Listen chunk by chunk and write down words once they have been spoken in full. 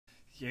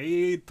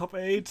Yay, top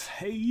 8.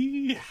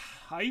 Hey,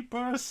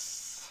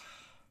 hypers.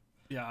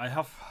 Yeah, I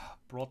have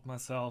brought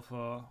myself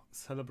a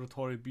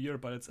celebratory beer,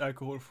 but it's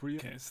alcohol free.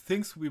 Okay, so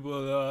things we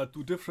will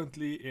do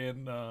differently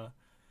in the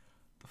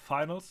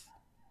finals.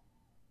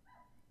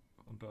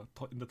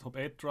 In the top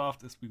 8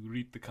 draft is we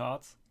read the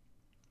cards.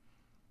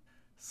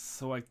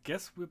 So I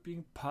guess we're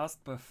being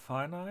passed by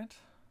Finite.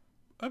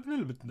 I'm a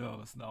little bit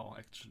nervous now,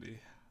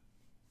 actually.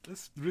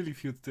 This really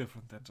feels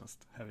different than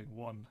just having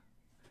one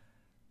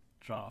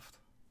draft.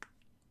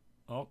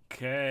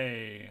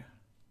 Okay.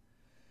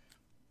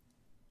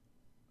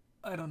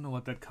 I don't know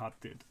what that card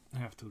did. I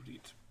have to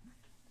read.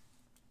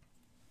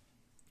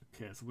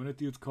 Okay, so when it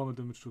deals combat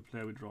damage to a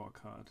player, we draw a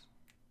card.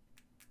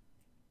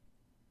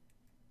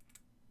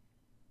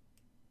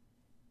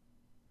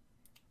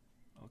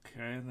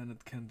 Okay, and then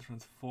it can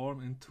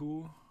transform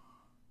into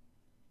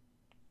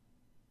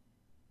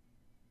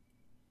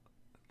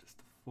just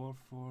a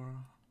 4/4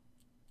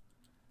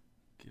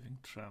 giving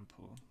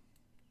trample.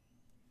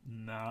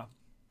 Nah.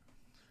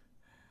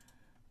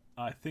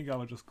 I think I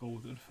will just go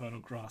with Infernal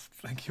Grasp.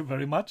 Thank you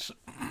very much.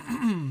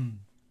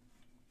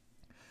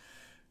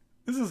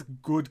 This is a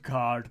good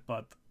card,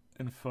 but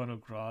Infernal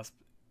Grasp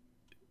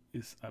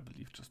is, I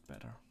believe, just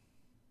better.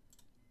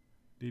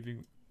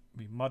 Leaving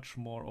me much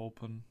more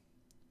open.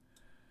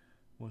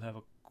 We'll have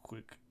a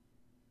quick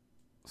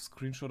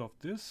screenshot of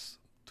this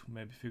to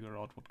maybe figure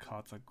out what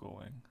cards are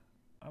going.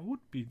 I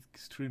would be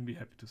extremely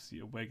happy to see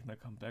Awakener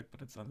come back,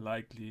 but it's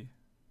unlikely.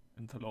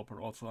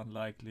 Interloper also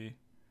unlikely.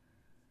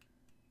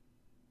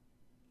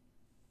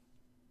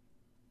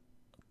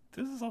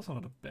 This is also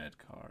not a bad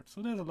card.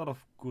 So there's a lot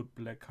of good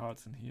black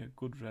cards in here.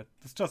 Good red.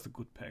 It's just a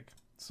good pack.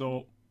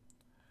 So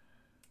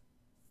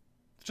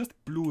just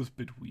blue is a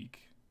bit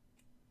weak.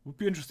 Would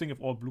be interesting if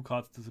all blue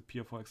cards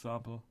disappear, for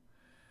example.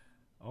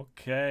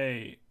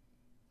 Okay.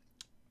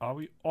 Are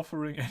we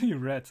offering any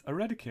reds?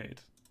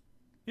 Eradicate.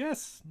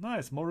 Yes,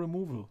 nice. More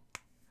removal.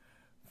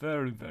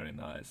 Very, very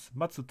nice.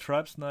 Matsu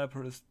Tribe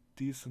Sniper is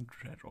decent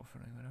red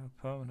offering.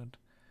 Permanent.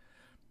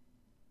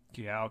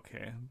 Yeah,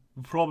 okay.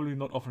 Probably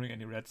not offering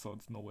any red, so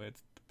it's no way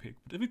it's to pick.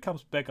 But if it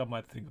comes back, I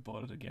might think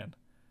about it again.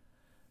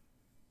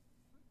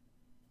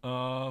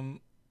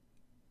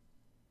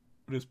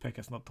 This pack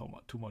has not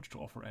too much to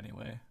offer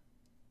anyway.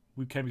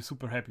 We can be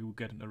super happy we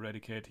get an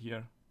Eradicate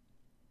here.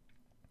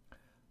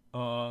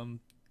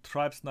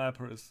 Tribe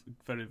Sniper is a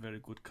very, very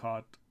good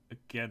card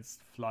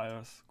against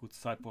flyers. Good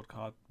sideboard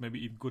card.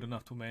 Maybe even good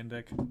enough to main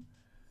deck.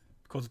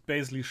 Because it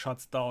basically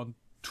shuts down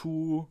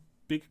 2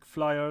 big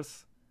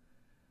flyers.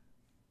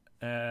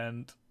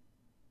 And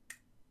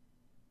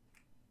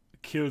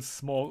kills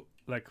small,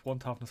 like 1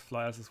 toughness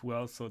flyers as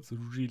well, so it's a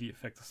really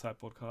effective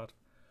sideboard card.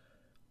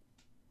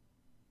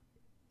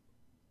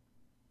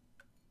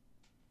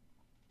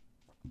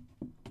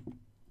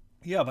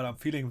 Yeah, but I'm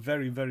feeling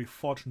very, very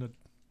fortunate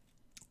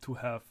to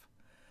have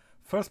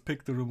first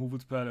picked the removal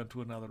spell and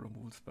to another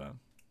removal spell.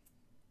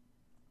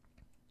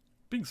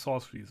 Being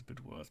sorcery is a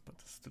bit worse, but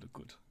it's still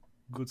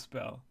a good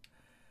spell.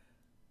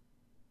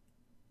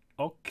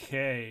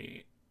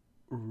 Okay.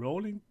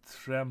 Rolling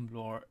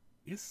Tremblor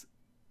is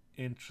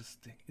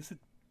interesting. Is it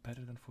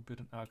better than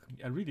Forbidden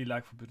Alchemy? I really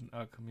like Forbidden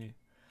Alchemy,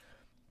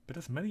 but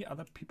there's many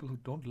other people who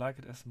don't like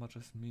it as much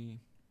as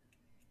me.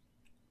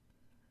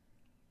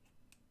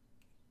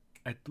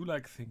 I do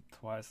like Think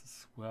Twice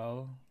as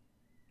well.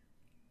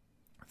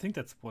 I think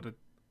that's what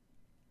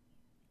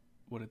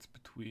it's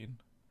between.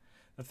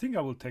 I think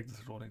I will take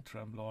this Rolling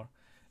Tremblor,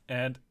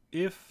 and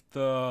if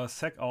the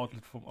sack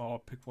outlet from our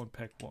pick 1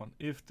 pack 1,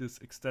 if this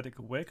Ecstatic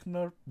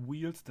Awakener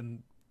wheels,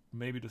 then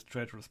maybe this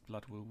Traitorous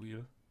Blood will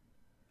wheel.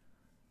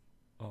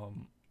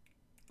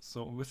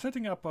 So we're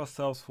setting up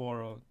ourselves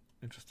for an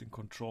interesting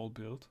control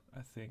build,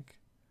 I think.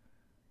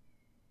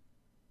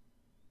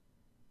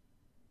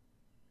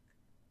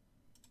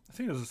 I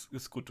think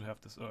it's good to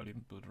have this early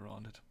and build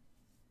around it.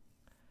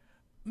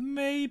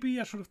 Maybe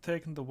I should have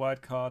taken the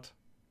white card.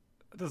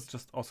 This is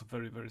just also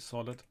very, very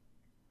solid.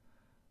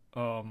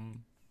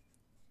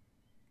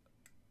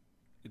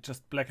 It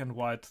just black and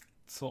white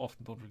so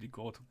often don't really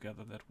go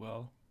together that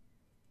well.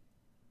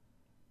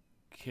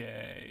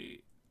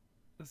 Okay.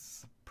 This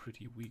is a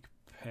pretty weak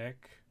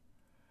pack.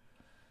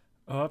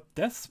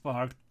 Death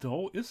Spark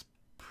though is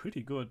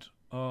pretty good.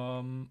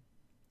 I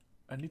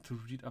need to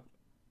read up.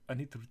 I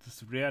need to read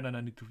this rare and then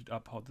I need to read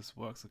up how this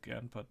works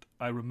again, but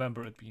I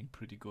remember it being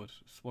pretty good.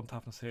 It's 1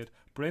 toughness hit.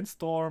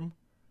 Brainstorm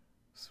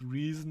is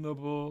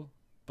reasonable,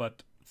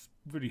 but it's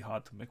really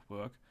hard to make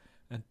work.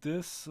 And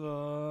this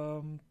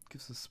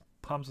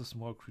pumps a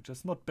small creature.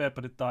 It's not bad,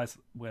 but it dies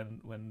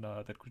when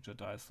that creature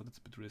dies, so that's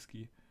a bit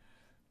risky.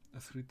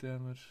 3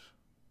 damage.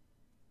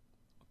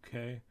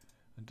 Okay,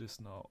 and this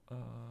now.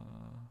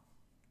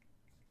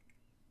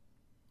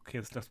 Okay,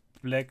 it's just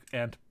black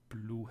and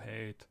blue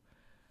hate.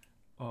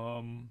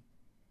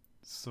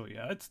 So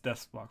yeah, it's Death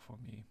Spark for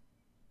me.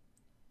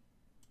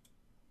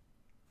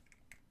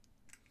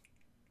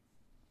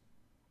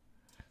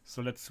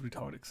 So let's read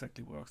how it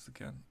exactly works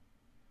again.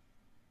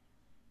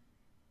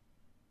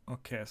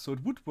 Okay, so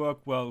it would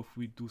work well if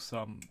we do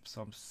some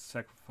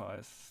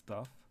sacrifice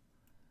stuff.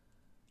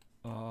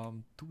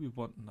 Do we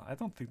want... No, I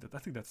don't think that... I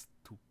think that's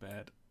too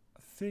bad.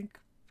 I think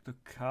the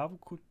Cabo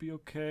could be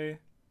okay.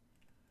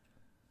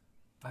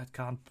 I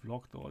can't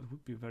block though. It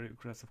would be a very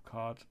aggressive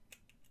card.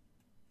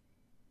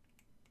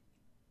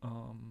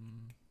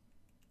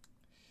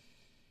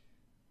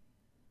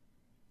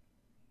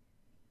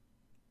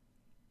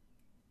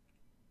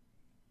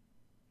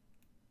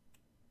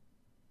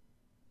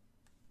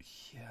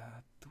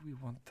 Yeah, do we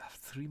want that?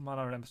 3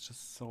 mana ramp is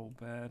just so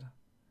bad.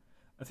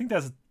 I think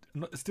there's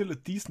still a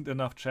decent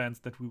enough chance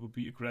that we will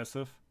be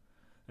aggressive,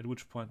 at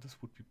which point this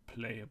would be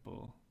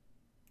playable.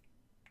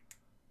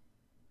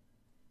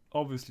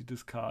 Obviously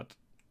this card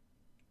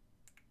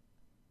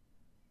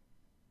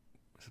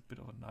is a bit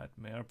of a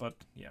nightmare, but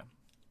yeah.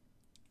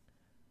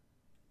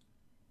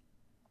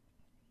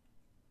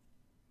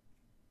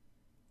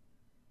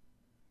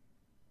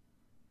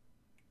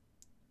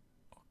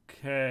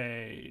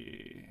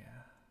 Okay.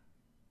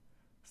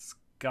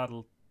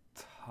 Scuttle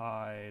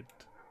Tide.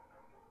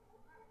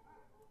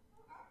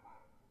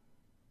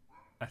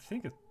 I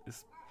think it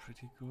is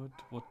pretty good.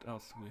 What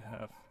else do we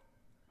have?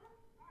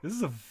 This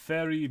is a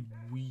very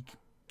weak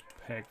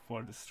pack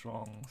for the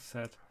strong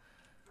set.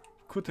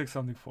 Could take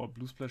something for a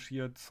blue splash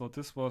here. So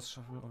this was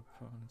shuffle all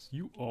permanents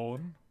you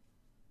own.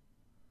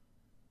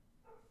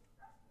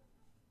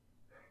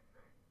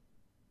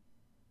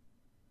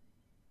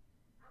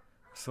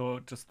 So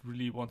it just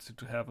really wants you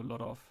to have a lot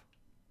of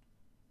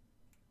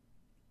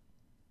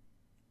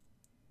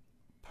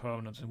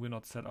permanents, and we're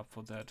not set up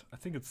for that. I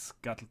think it's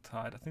Scuttle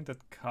Tide. I think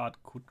that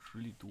card could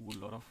really do a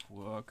lot of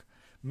work.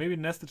 Maybe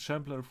Nested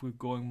Shambler if we're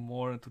going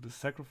more into the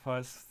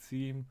sacrifice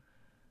theme,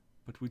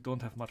 but we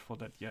don't have much for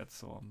that yet,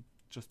 so I'm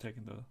just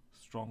taking the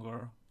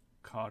stronger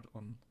card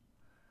on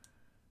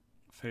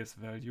face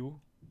value.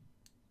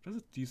 There's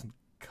a decent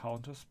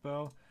counter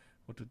spell.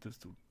 What did this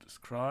do?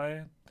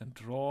 Scry, then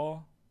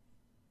draw.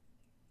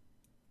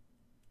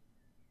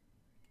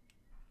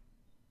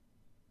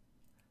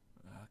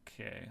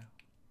 Okay.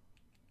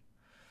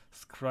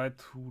 Scry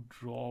 2,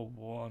 draw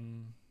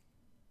 1.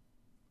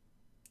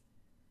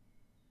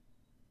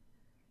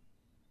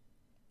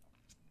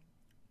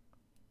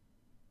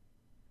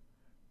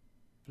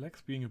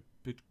 Black's being a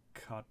bit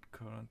cut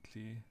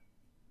currently.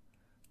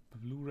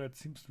 Blue-red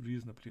seems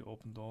reasonably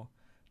open though.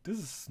 This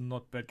is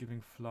not bad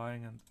giving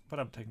flying, but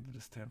I'm taking the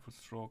disdain for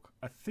stroke.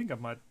 I think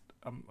I'm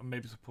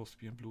maybe supposed to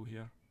be in blue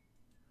here.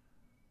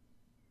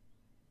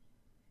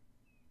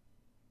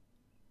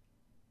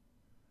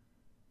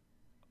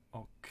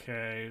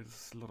 Okay,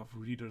 there's a lot of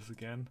readers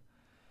again.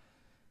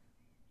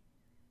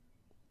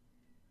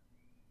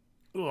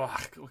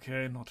 Ugh,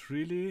 okay, not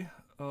really.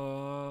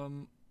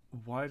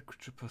 Wild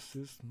creature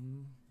persist.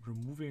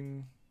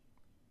 Removing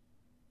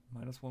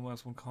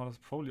 -1/-1 counters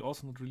probably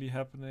also not really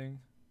happening.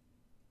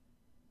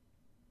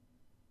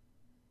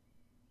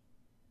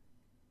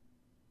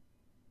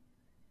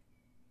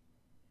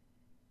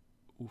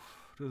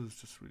 Oof, this is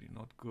just really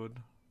not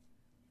good.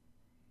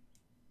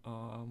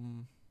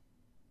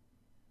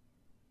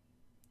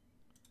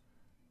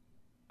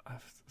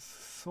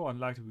 So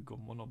unlikely we go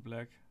mono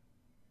black.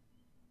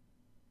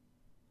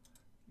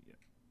 Yeah.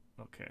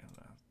 Okay,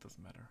 that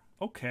doesn't matter.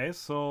 Okay,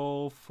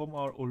 so from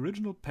our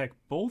original pack,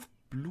 both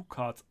blue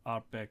cards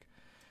are back.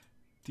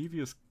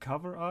 Devious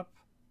Cover Up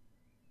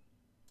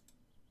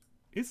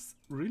is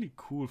really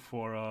cool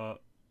for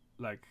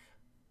like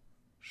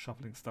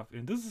shuffling stuff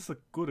in. This is a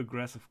good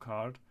aggressive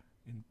card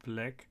in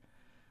black.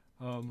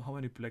 How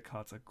many black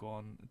cards are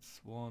gone?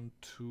 It's 1,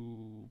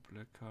 2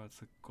 black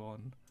cards are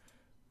gone.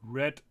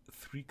 Red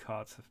 3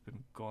 cards have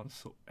been gone,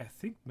 so I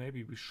think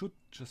maybe we should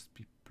just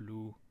be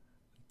blue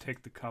and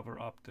take the cover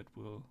up that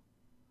will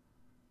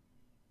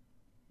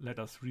let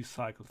us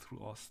recycle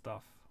through our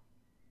stuff.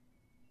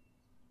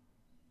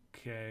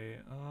 Okay,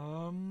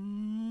 I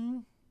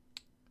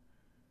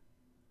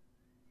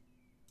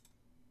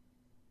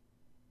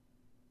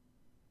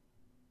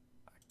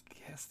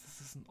guess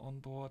this is an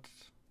onboard.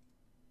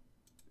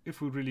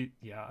 If we really,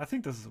 yeah, I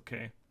think this is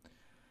okay.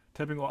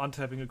 Tapping or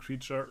untapping a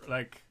creature,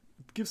 like,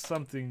 it gives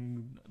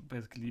something,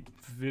 basically,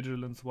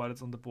 vigilance while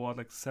it's on the board,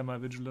 like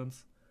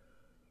semi-vigilance.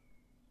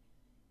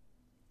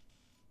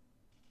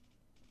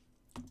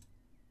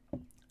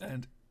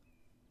 And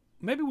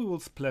maybe we will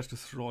splash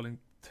this Rolling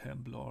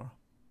Templar.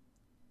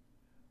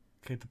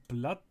 Okay, the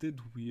Blood did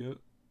wheel.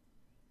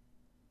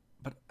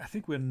 But I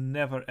think we're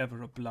never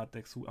ever a Blood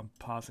deck, so I'm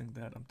passing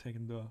that. I'm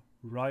taking the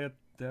Riot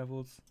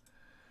Devils,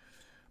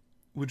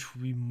 which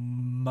we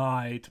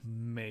might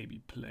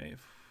maybe play.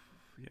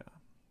 Yeah.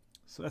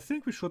 So I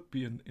think we should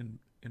be in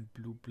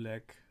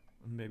blue-black,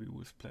 and maybe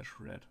we'll splash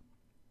red.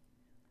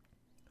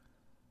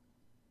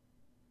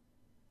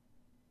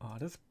 Ah,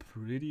 that's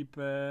pretty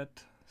bad.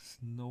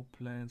 Snow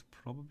Plains,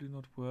 probably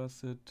not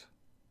worth it.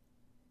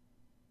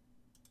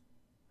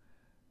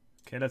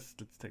 Okay, let's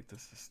take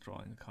this as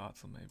drawing a card,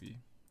 so maybe.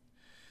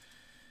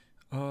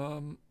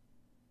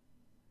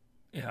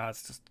 Yeah,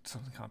 it's just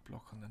something can't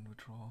block and then we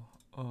draw.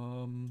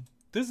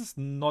 This is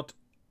not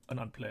an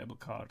unplayable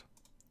card.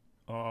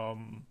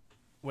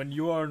 When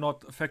you are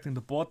not affecting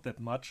the board that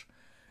much,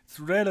 it's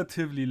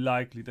relatively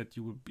likely that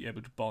you will be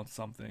able to bounce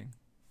something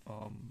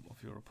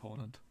of your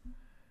opponent.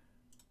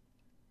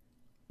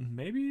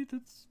 Maybe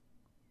that's...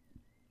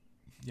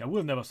 Yeah,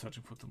 we're never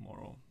searching for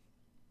tomorrow.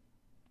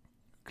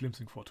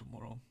 Glimpsing for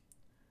tomorrow.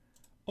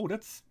 Oh,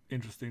 that's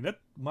interesting. That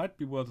might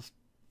be where the...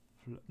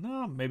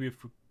 No, maybe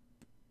if we're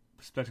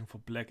splashing for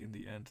black in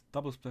the end.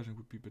 Double splashing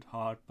would be a bit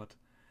hard, but...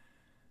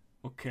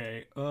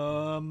 Okay,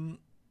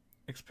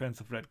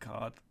 expensive red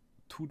card.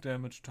 2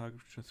 damage target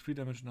creature, 3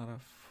 damage another,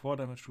 4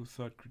 damage to a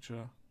third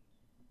creature.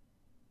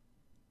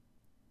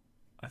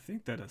 I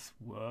think that is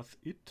worth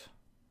it.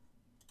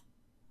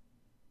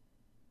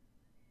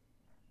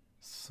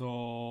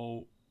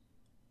 So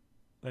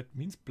that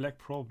means black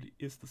probably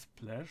is the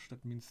splash.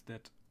 That means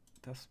that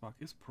Deathspark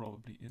is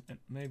probably in, and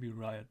maybe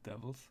Riot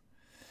Devils.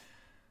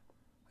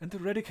 And the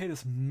Eradicate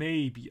is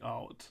maybe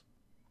out.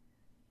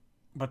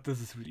 But this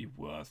is really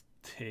worth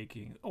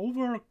taking.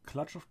 Over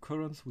Clutch of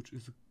Currents, which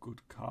is a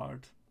good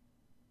card.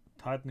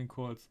 Tightening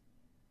Coils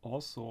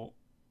also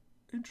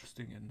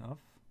interesting enough.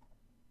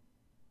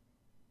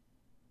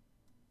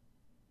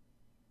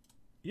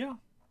 Yeah.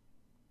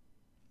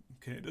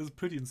 Okay, this is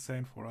pretty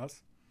insane for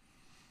us.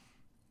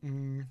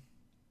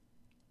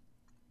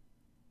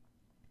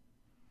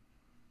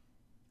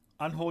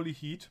 Unholy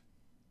Heat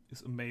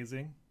is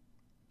amazing.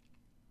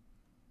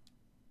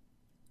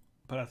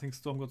 But I think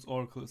Stormgod's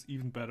Oracle is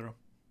even better.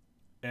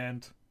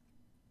 And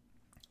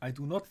I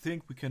do not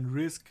think we can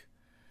risk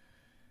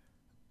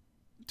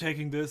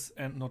taking this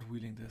and not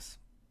wheeling this.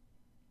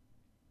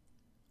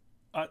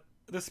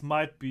 This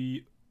might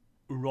be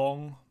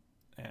wrong,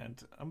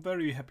 and I'm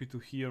very happy to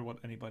hear what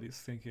anybody is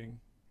thinking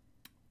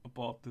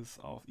about this,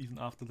 even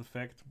after the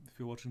fact. If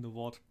you're watching the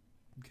VOD,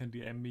 you can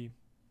DM me.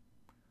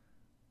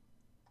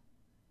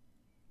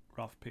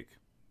 Rough pick.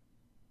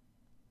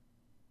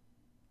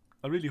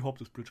 I really hope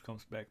this bridge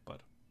comes back,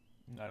 but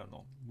I don't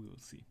know. We will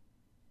see.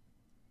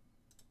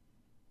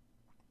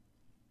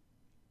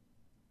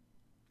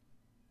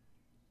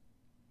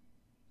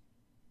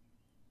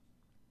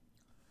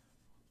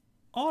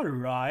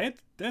 Alright,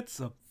 that's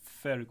a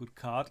very good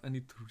card. I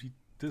need to read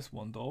this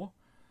one though.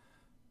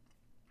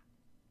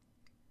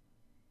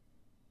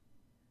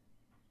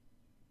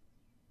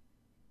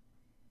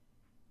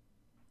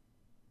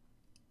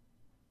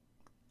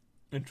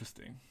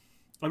 Interesting.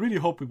 I really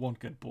hope we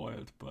won't get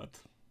boiled, but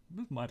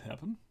this might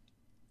happen.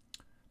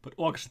 But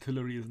Orcish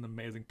Artillery is an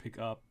amazing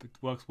pickup. It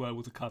works well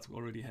with the cards we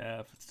already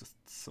have. It's just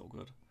so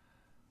good.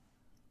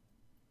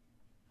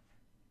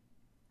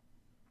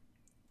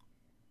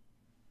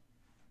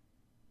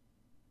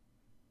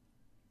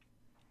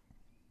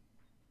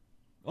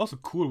 Also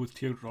cool with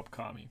Teardrop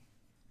Kami.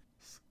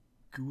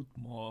 Scoot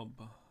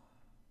Mob.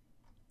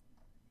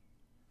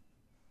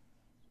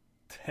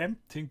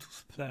 Tempting to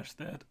splash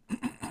that.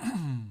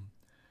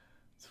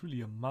 It's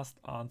really a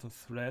must-answer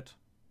threat.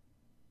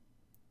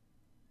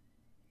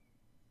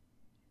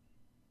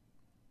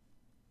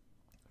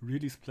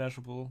 Really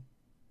splashable.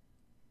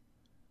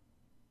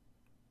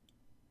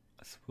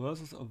 As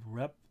versus a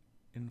Wrap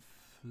in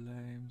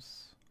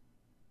Flames.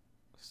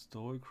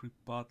 Stoic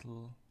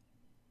Rebuttal.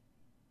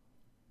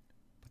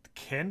 But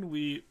can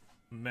we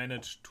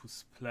manage to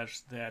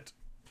splash that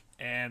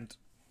and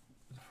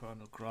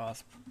Infernal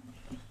Grasp?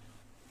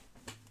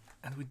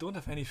 And we don't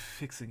have any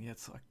fixing yet,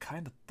 so I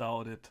kind of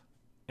doubt it.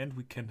 And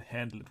we can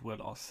handle it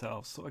well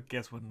ourselves, so I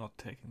guess we're not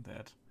taking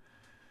that.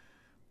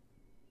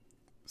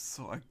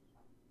 So I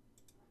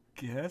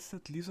guess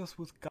it leaves us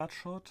with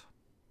Gutshot.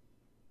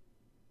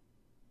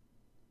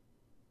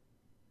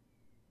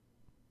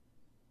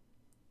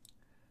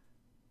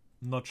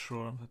 Not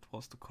sure that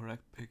was the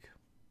correct pick.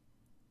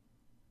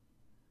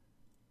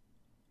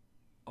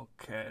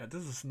 Okay,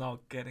 this is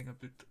now getting a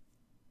bit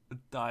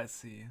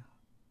dicey.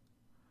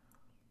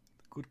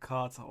 The good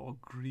cards are all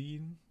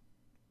green.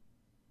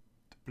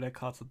 The black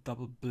cards are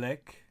double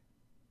black.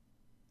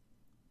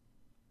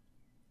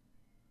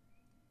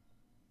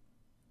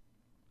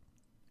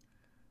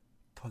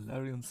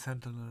 Tolarian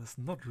Sentinel is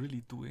not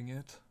really doing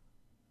it.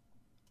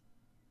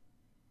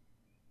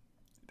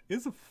 It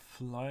is a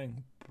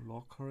flying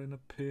blocker in a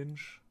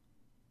pinch.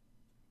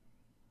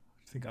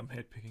 I think I'm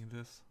hate picking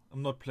this.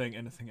 I'm not playing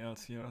anything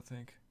else here, I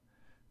think.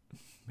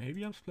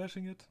 Maybe I'm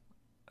splashing it?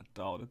 I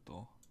doubt it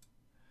though.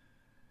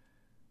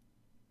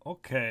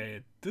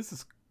 Okay, this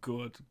is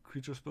good.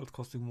 Creature spells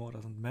costing more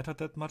doesn't matter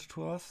that much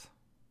to us.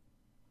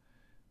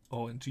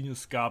 Oh, Ingenious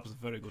Scarp is a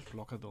very good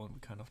blocker though, and we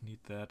kind of need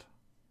that.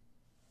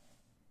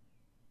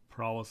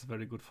 Prowess is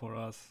very good for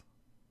us.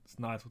 It's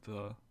nice with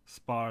the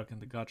Spark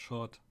and the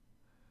Gutshot.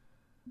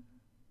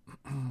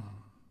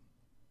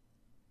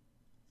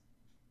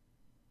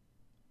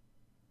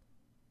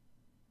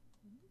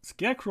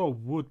 Scarecrow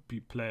would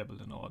be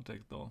playable in our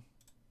deck though.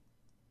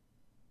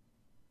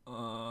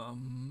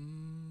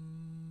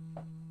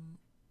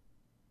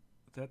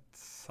 That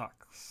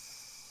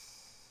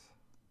sucks.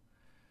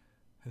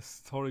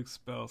 Historic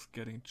spells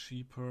getting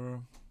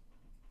cheaper.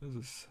 This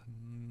is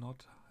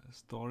not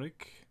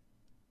historic.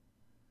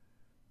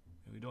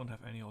 We don't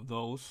have any of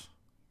those.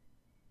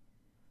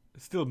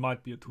 It still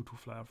might be a 2/2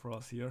 flyer for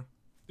us here.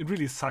 It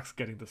really sucks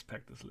getting this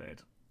pack this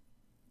late.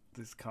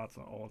 These cards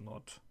are all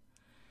not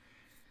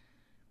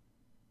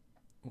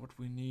what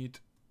we need.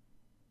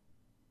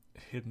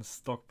 Hidden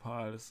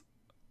stockpile is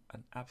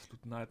an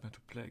absolute nightmare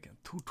to play again.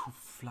 2/2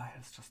 flyer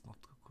is just not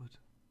good.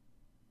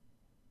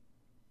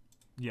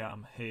 Yeah,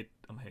 I'm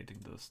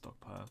hating the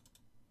stockpile.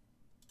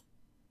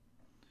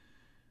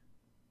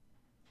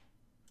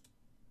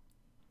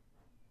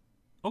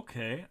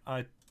 Okay,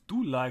 I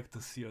do like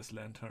the Seer's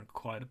Lantern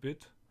quite a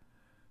bit.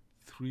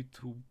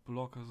 3/2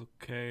 blockers,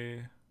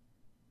 okay.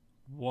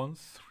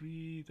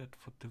 1/3 that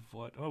for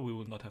Devoid. Oh, we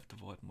will not have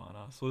Devoid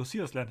mana. So the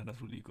Seer's Lantern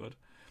is really good.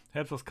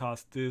 Helps us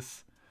cast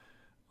this.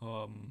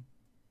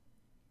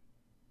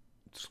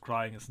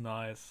 Scrying is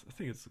nice. I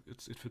think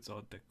it fits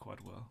our deck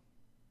quite well.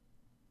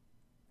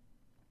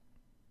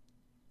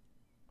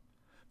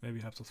 Maybe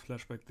helps us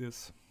flashback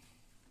this.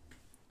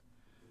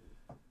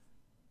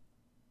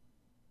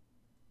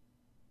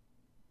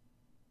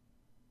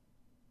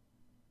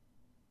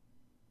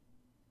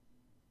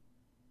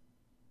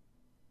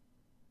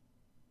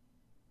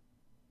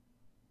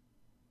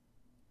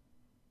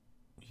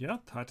 Yeah,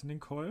 tightening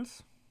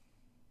coils.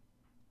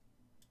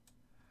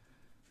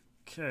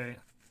 Okay.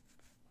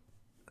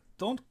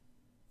 I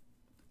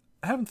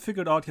haven't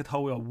figured out yet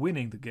how we are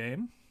winning the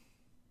game.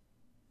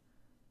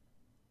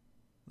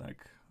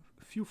 Like,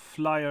 a few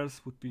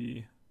flyers would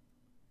be...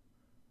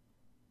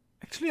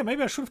 Actually,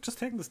 maybe I should have just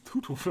taken this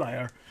 2/2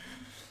 flyer.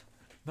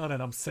 Now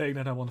that I'm saying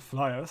that I want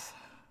flyers.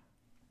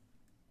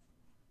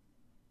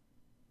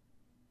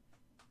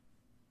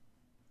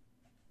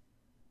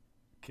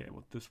 Okay,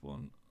 what this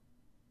one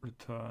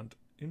returned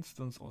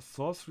instants or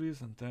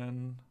sorceries and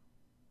then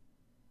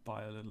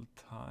buy a little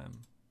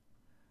time.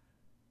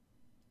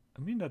 I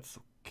mean, that's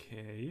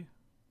okay.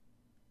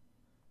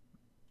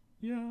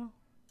 Yeah.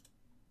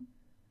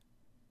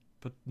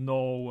 But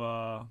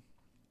no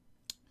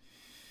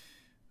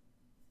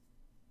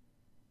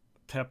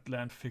tapped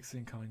land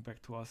fixing coming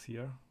back to us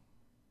here.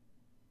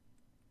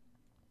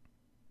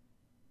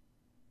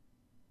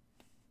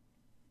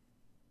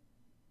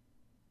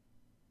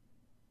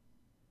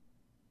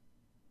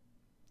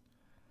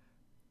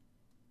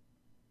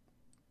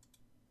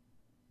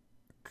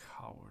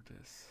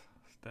 Cowardice.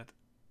 Is that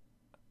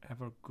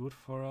ever good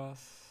for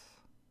us?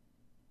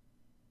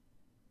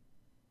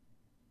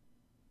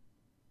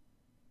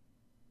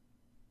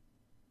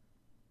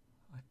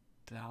 I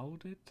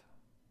doubt it.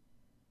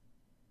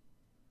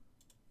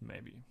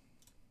 Maybe.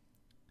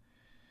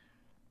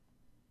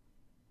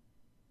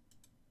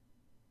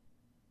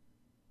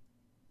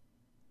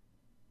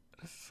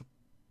 This is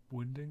a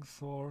winding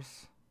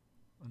source.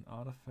 An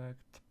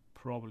artifact.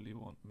 Probably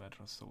won't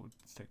matter, so we'll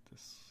take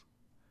this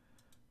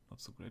not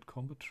so great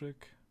combo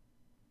trick.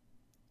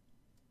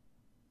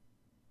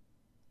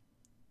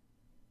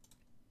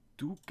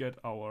 Do get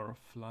our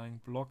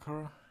flying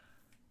blocker.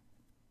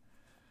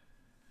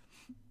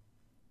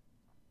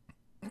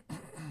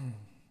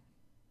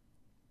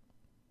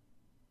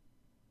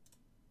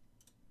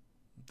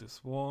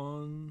 This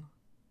one.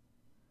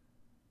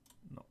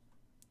 No,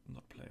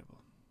 not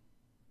playable.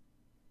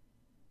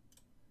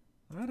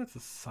 Ah, that's a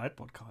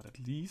sideboard card at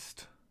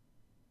least.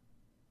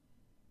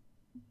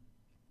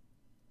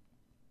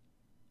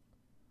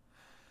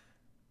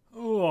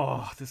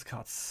 Oh, this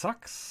card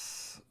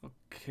sucks.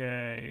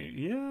 Okay,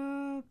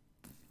 yeah.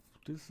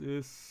 This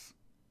is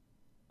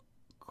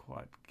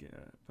quite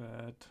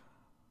bad.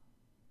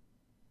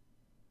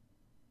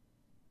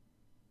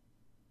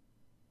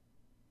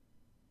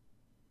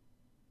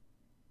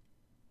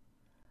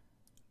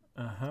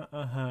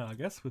 I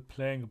guess we're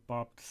playing a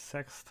Barbed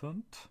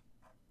Sextant.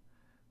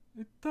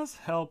 It does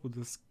help with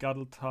the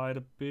Scuttle Tide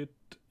a bit,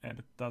 and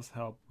it does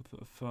help with the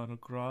Infernal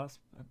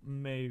Grasp, and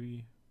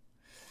maybe...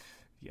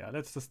 Yeah,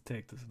 let's just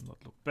take this and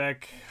not look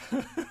back.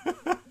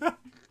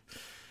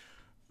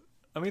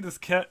 I mean, this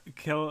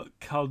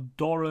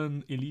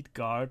Caldoran Elite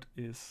Guard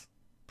is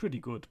pretty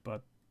good,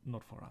 but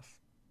not for us.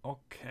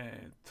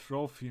 Okay,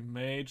 Trophy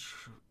Mage,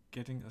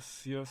 getting a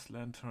Seer's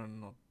Lantern,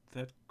 not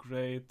that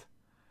great.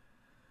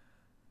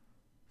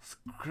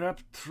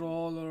 Scrap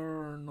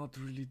Trawler, not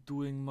really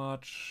doing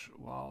much.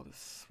 Wow,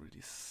 this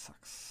really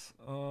sucks.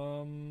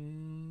 I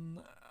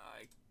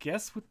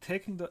guess we're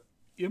taking the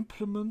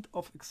Implement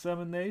of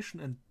Examination,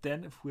 and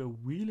then if we're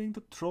wheeling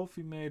the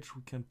Trophy Mage,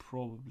 we can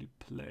probably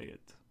play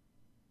it.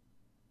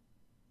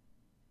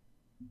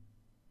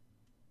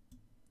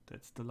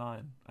 That's the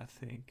line, I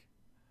think.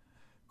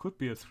 Could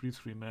be a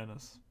 3/3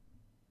 menace.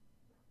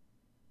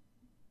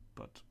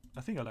 But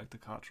I think I like the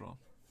card draw.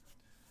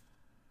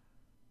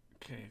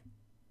 Okay,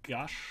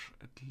 Gush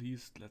at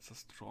least lets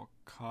us draw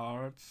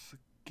cards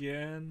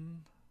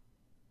again.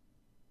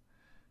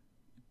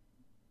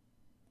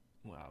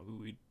 Wow,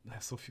 we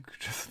have so few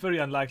creatures. Very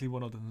unlikely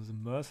one of them is a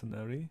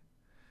mercenary.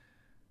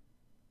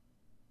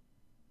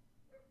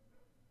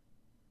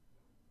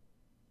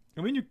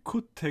 I mean, you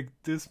could take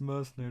this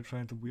mercenary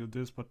trying to wield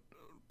this, but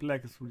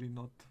black is really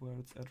not where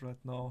it's at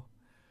right now.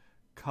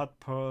 Cut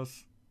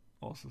Purse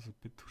also is a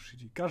bit too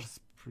shitty. Gush is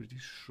pretty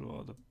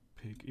sure the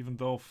pick, even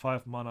though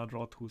 5 mana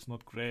draw 2 is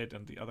not great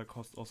and the other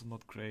cost also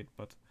not great,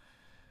 but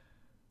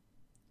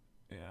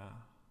Yeah,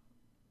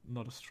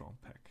 not a strong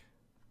pack.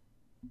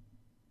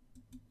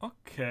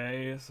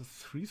 Okay, so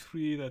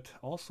 3/3 that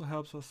also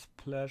helps us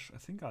splash. I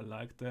think I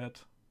like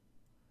that.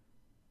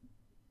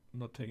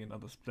 Not taking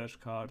another splash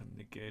card, and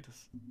negate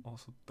is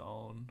also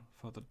down,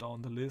 further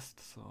down the list,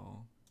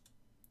 so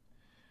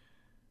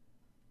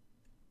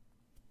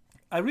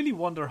I really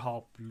wonder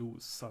how blue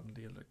is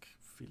suddenly like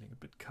feeling a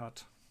bit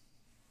cut.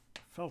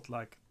 Felt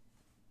like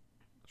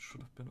it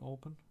should have been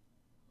open.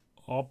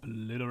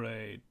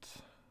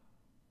 Obliterate.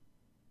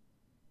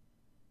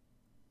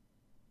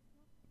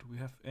 Do we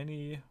have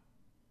anything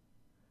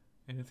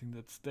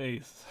that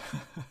stays?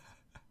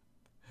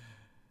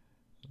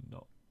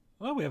 No.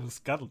 Oh, we have a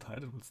Scuttle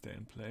Tide, it will stay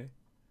in play.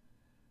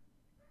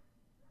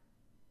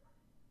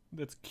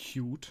 That's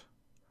cute.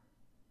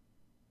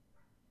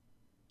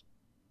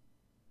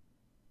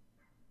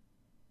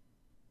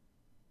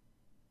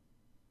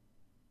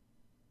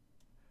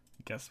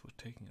 Guess we're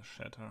taking a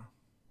Shatter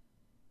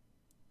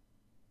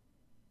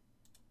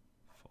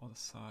for the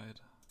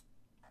side.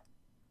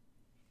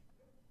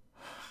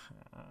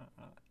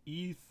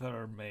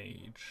 Ether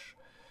Mage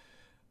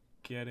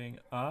getting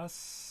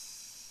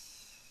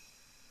us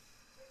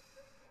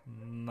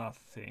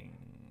nothing.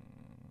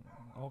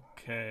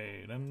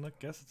 Okay, then I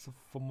guess it's a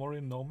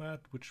Fomorian Nomad,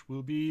 which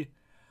will be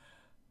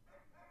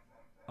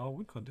our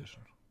win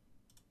condition.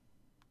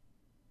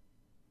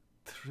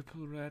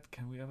 Triple red,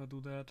 can we ever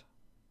do that?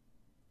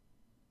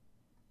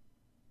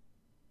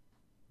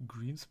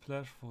 Green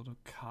splash for the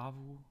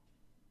Kavu?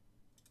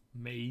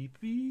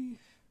 Maybe?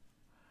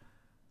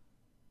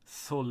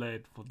 So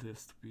late for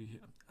this to be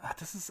here.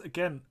 This is,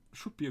 again,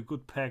 should be a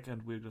good pack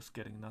and we're just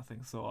getting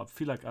nothing. So I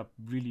feel like I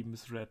really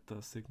misread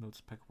the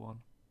signals pack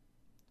 1.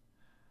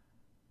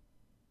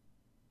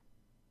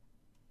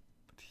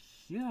 But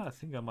yeah, I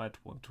think I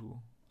might want to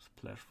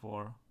splash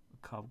for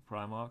a Kavu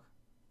Primarch.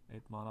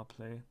 8 mana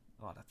play.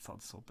 Oh, that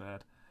sounds so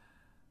bad.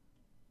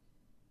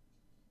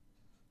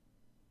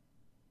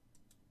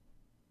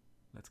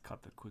 Let's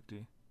cut that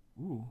quickly.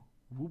 Ooh,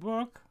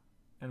 Wooburg,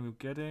 and we're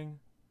getting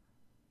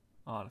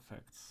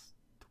artifacts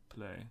to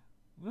play.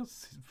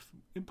 This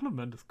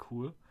implement is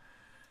cool,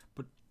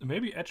 but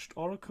maybe Etched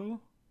Oracle.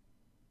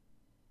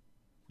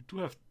 We do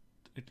have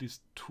at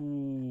least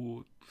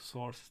 2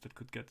 sources that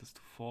could get this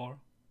to 4.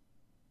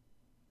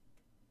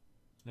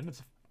 Then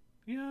it's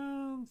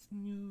yeah,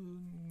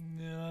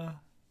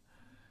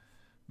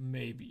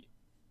 maybe.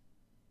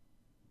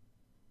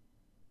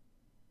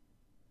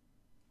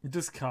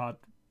 Discard.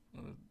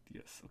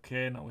 Yes,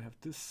 okay, now we have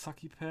this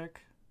sucky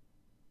pack.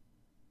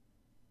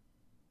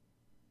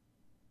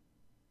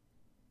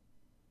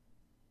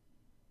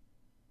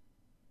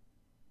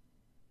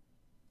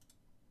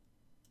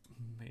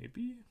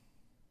 Maybe.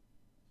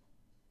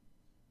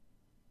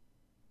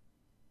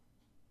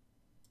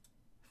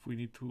 If we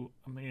need to,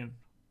 I mean,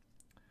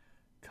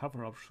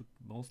 cover up should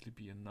mostly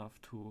be enough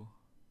to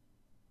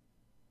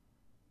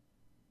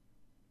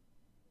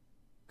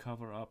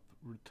cover up,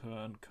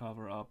 return,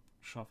 cover up,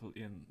 shuffle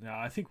in. Yeah,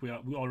 I think we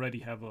already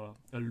have a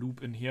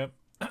loop in here.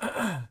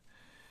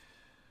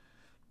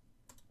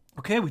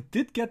 Okay, we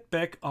did get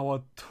back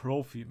our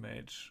trophy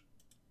mage,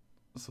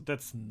 so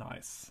that's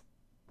nice.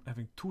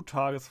 Having 2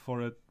 targets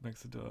for it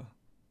makes it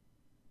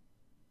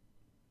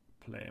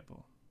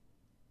playable.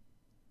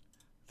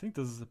 I think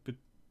this is a bit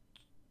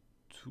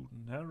too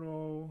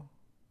narrow,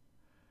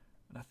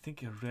 and I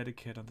think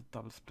Eradicate on the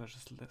double splash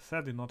is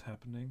sadly not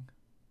happening.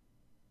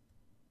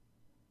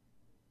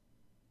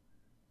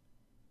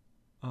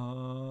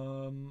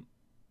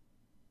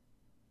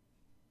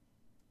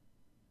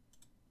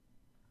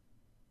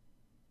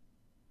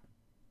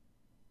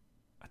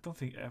 I don't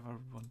think I ever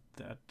want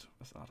that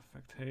as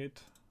artifact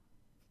hate.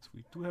 So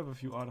we do have a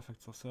few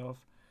artifacts ourselves.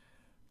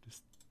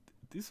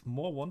 This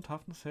more 1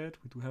 toughness hate.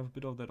 We do have a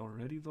bit of that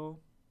already though.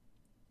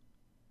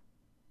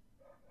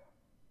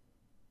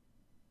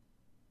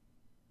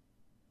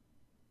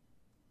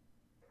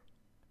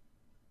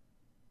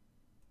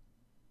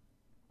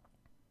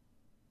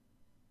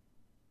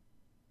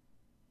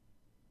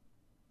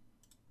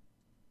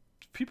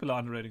 People are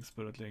underrating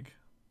Spirit Link.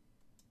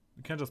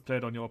 You can't just play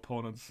it on your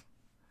opponents.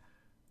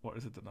 Or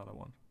is it another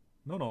one?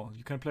 No,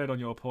 you can play it on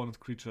your opponent's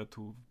creature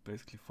to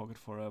basically forget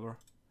forever.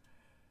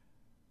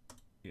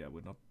 Yeah,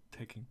 we're not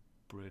taking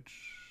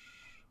bridge.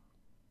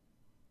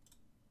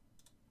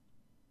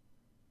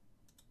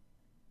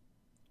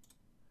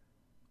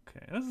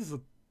 Okay, this is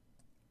a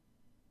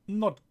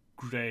not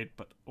great,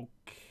 but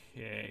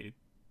okay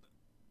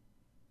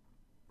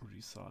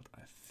result,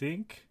 I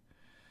think.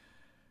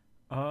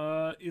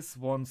 Is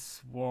 1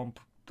 swamp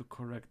the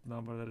correct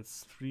number? That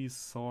is 3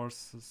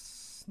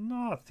 sources.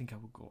 No, I think I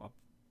will go up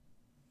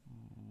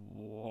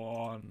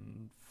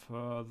 1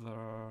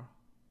 further.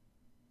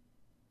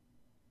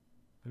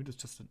 Maybe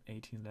it's just an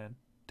 18 land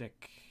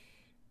deck.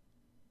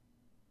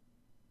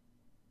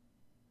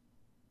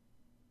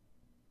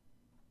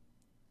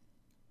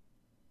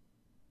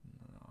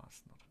 No,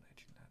 it's not an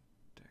 18 land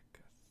deck, I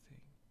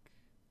think.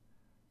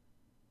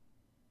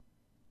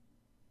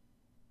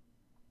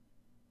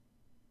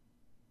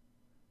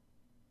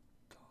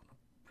 Down a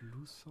blue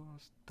blue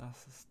source.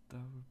 Das ist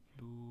double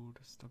blue.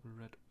 Das ist double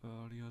red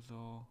earlier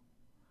though.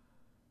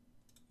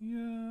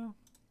 Yeah,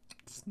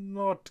 it's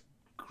not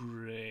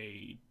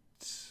great.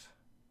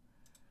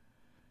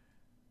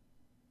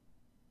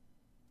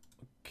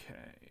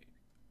 Okay.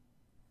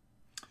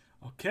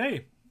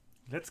 Okay,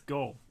 let's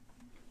go.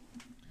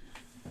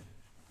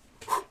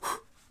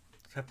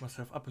 Set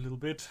myself up a little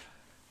bit.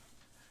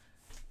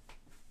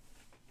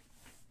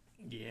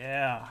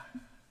 Yeah.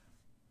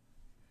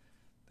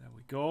 There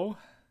we go.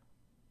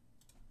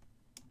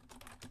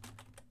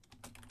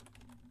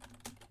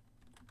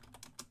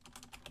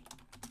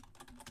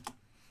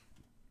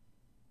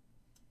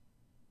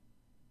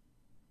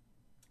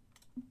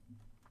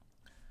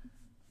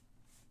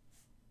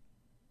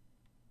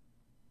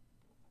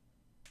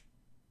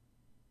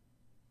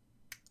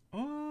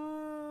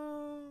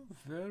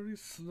 Very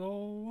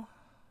slow.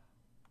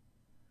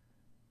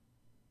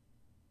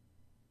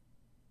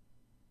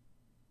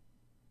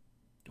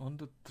 On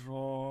the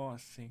draw, I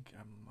think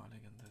I'm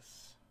mulligan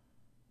this.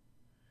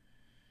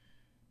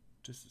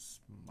 This is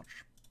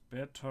much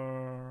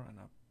better, and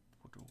I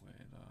put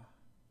away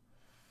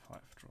the 5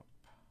 drop.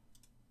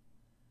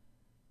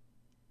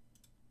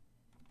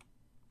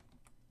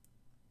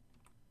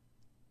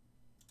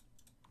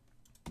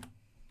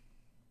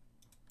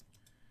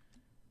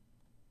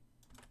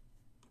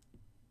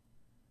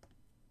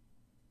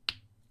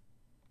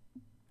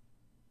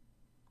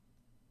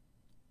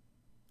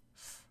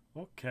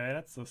 Okay,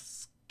 that's a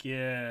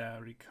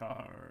scary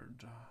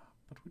card,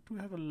 but we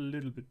do have a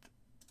little bit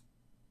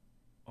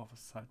of a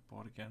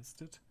sideboard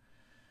against it.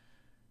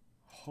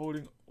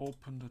 Holding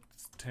open the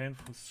 10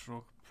 for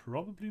stroke,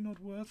 probably not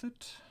worth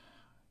it.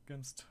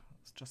 Against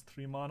just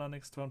 3 mana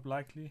next turn,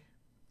 likely,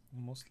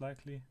 most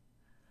likely.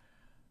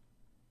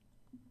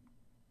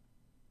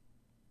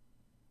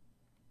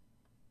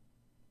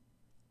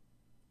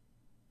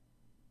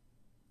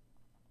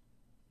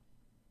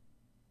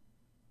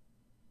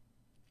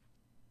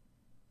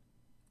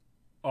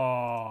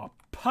 Oh,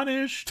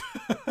 punished!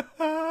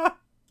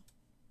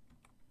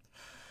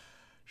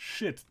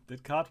 Shit,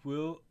 that card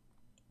will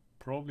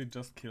probably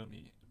just kill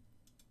me.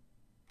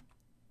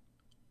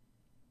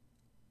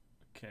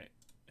 Okay,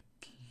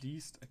 at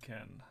least I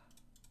can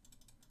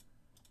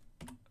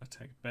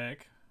attack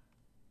back.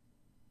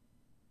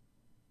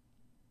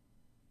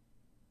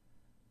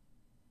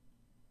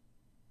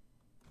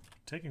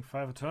 Taking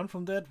 5 a turn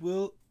from that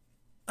will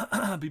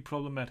be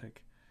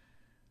problematic.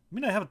 I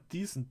mean, I have a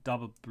decent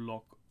double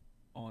block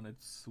on it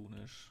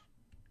soonish.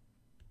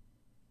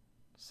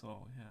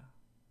 So, yeah.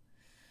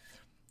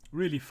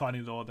 Really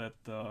funny though that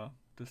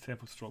this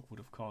tempo stroke would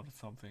have counted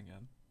something,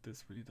 and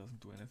this really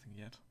doesn't do anything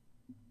yet.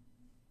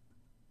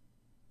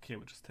 Okay,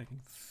 we're just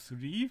taking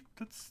 3.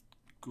 That's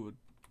good.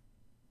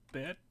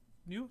 Bad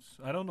news?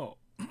 I don't know.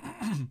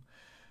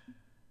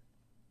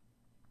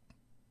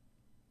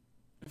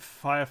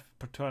 5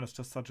 per turn is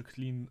just such a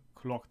clean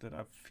clock that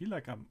I feel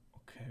like I'm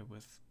okay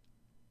with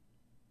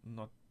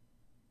not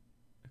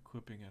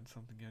equipping and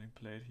something getting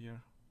played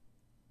here.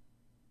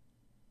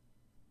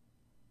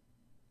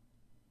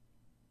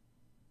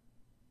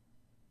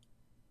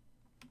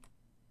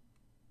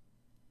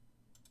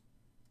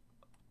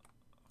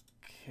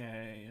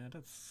 Okay, yeah,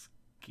 that's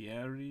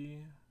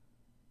scary.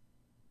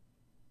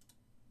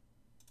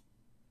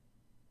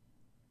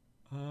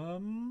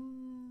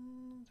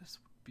 This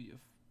would be a...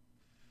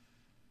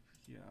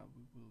 yeah,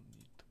 we will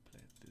need to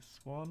play this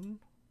one.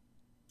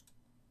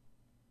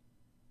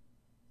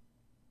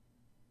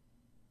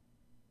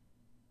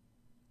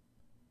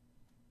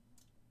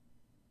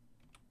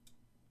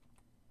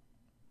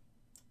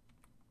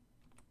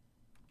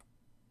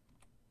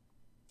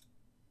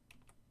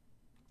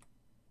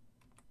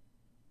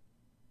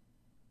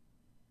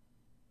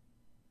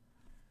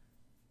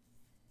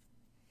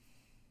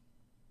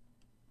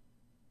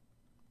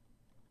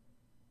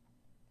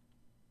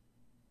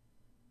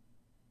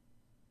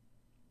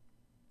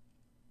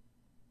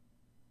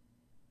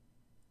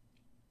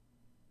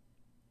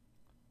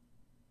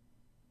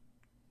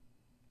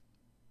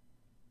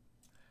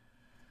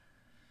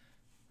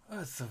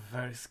 That's a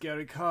very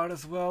scary card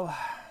as well.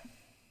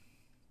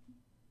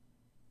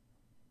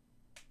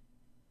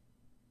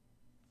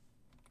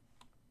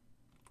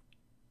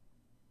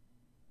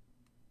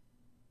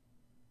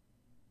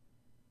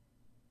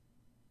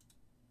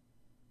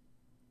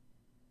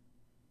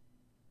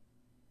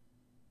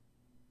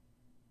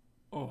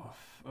 Oh,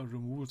 a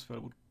removal spell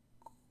would...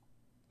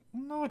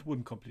 no, it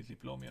wouldn't completely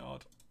blow me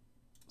out.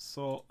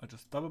 So I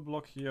just double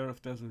block here.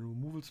 If there's a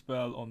removal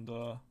spell on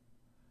the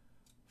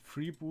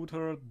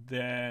freebooter,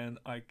 then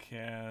I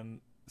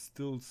can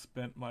still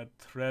spend my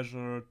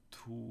treasure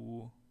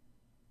to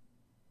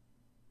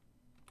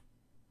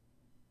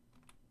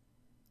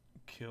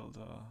kill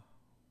the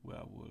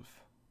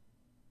werewolf.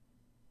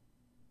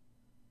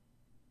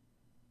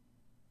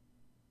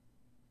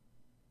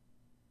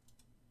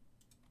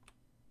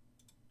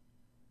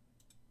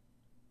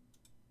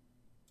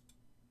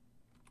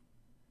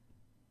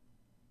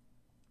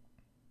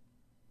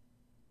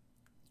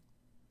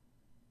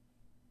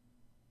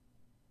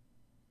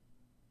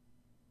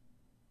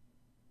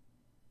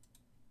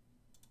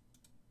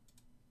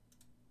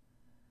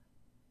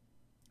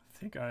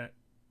 think I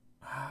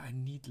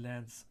need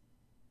lands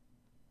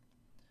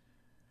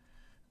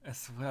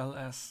as well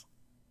as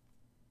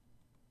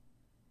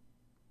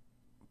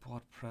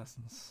board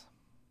presence.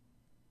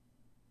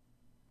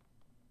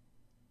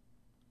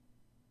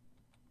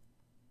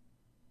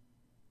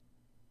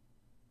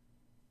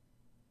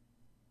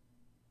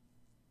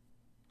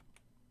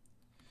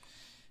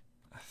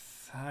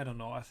 I don't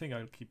know. I think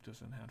I'll keep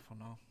this in hand for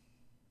now.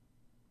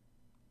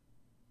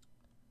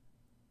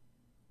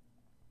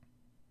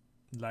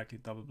 Likely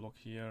double block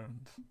here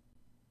and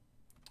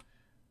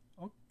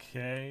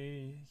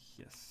okay,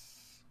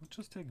 yes. We're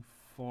just taking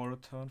 4 a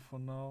turn for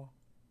now.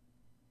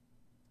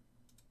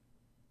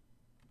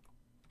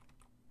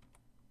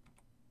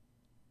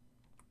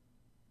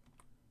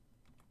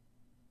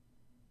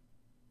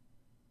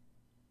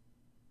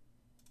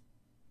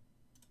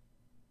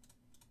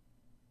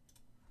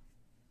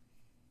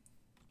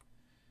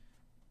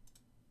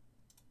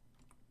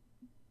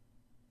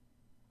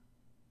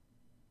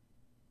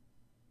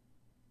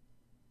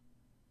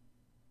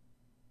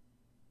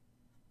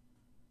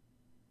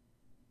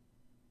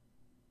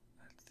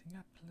 I think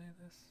I play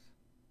this.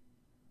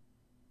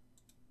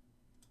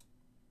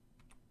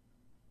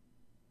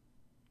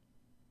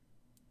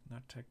 Now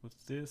attack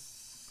with this.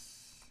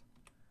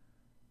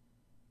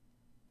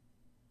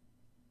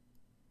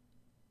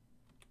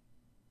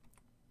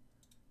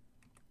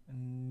 I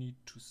need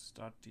to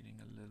start dealing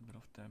a little bit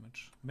of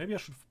damage. Maybe I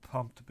should have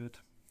pumped a bit.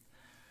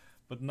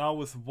 But now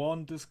with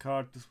 1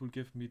 discard, this will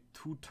give me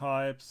 2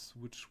 types,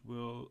 which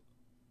will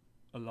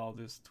allow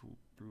this to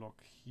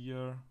block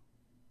here.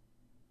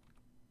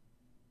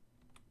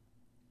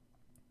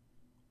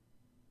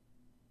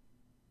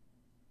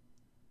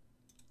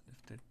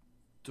 If they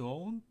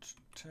don't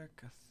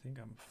attack, I think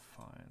I'm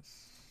fine.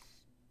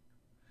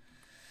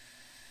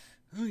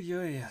 Oh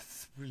yeah,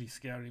 it's really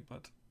scary,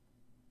 but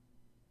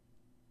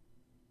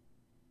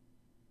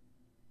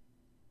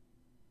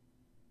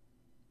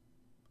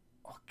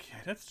okay,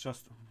 that's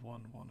just a 1-1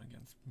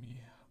 against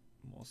me,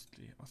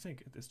 mostly. I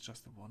think it is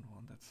just a 1-1,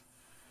 that's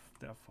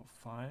therefore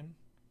fine.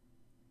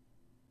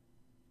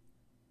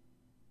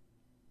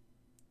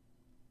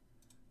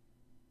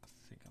 I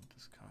think I'm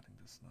discarding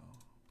this now.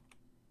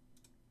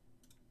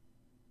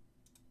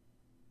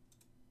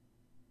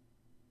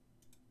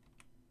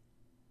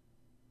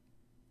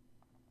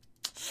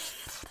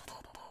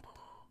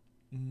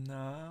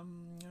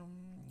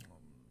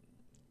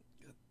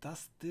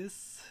 Does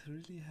this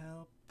really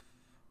help?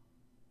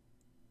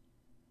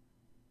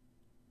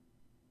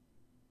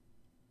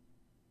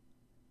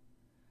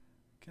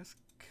 Guess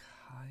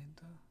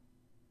kinda.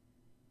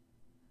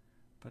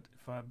 But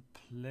if I'm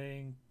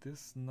playing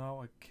this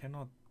now, I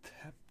cannot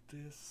tap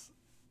this.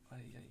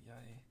 Ay.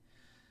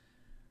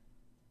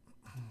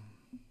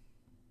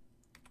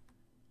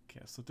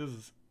 Okay, so this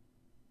is.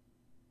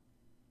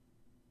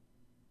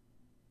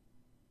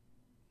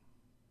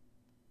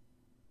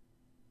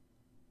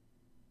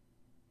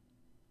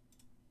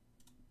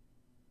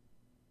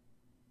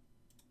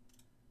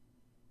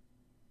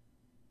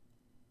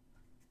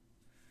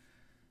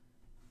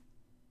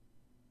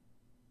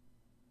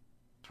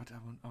 But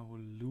I will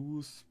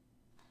lose.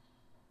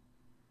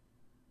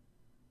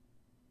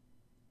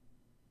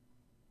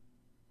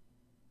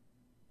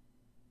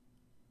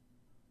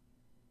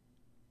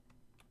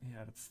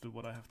 Yeah, that's still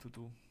what I have to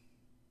do.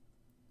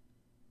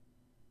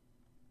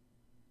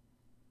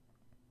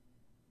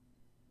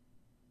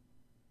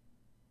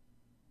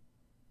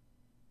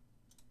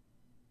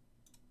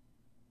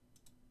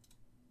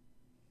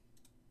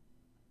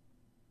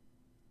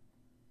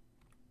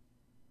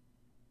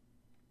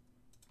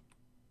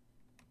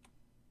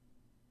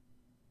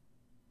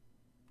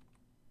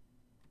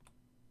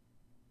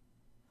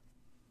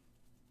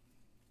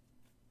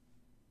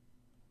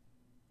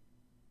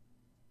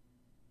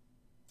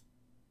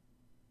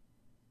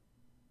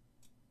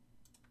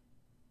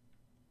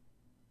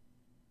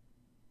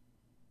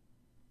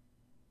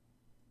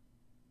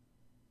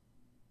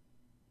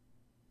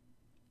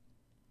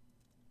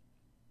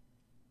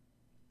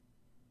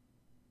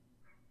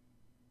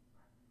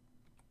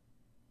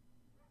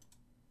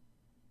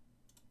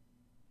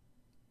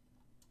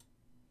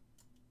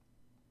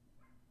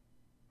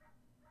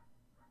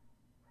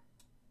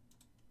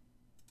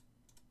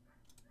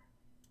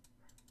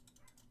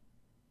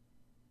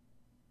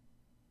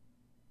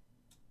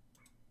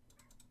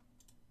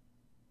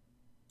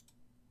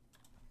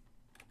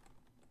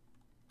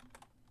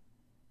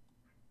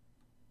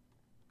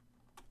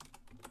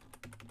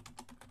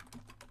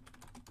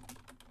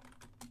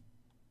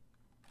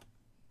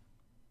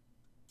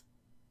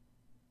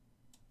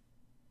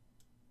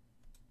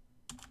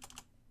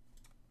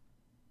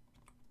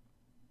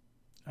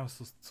 I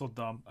was so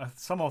dumb. I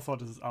somehow thought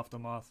this is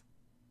Aftermath.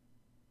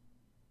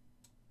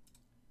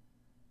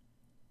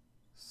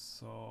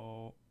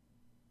 So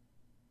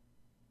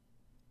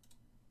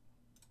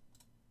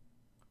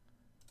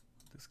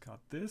discard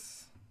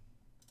this.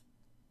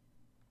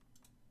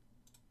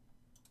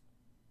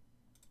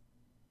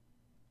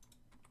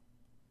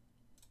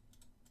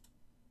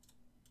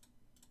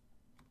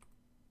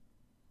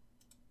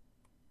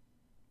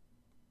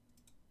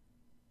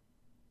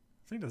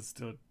 think that's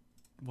still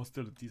was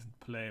still a decent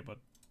play, but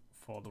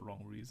for the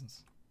wrong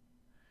reasons.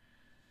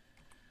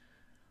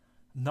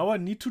 Now I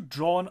need to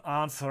draw an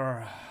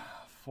answer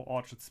for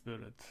Orchard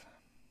Spirit.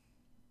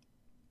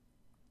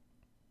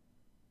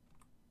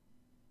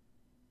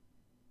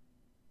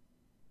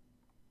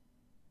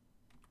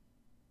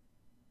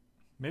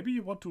 Maybe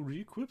you want to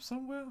re-equip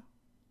somewhere?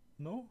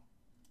 No?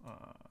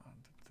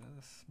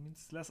 This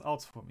means less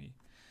outs for me.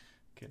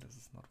 Okay, this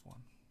is not one.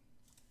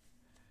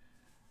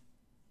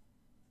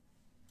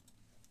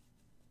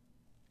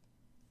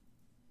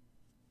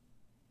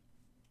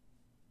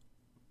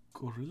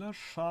 Gorilla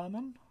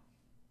Shaman?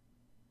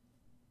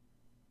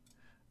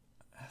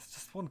 It's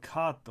just one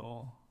card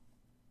though.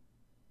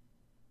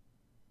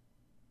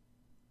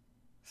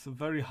 It's a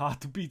very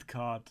hard to beat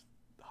card,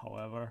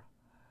 however.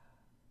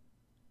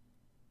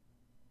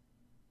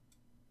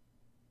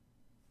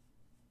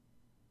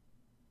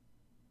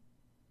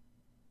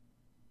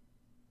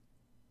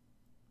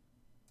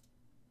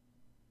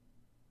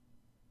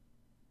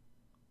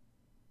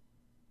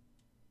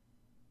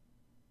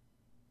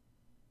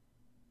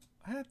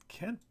 I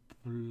can't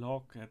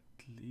block at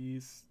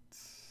least.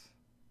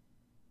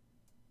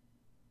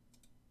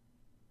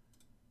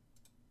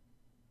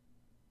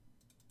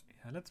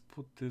 Yeah, let's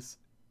put this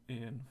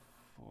in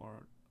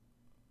for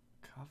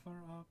cover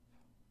up.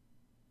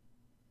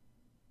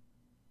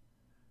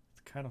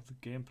 It's kind of the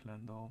game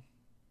plan though.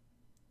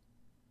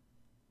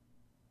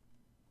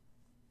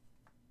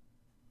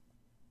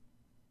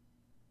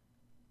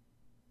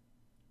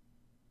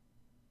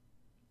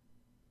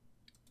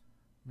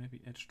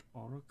 Maybe Edged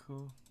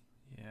Oracle.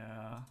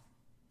 Yeah.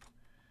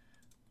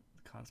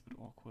 The card's a bit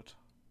awkward.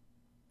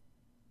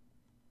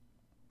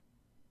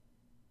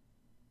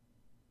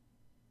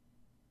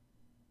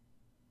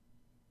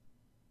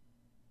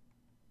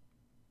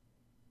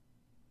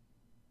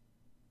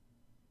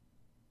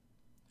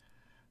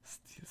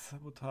 Steel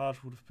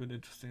Sabotage would have been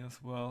interesting as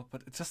well,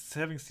 but it's just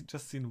having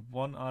just seen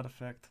one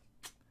artifact.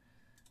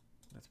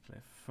 Let's play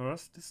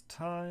first this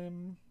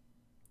time.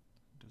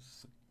 This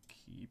is a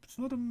keep. It's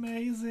not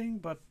amazing,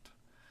 but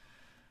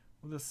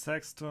with a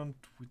Sextant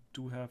we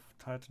do have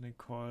Tightening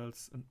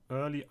Coils. An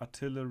early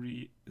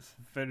artillery is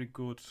very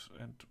good,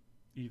 and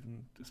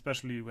even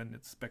especially when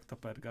it's backed up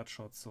by the gut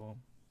shot, so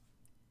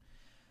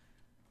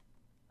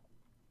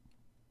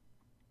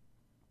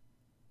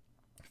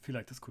I feel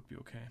like this could be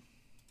okay.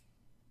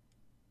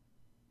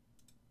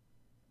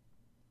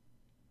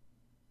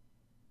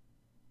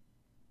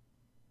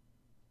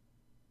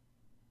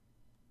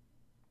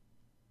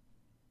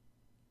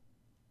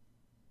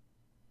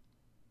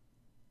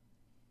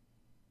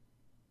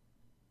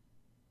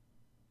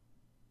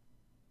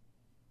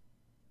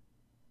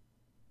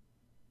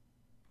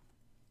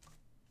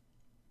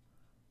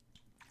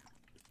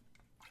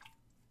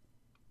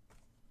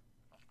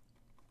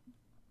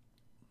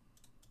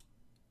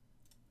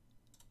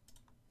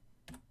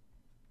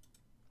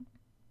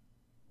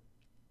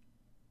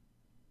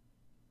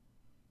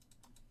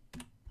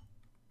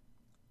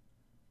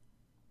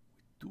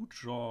 Do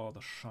draw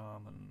the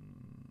Shaman.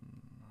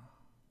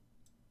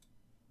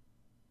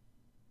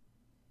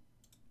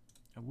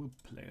 I will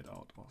play it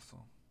out also.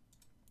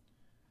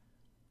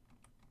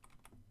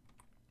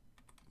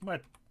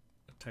 Might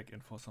attack in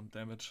for some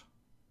damage.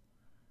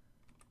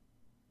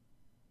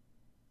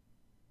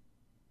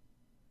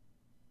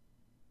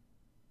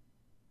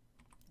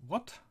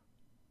 What?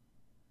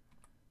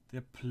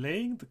 They're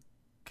playing the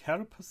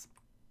Carapace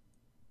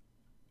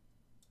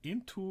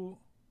into...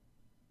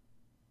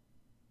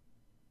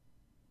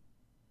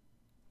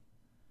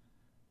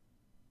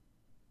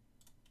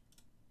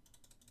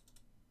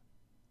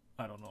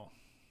 I don't know.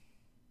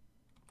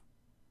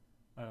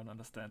 I don't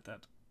understand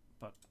that,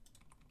 but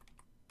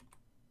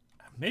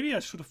maybe I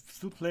should have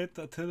still played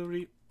the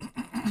artillery.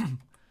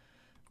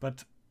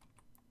 But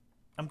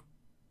I'm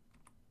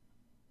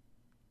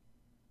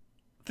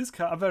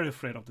very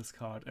afraid of this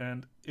card,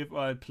 and if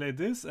I play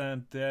this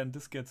and then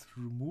this gets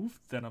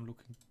removed, then I'm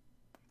looking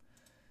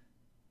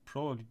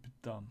probably a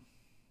bit dumb.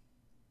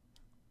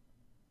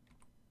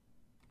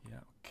 Yeah,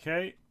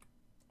 okay.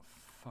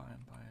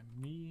 Fine by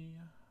me.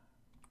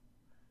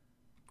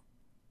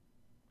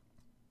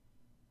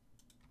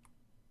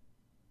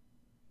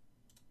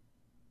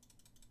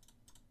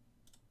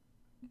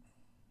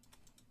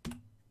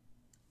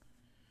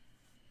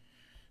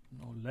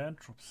 No land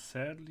drop,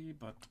 sadly,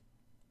 but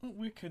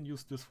we can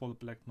use this for the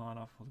black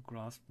mana for the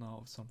grasp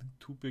now if something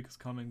too big is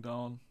coming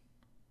down.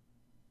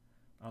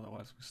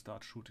 Otherwise we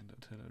start shooting the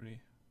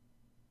artillery.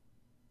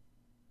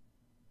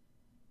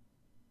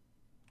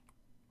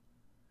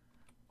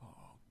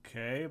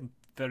 Okay, I'm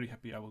very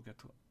happy I will get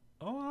to...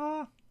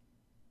 Oh!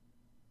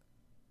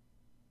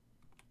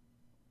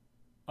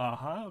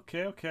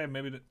 Okay,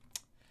 maybe the...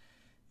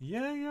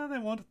 Yeah, they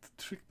wanted to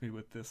trick me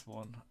with this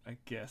one, I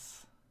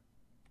guess.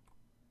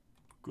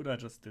 Good, I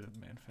just did it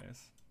main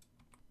phase.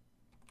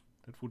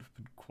 That would have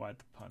been quite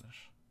the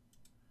punish.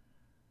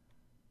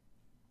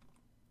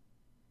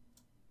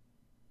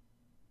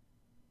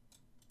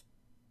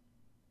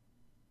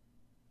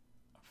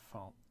 I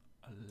found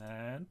a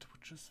land,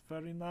 which is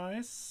very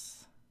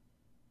nice.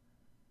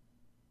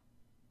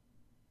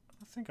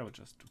 think I will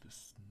just do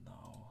this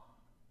now.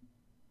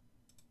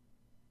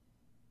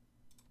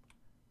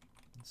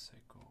 And say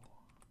go.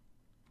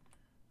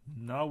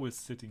 Now we're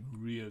sitting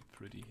real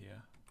pretty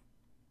here.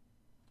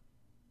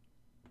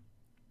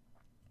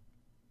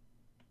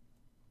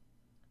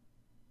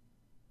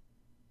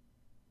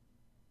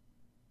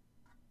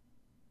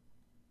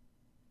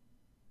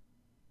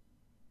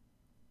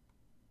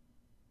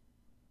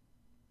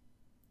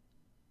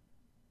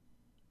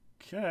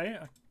 Okay,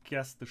 I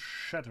guess the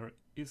shatter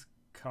is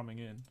coming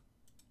in.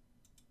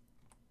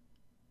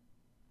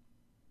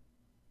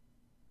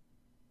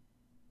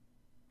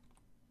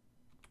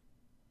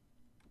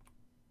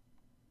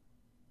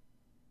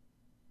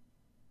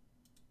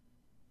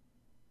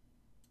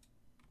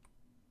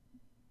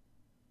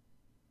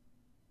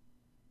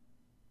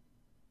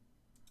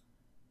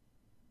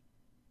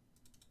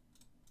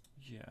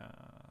 Yeah,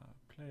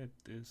 play it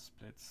this,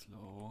 play it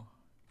slow.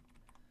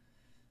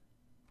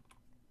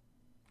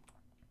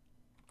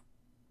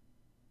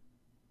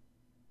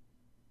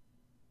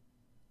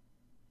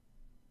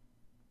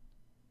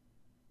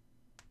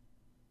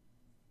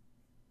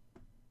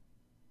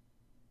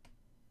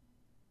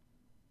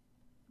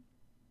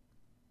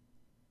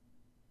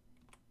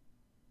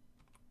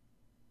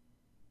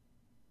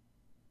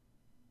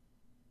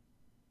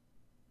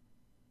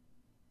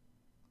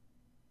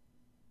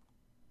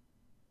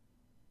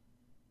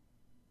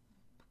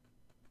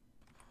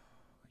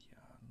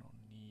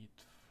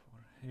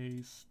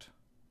 Haste.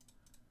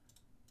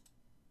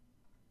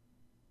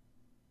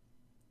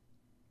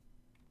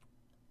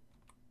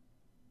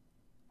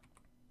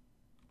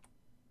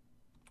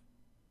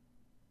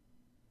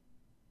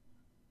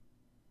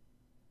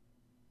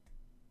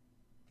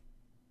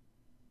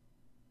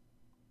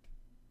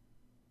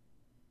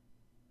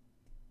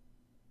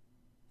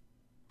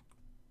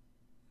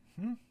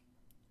 I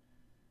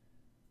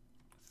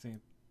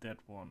think that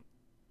one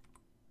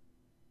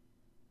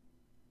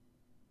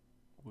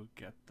will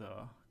get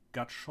the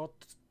gut shot.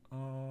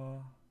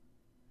 How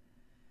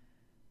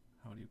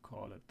do you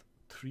call it?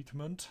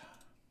 Treatment.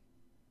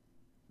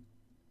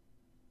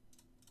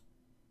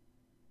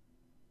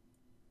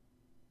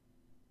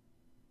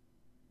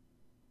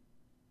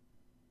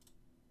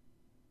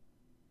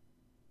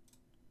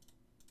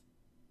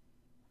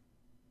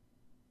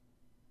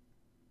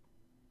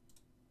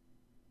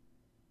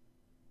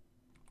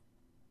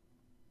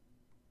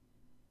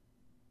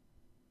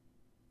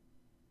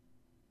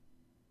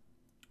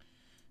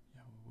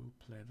 Yeah, we will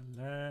play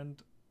the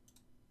land.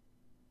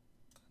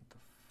 And the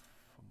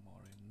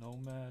Fomori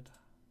Nomad.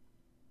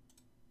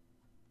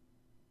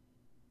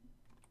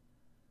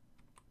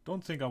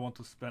 Don't think I want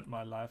to spend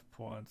my life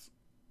points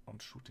on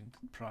shooting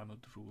the Primal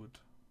Druid.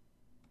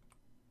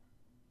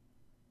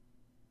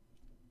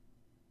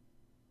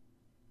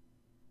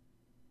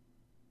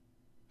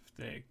 If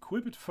they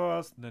equip it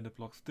first, and then it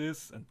blocks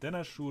this, and then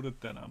I shoot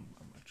it, then I'm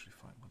actually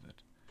fine with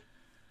it.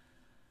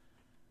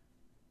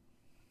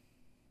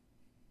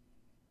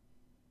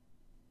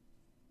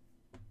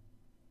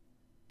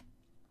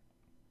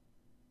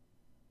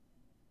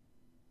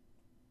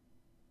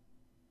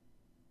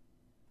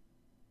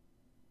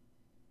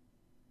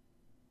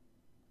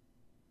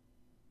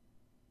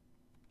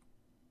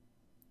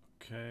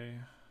 Okay.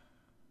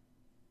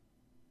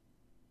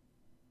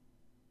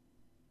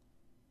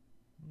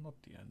 Not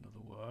the end of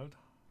the world.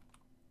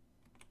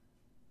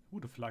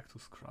 Would have liked to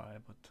scry,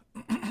 but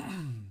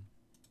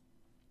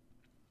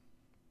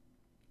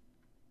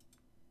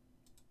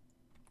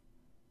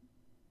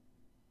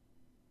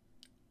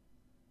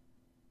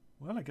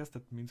well, I guess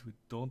that means we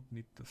don't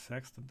need the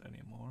sextant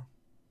anymore.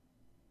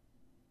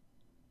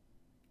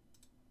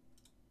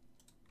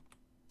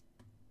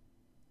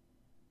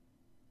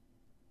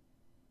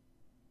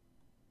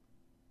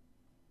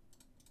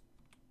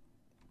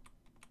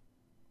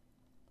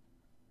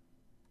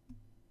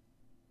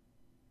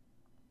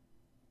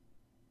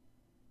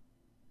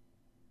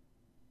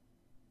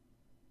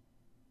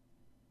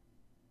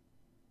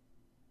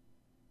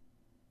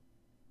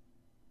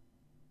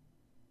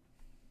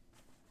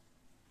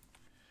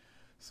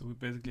 So we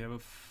basically have a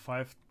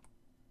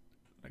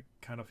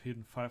kind of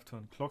hidden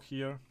 5-turn clock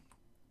here.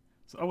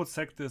 So I would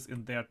sack this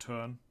in their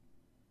turn.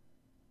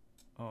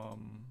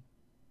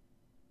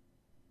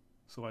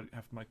 So I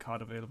have my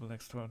card available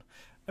next turn.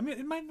 I mean,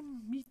 it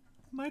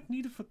might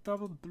need it for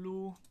double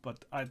blue,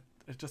 but I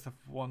just have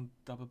one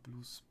double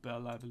blue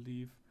spell, I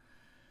believe.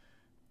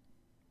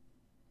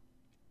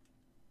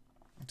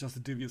 Just a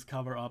Devious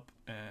cover up,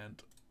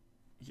 and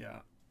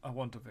yeah, I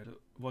want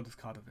this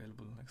card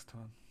available next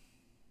turn.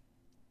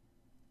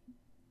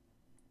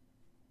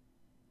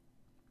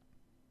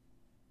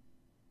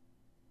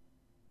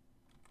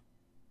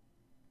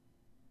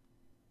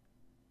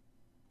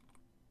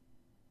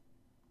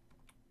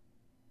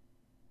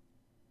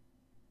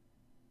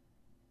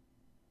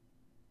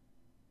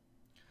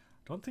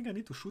 Don't think I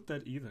need to shoot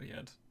that either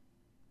yet.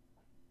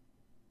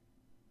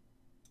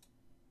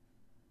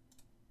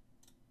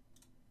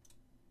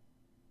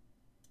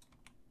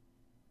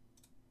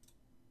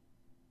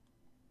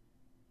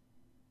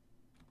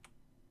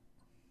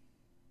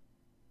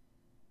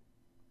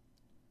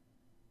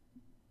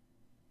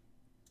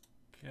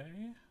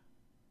 Okay.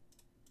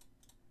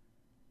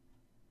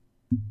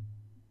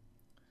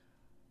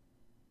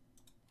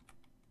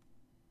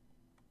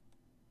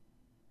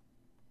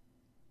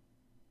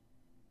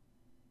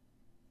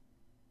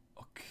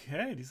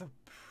 Okay, these are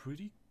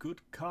pretty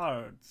good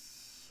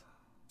cards.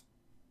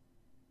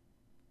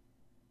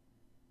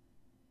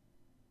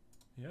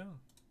 Yeah.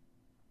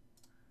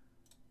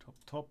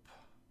 Top.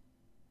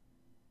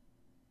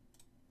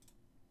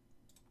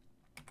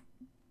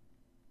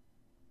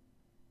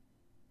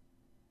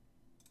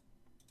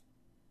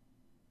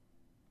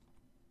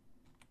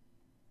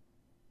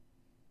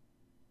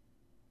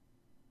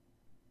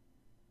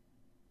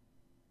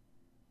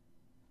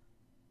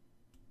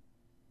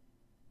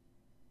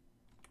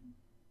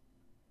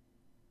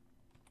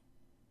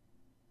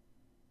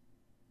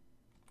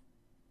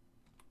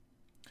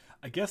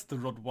 I guess the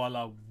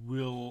Rottweiler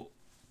will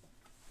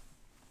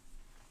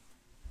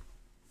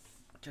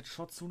get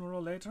shot sooner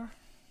or later.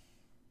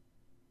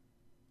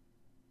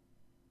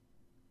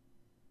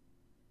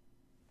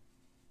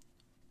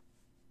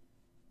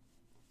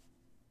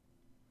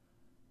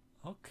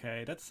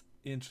 Okay, that's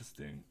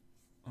interesting.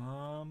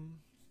 I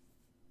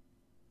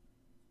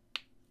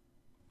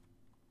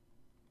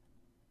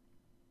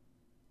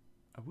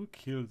will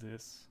kill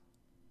this.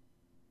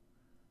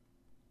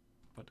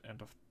 But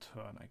end of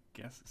turn, I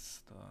guess,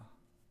 is the...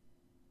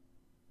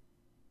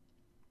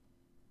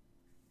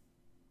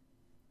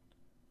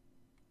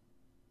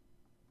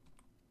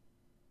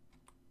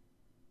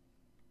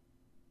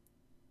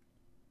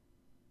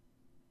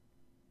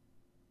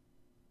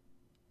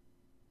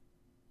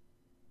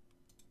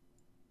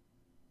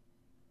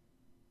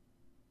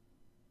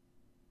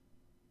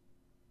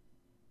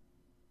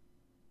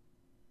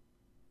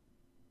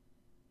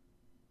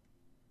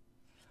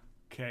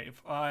 Okay,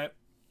 if I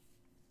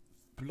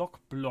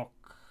block,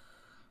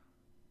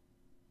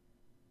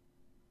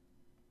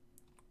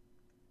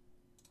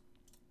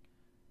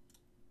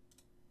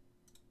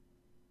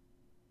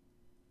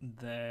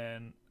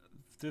 then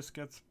if this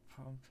gets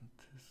pumped and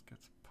this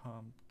gets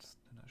pumped,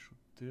 then I shoot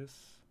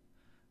this,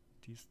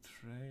 these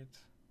trade.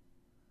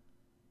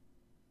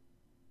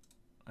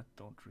 I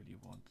don't really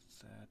want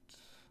that.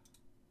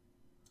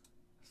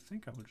 I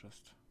think I will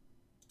just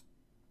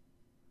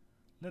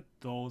let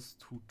those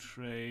two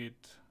trade.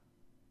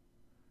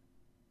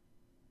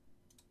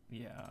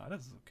 Yeah,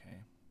 that's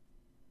okay.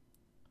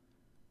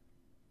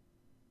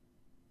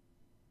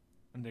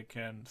 And they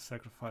can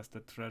sacrifice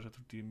their treasure to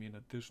deal me an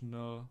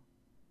additional.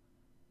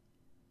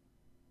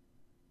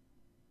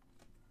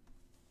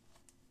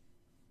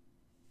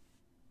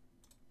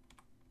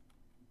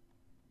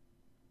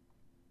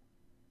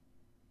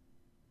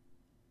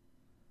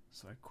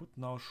 So I could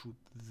now shoot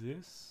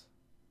this,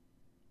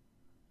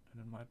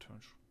 and in my turn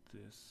shoot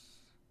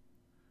this,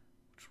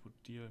 which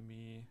would deal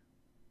me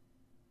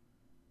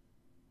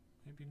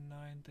maybe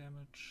 9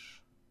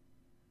 damage.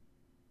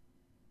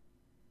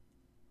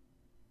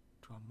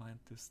 Do I mind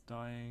this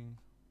dying?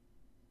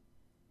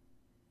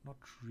 Not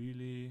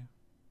really.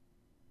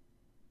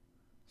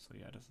 So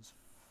yeah, this is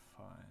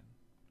fine.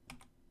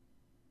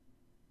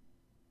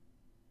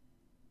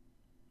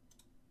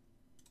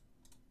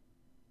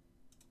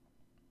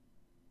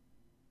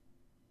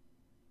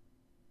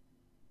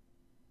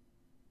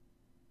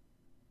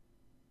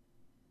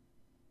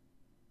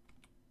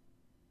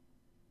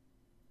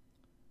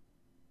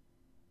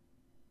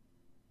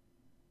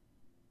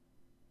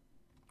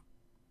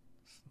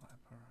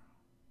 Sniper.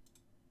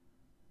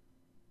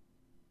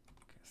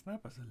 Okay,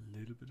 sniper's a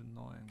little bit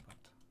annoying, but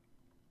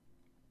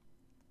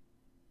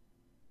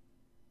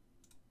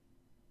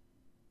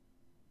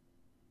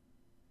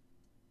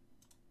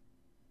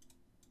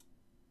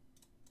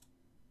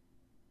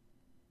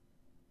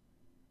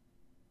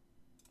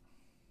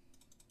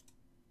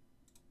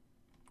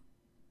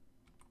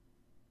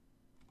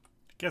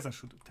I guess I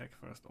should attack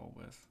first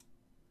always.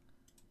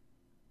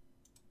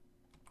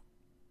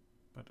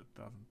 But it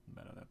doesn't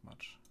matter that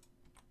much.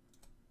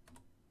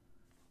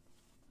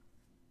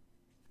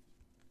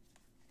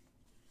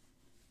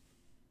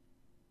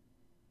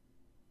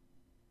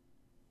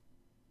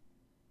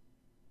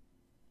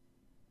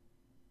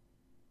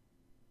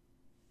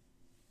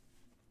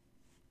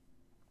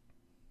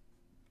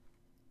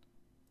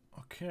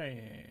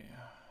 Okay.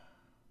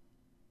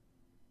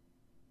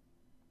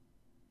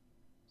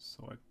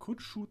 So I could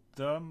shoot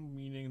them,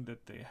 meaning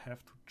that they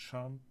have to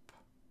jump.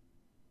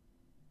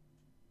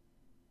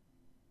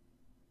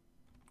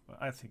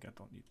 But I think I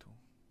don't need to.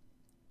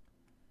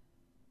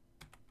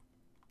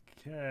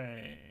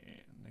 Okay,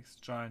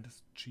 next giant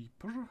is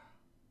cheaper.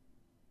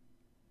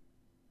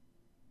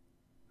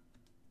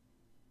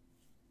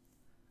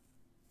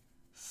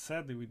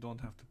 Sadly, we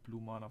don't have the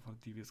blue mana for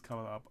Devious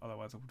Cover Up,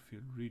 otherwise I would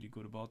feel really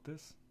good about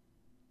this.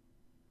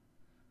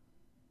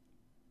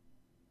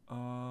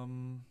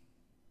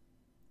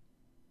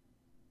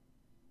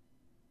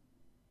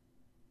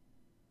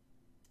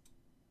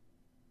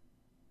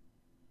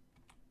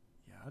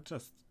 Yeah,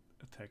 just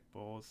attack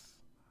both.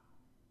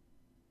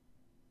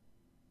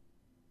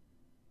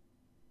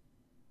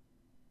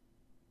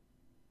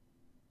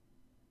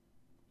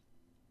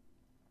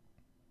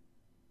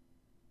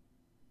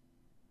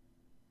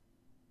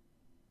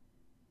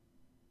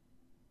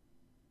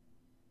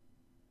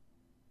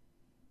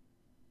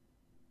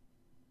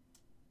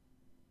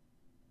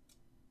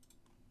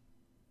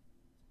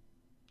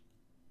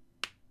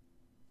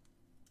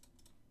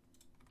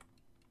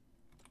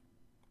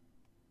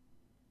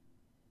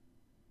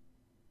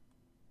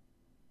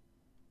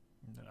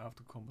 I have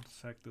to combat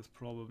sack this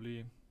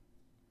probably.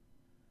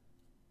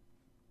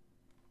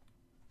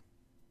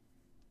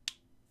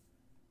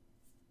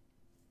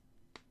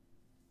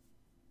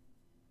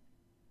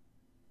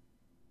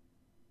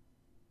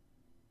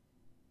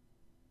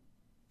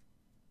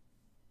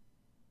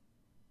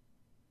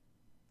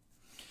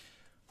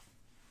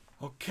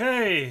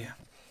 Okay.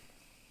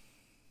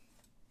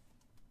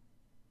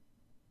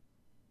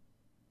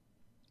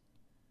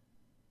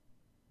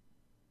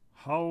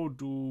 How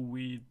do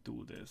we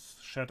do this?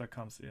 Shatter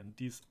comes in.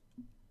 These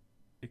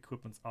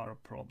equipments are a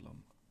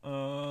problem.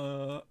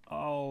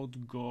 Out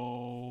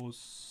goes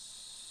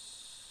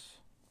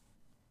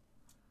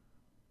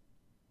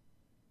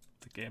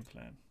the game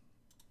plan.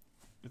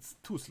 It's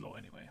too slow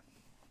anyway.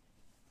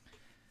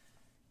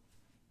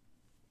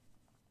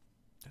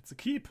 That's a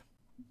keep.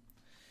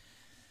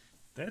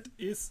 That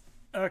is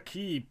a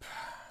keep.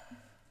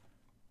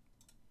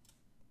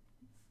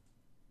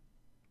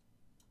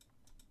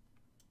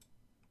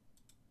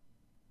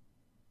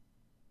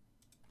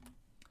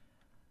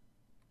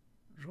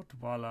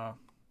 Rotwala.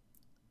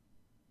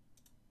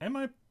 Am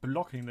I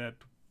blocking that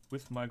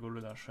with my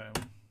Gorilla Shell?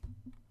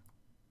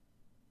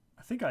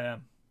 I think I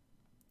am.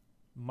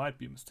 Might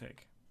be a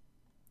mistake.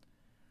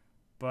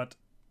 But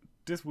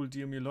this will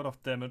deal me a lot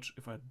of damage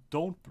if I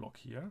don't block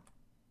here.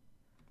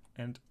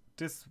 And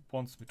this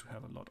wants me to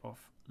have a lot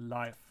of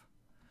life.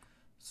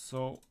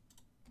 So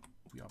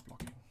we are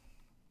blocking.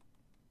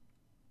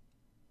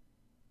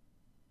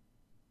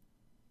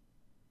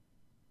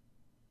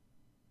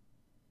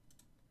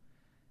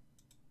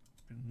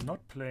 We're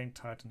not playing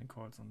Tightening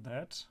Coils on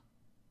that.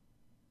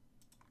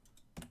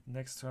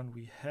 Next turn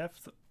we have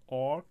the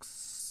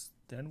orcs.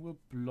 Then we'll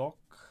block.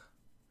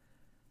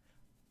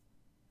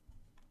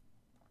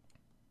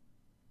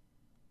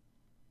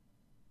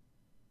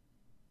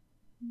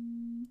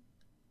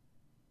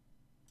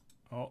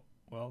 Oh,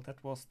 well,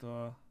 that was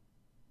the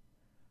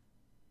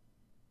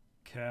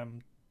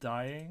cam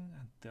dying,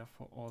 and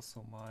therefore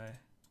also my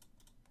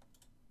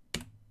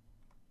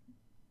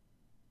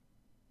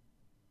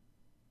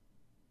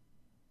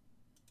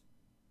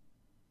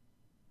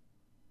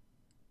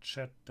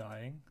chat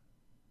dying.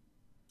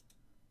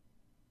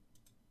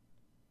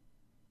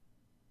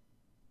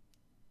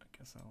 I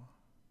guess I'll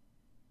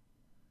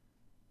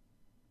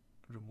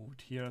remove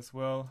it here as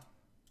well.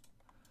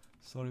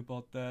 Sorry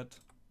about that.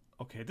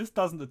 Okay, this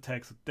doesn't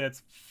attack, so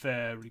that's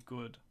very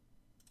good.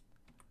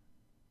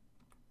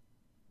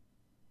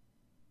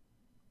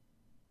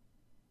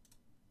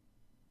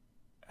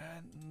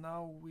 And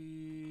now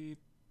we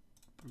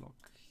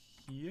block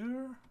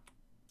here.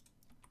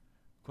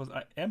 Because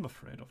I am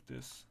afraid of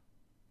this.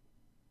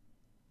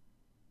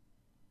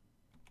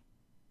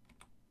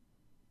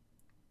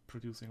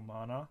 Producing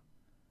mana.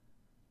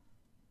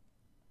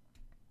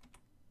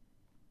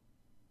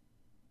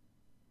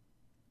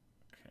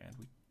 Okay, and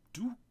we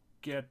do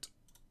get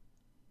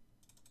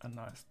a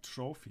nice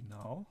trophy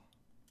now.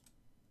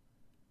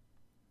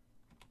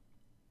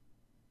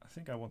 I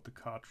think I want the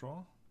card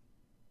draw.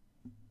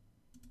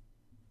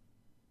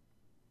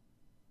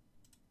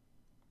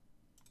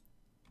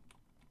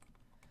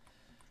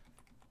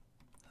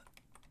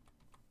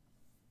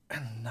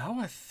 And now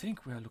I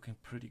think we are looking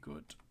pretty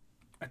good.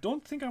 I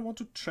don't think I want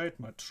to trade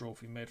my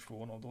trophy mate for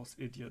one of those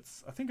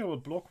idiots. I think I will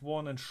block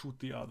one and shoot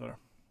the other.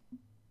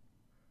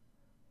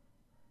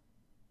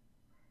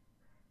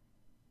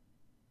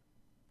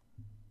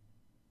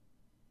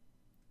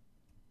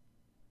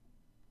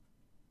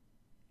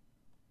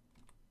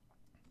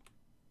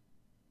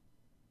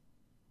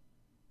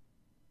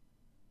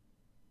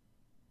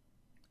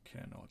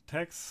 Okay, no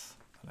attacks.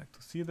 I like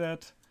to see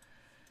that.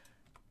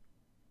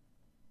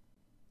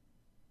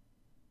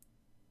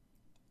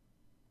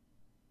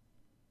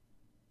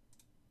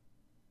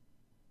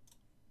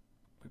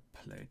 We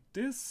played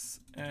this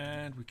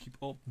and we keep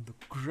open the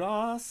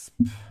grasp.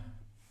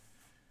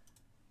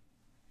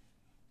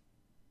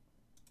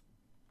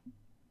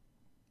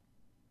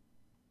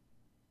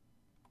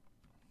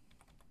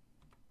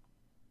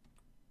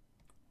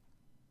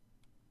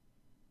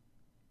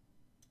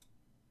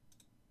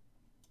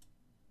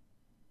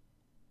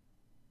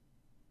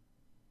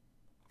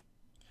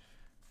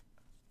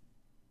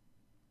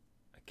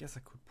 I guess I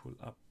could pull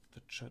up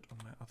the chat on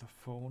my other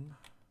phone.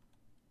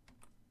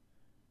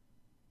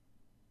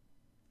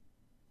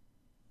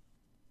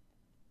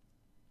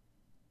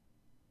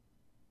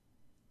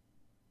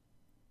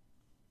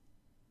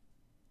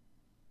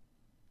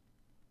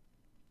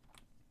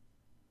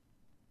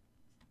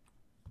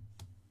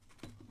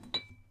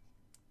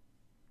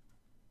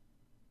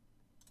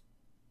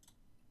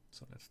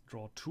 So let's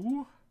draw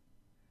two.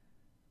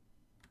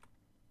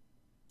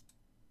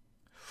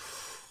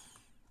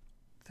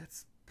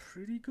 That's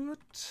pretty good.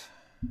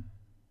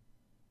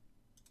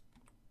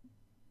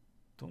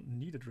 Don't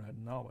need it right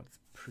now, but it's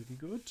pretty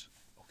good.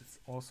 Oh, it's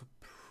also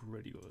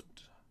pretty good.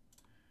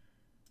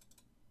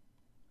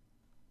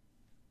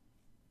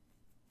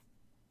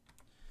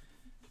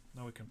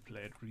 Now we can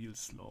play it real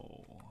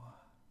slow.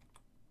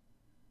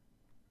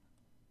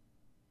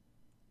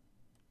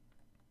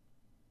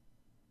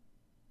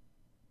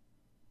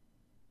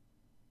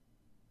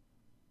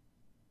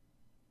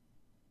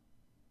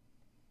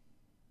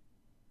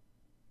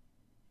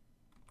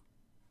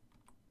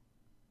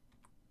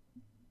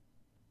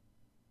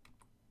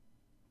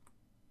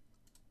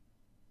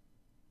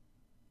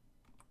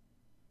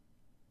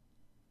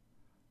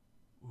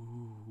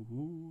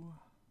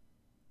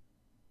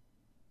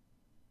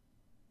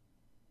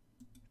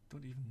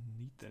 don't even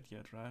need that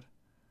yet, right?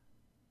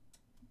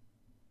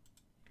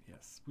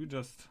 Yes, we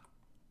just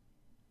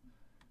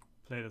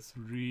play this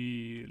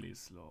really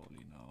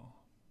slowly now.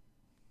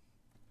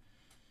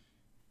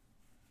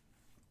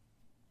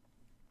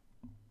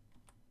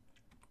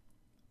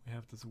 We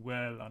have this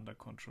well under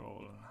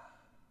control.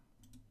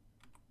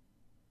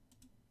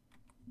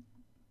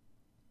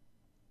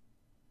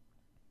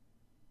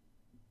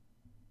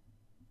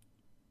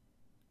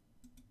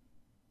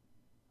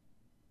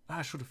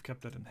 I should have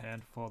kept that in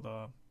hand for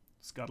the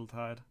Scuttle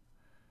Tide.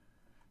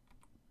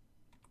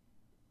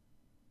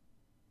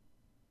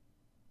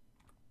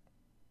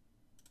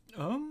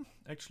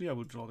 Actually I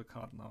would draw the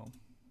card now.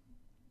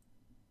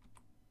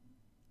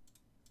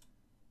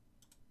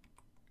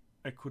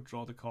 I could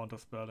draw the counter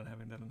spell, and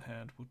having that in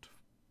hand would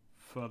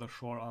further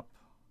shore up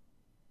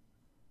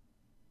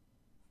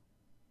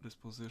this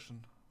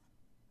position.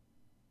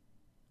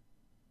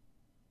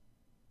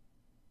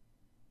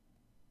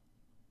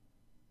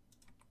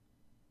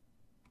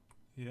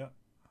 Yeah.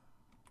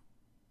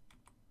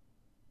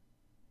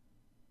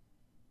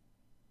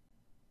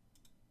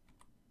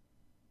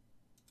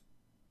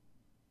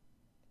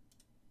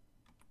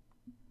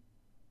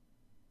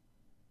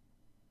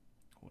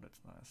 Oh, that's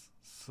nice.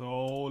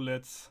 So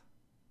let's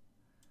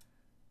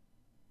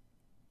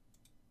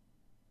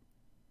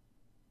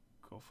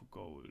go for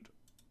gold.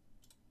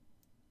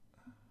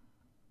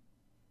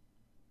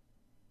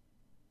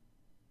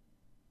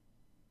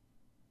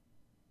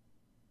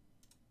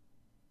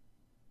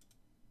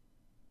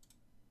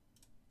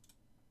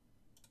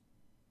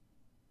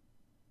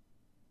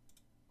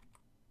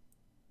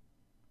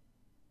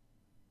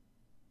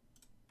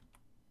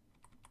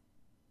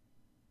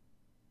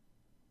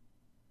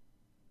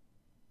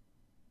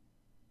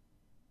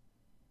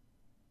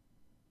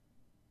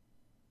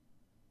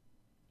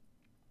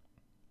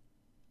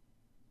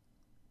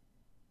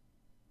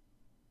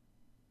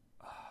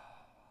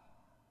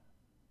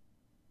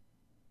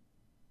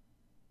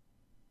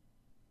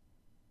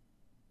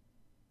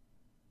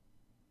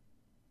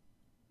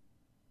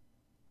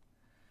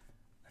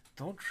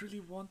 Don't really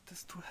want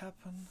this to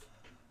happen.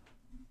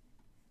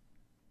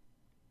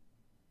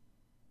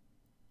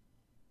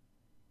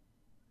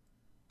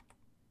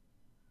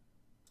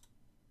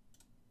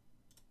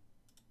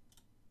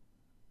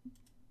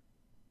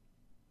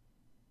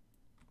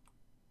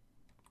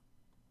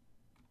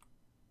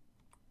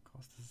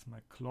 Because this is my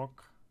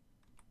clock.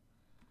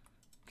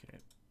 Okay.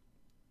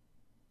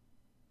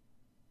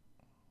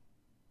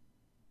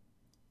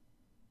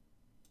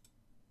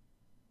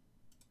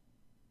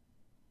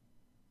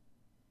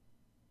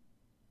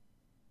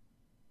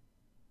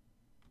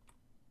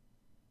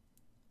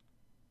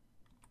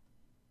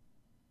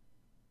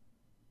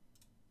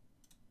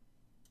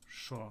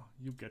 Sure,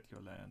 you get your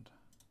land.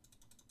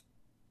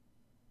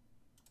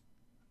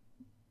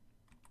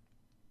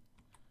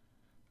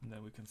 And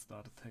then we can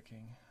start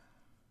attacking.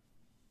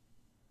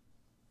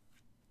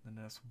 Then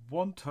there's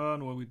one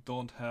turn where we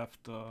don't have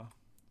the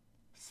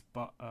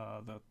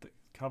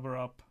cover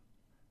up,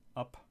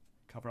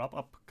 cover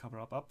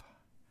up.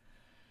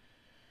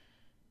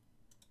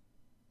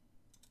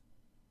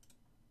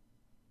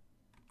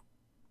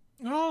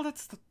 Well,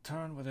 that's the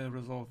turn where they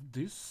resolve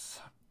this.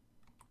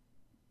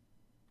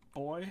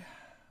 Boy.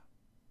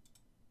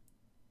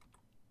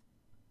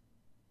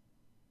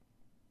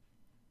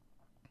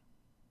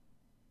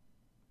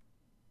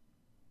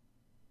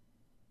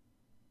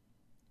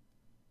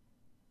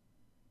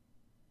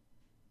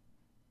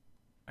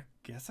 I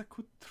guess I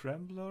could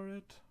Trembler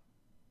it.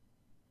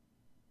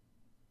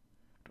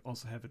 To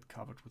also have it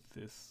covered with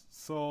this.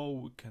 So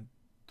we can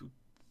do...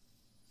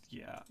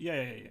 Yeah.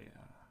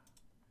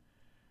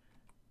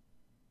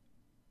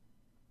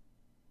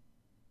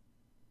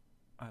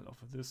 I'll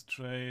offer this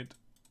trade.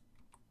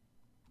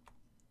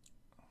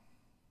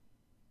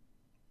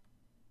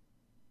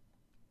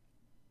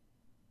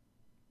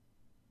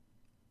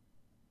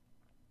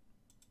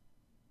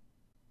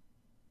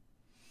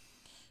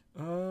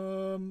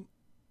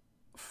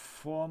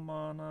 Four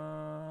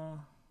mana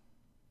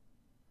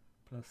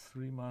plus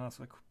 3 mana,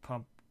 so I could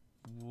pump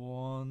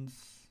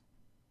once.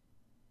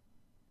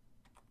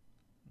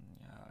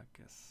 Yeah, I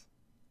guess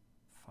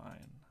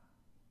fine.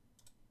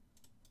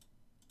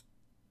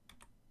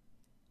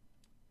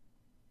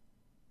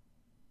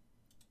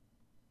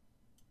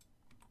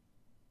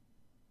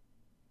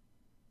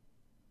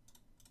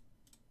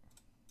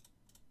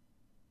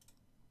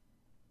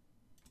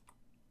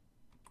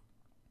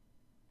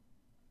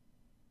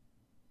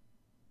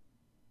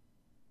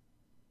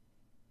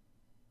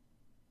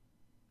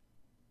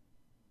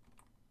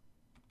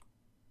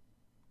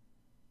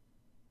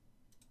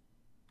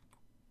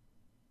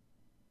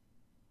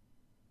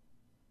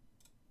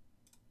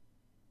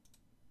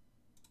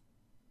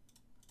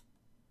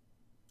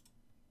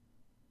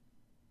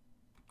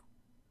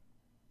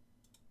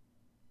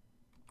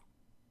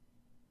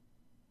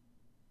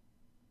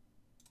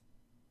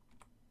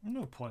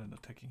 No point in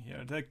attacking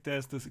here. Like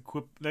there's this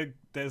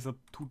there's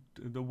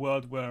the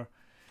world where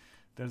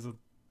there's a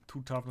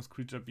 2 toughness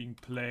creature being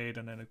played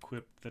and then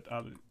equipped that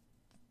other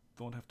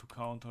don't have to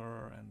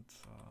counter, and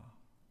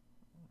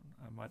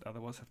I might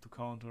otherwise have to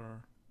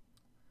counter.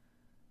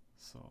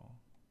 So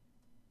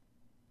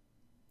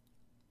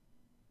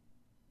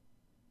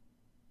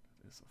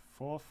that is a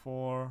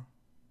 4/4.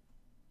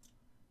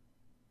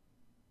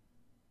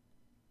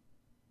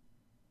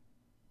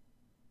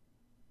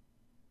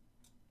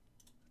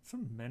 It's a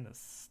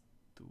menace,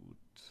 dude.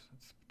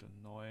 It's a bit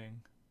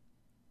annoying.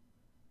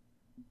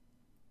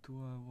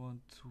 Do I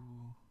want to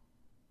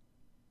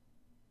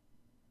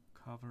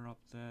cover up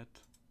that?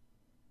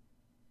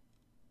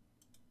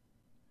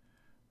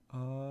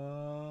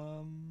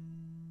 4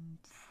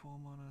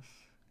 manas.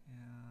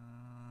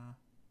 Yeah.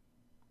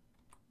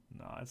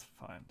 No, it's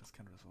fine. This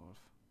can resolve.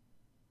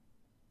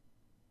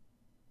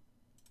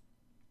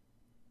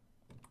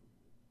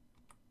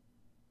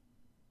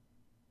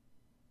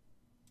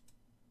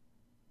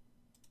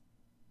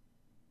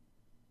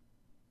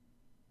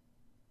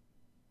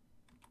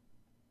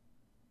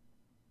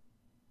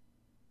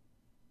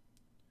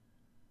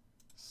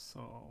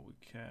 So we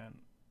can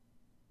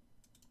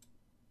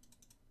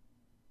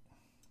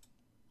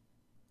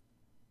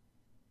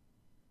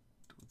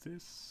do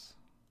this.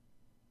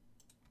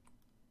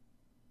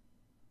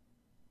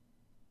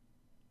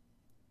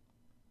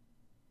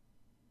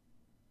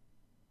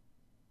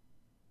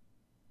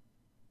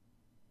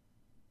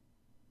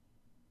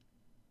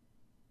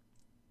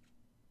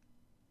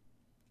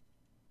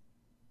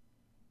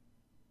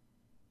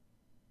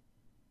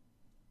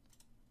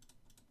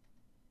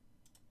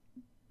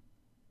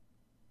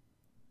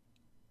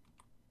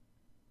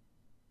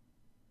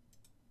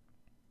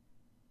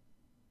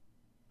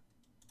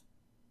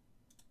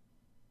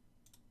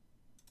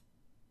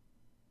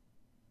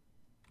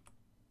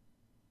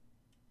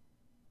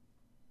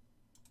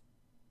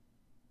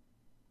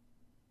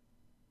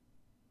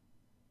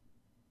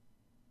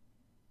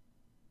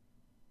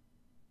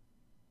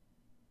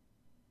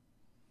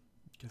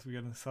 Guess we're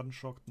getting sudden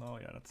shocked now.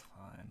 Yeah, that's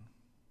fine.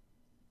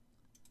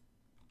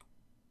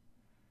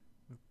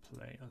 We'll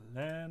play a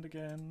land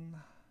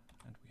again,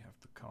 and we have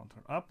to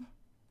counter up.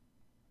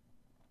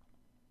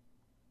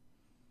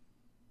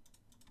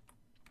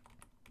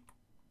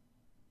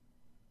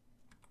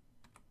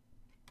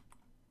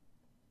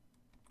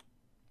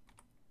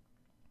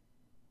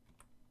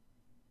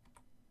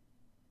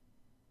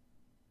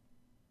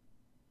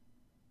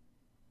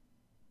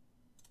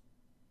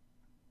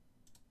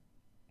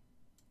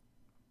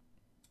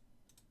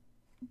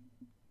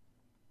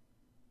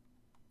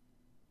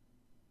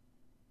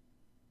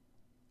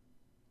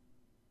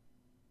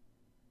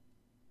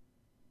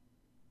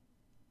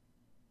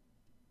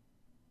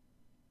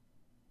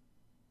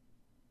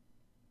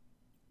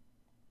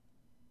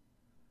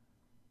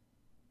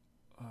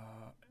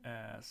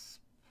 As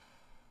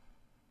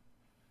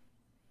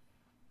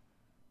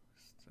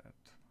that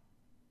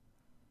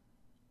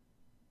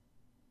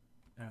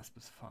asp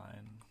is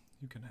fine.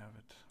 You can have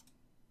it.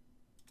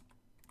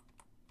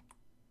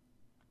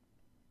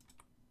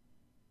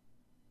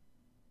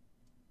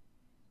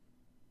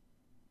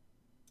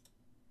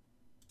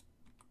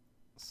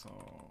 So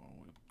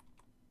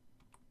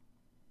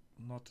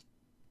we'll not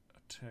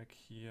attack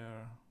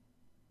here.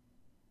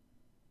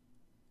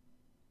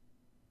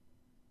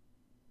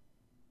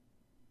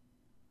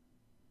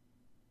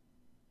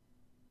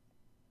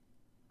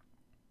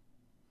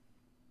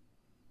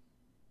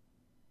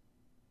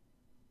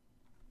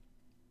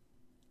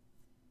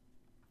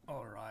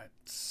 All right.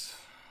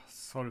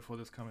 Sorry for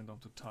this coming down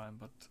to time,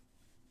 but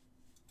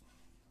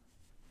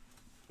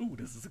ooh,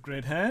 this is a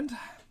great hand.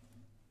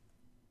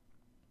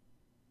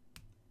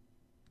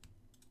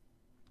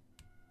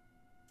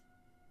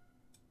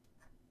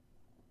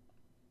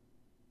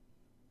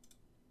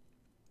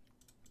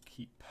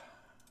 Keep.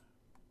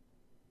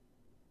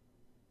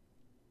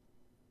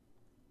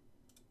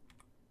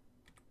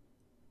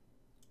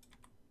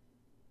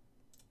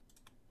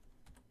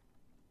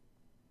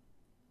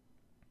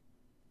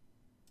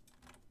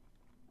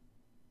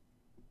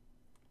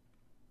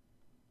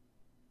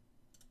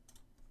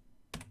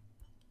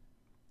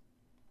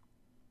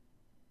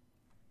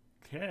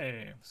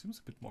 Okay, seems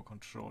a bit more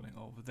controlling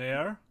over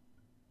there.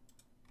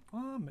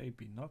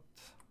 Maybe not.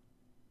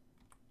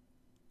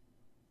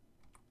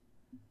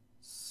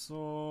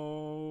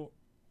 So,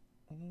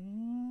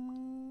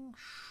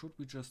 should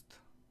we just...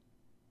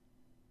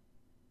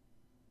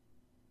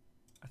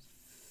 I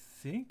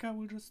think I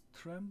will just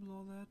tremble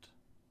all that.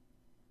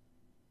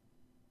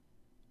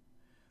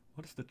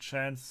 What is the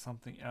chance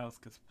something else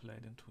gets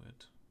played into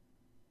it?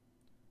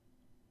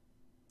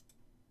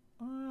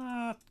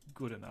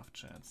 Good enough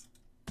chance.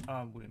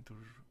 I'm willing to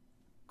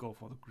go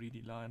for the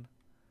greedy line.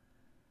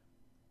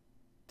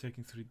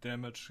 Taking 3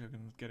 damage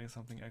and getting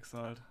something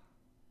exiled.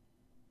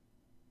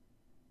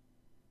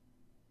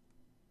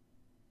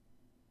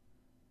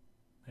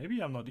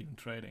 Maybe I'm not even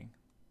trading.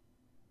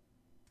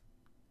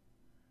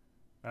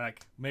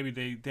 Like, maybe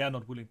they are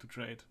not willing to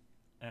trade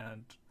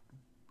and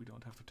we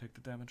don't have to take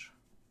the damage.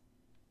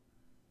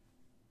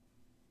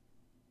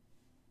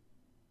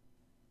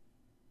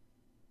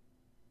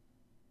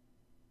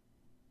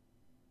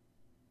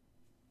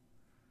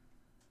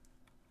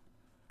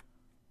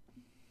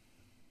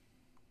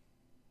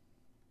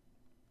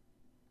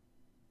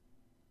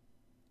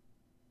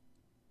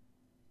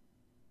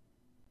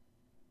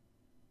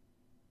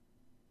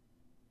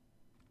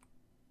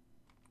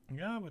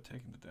 Yeah, we're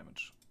taking the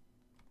damage.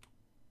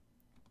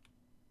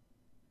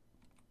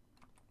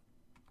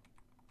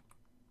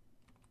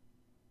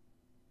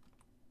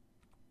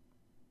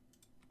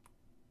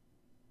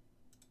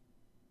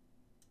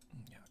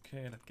 Yeah,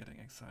 okay, that getting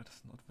excited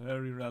is not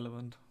very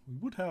relevant. We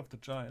would have the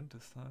giant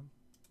this time.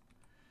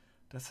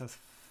 This has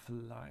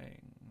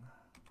flying.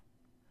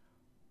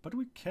 But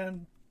we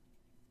can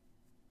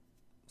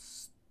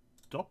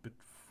stop it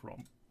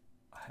from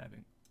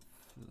having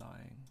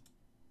flying.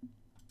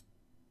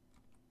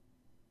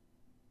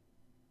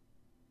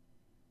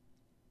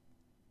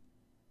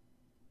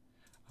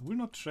 I will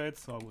not trade,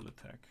 so I will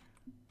attack.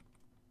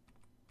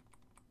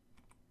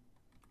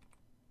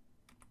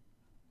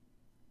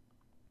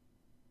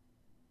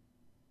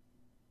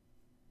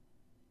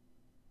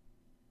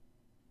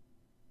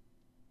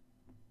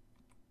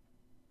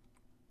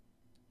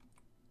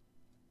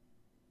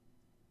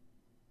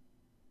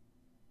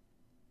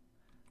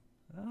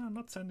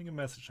 Not sending a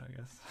message, I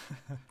guess.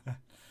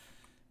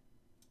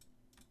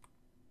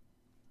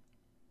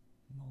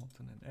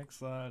 Mountain in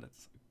exile,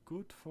 that's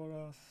good for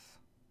us.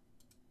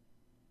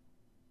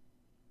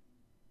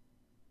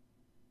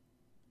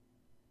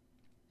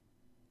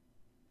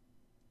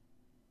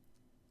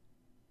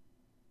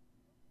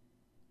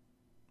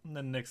 And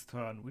then next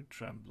turn we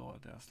Trembler,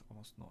 there's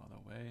almost no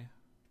other way.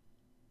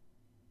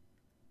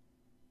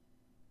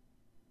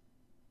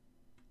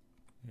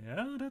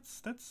 Yeah,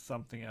 that's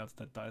something else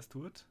that dies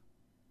to it.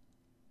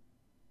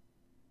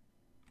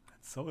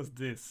 And so is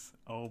this.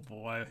 Oh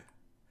boy.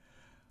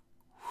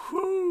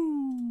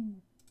 Whoo!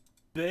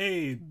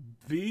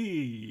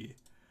 Baby!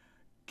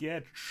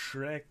 Get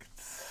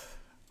shreked.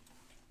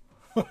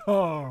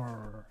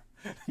 What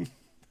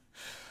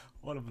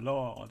a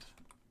blowout.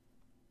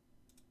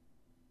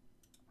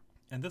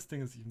 And this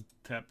thing is even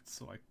tapped,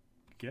 so I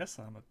guess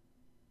I'm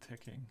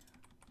attacking.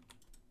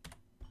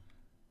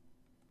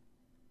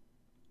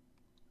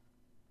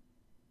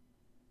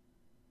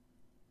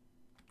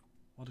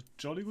 What a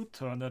jolly good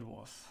turn that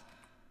was.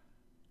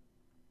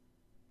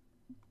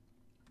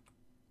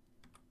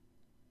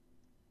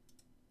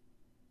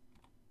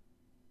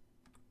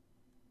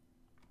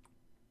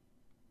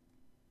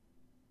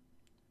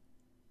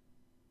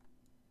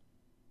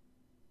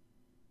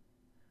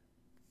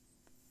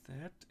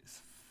 That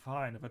is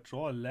fine. If I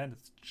draw a land,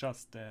 it's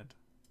just dead.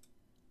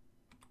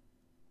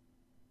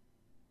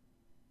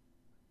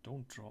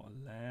 Don't draw a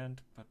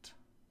land, but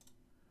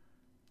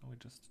now we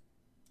just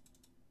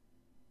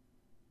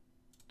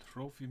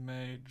trophy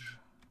mage.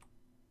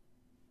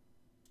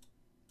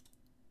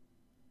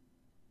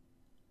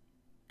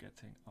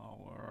 Getting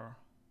our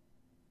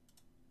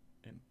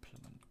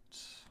implement.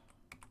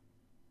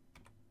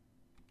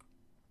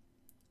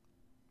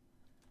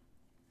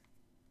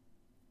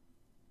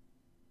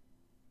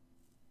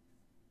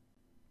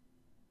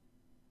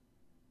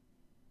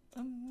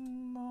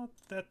 Not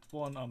that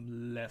one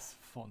I'm less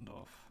fond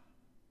of.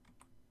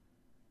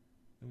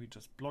 We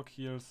just block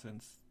here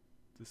since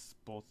this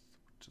both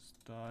just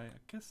die. I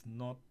guess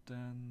not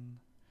then.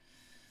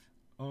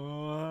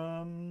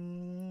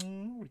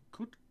 We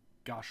could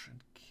gush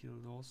and kill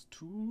those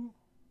two.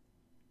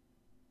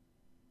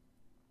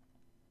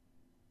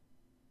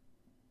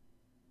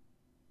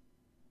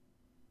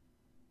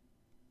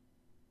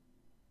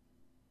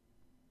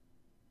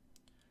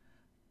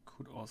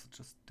 Could also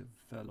just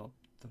develop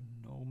the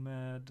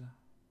nomad.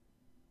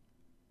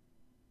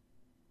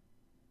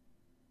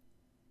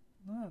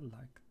 I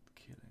like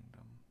killing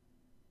them.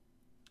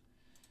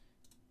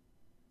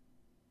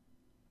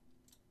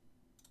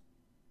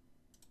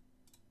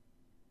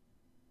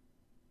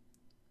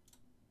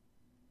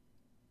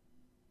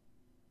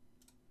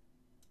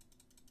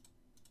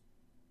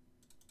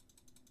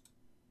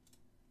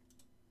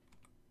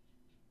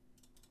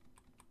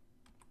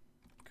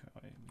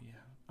 Okay, we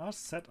are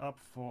set up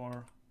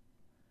for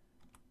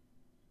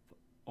the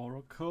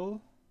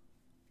Oracle.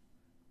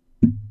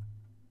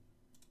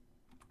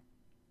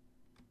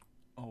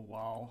 Oh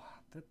wow,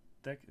 that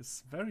deck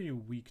is very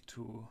weak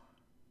to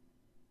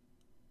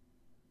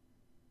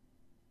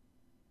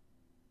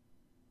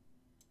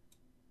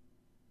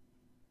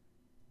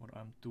what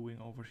I'm doing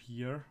over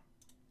here.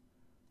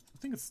 I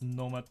think it's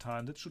nomad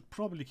time. That should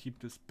probably keep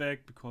this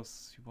back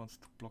because he wants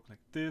to block like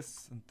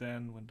this, and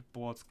then when the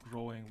board's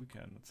growing we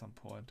can at some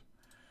point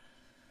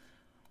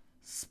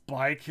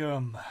spike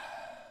him.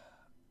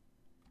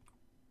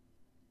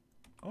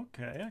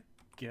 Okay, I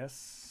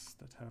guess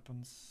that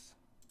happens.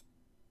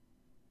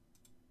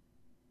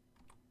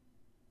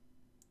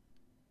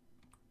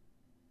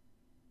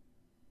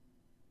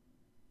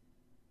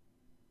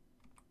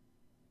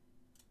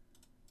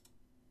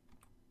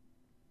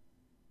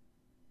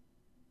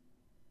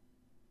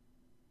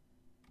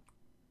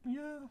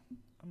 Yeah,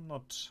 I'm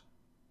not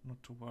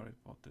too worried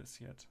about this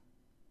yet.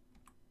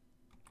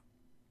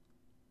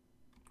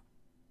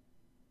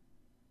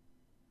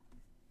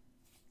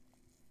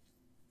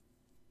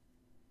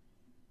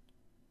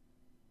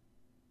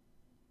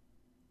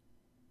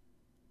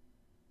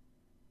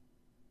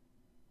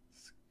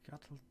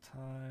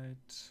 Scuttle-tide.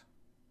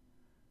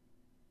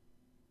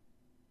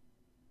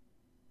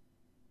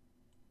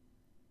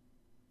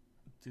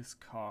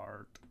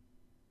 discard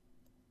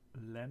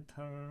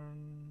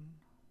lantern.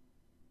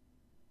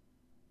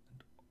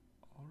 And,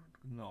 or,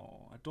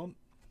 no, I don't.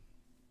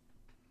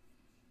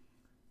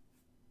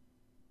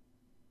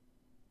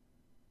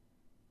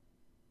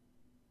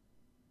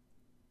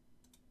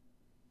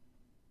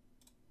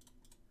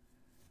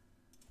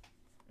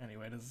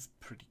 Anyway, this is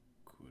pretty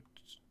good.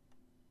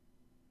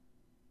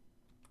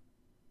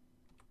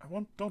 I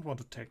don't want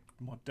to take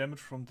more damage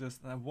from this,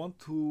 and I want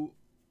to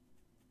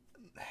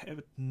have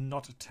it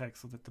not attack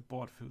so that the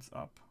board fills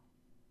up.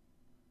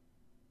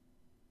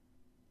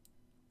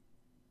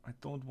 I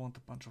don't want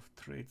a bunch of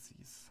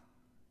tradesies.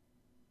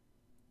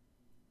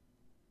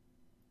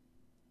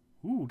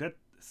 Ooh, that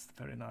is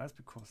very nice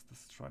because the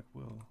strike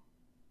will.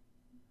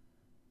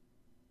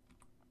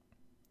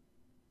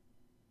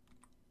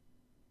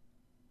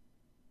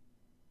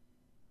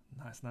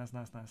 Nice, nice,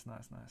 nice, nice,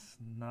 nice, nice,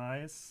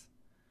 nice.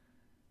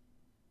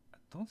 I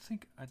don't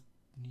think I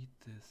need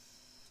this.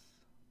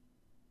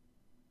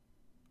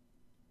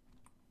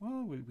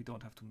 Well, we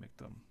don't have to make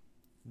them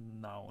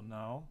now.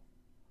 Cr4ckSh07.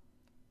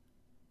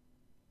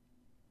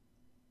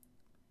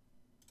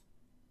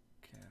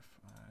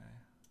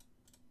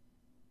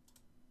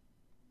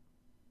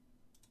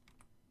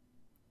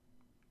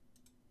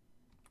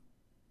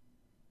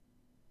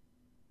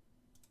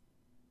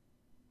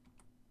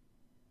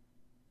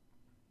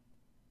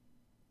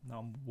 Now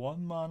I'm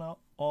 1 mana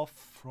off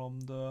from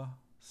the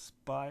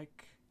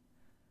spike.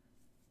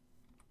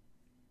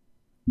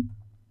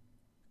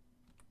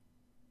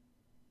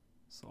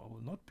 So I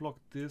will not block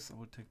this, I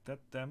will take that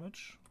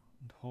damage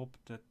and hope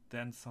that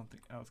then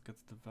something else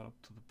gets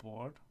developed to the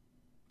board.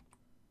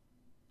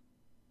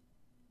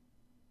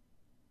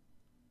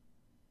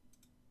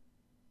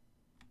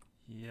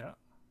 Yeah.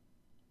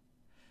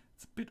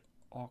 It's a bit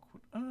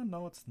awkward.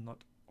 No, it's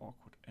not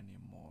awkward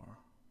anymore.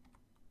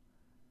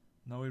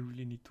 Now we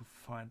really need to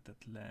find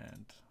that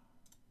land.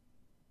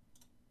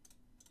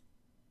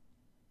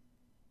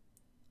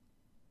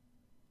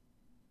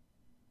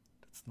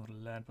 That's not a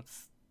land, but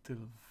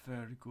still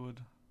very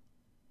good.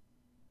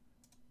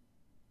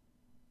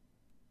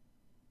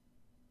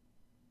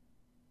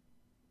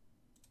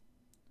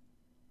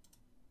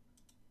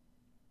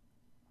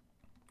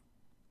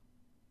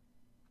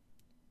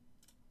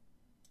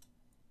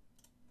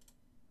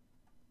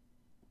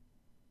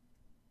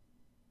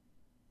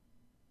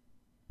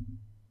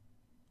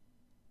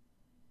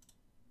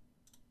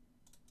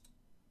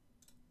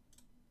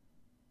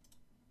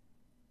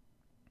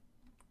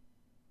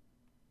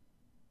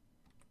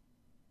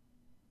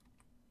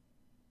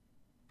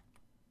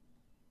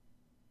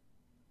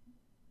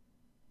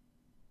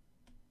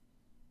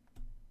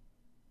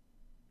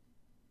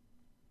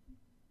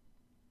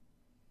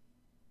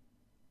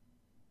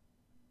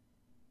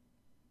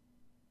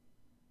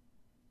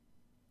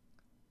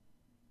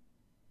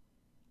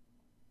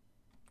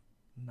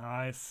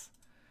 Nice.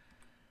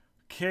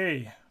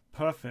 Okay,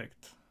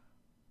 perfect.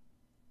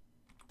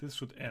 This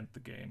should end the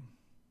game.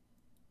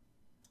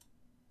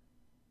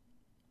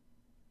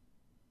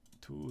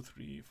 2,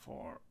 3,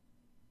 4.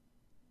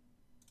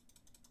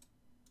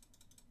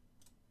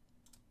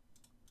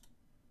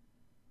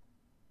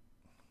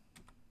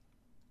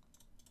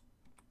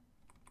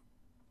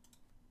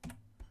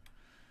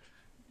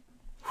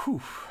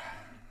 Whew.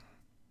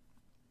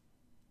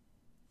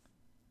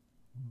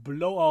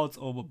 Blowouts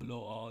over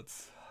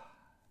blowouts.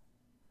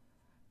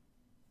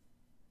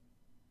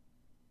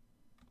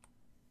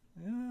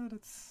 Yeah,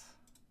 that's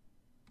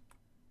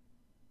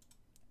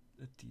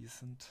a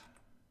decent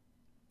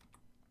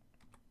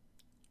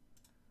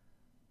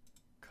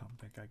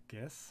comeback, I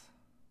guess.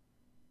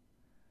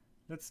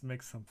 Let's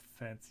make some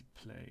fancy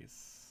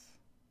plays.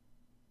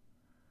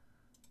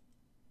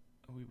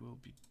 We will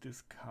be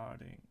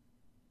discarding.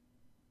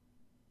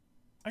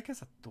 I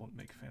guess I don't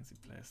make fancy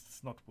plays.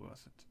 It's not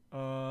worth it.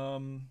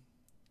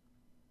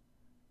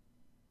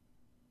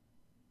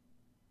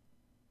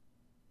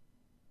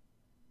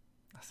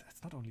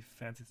 It's not only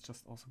fancy, it's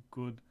just also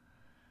good.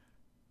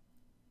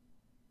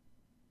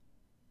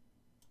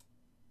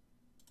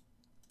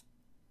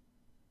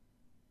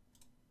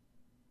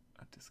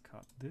 I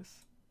discard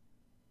this.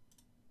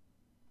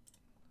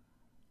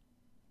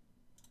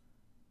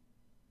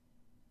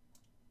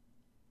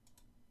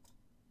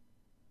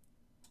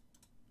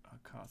 I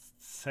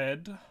cast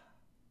Said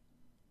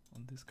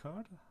on this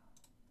card.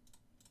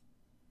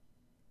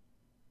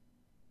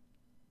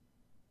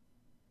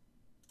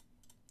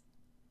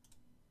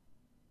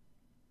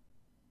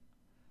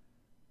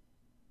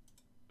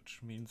 Which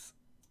means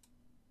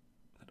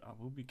that I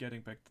will be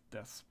getting back the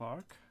Death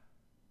Spark.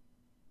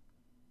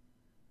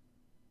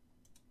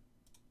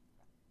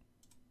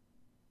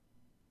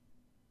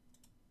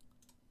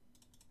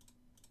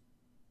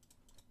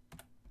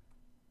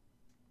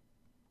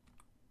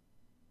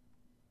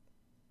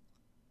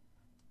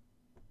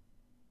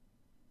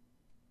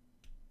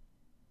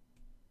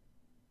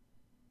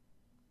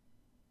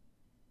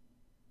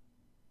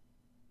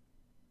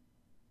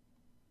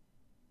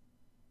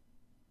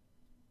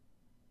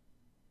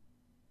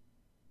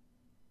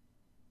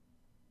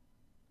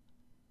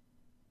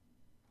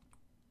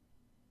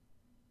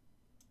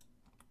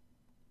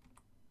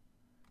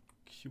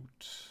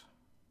 compute.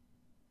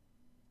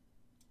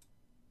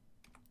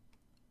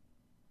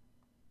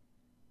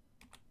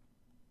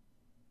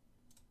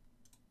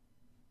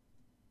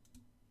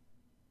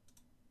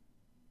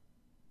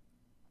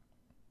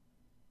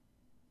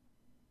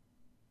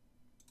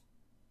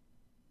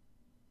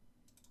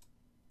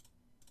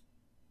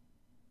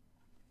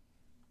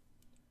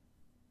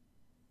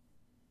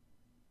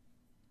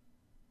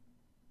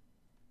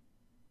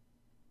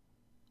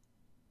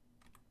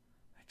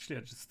 Actually,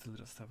 I still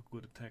just have a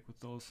good attack with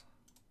those.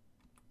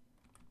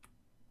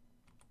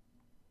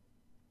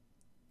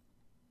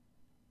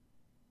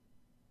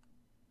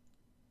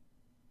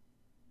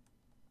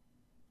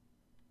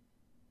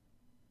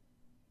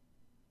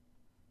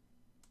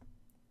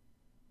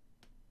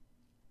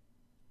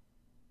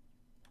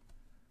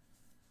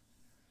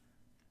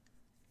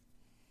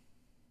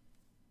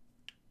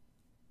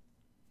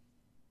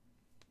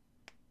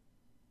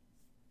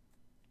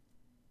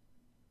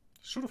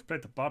 Should have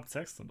played the Barbed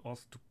Sextant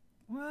also to...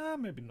 Well,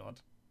 maybe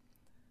not.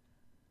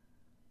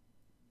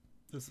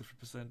 This is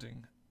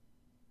representing...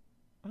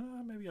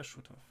 maybe I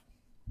should have.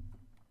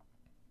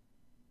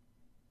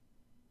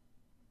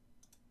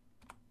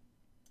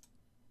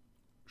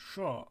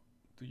 Sure.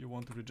 Do you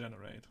want to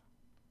regenerate?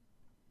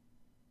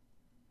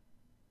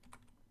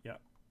 Yeah.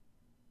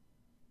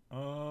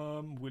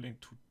 Willing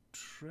to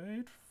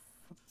trade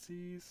for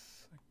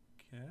these,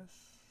 I guess.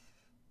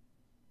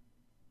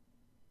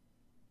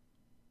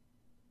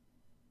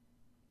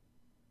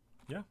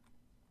 Yeah.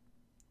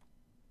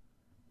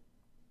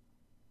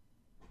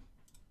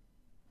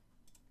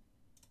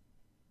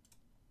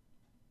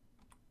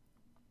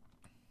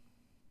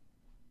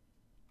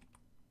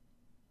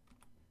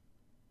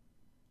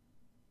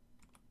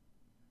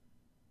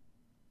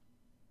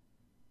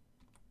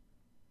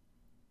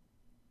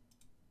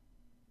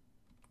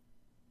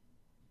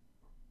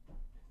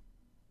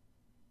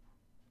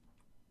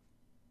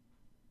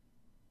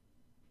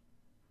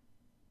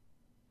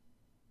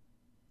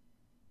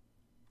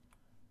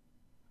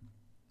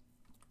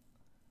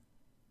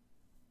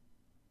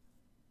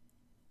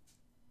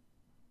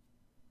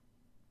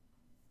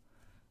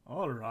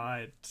 All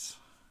right.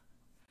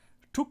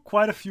 Took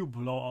quite a few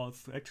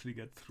blowouts to actually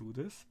get through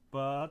this,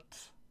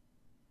 but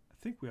I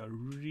think we are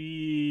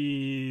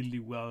really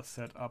well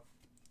set up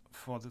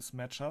for this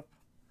matchup.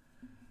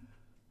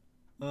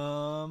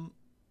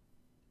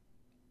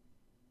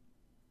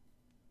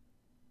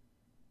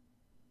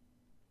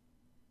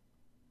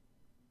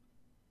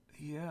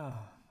 Yeah.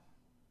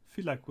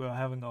 Feel like we're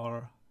having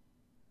our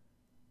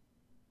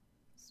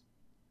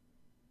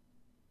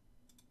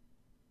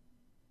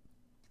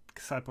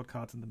sideboard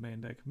cards in the main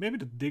deck. Maybe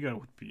the Digger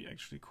would be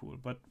actually cool,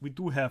 but we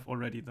do have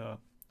already the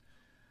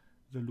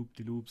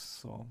loop-de-loops,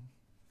 so...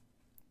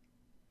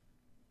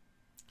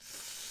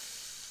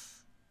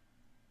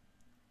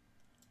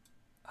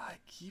 I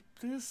keep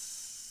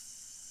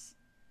this...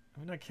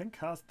 I mean, I can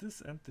cast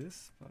this and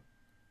this, but...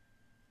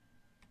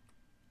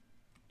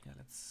 Yeah,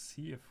 let's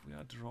see if we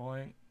are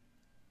drawing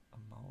a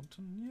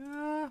mountain.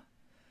 Yeah!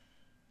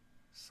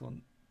 So...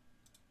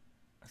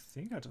 I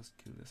think I just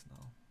kill this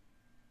now.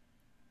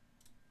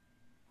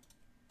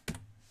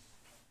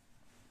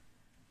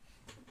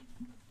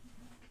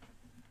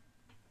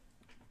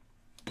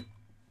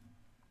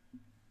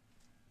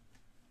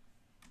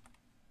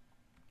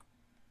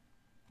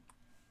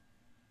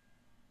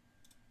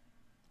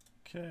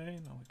 Okay,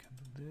 now we can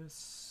do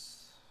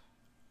this.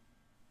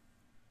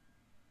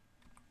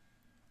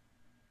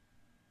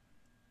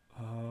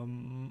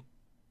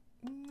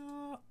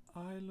 No,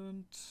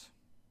 island.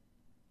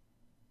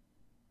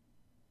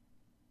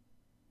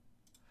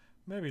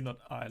 Maybe not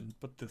island,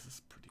 but this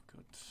is pretty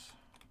good.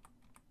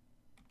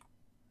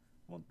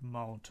 Want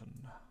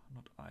mountain,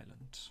 not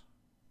island.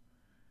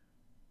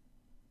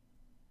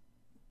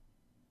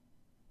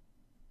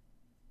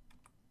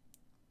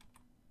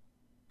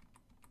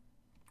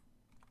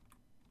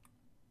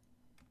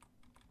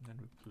 Then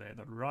we play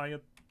the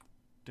Riot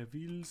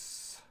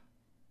Devils.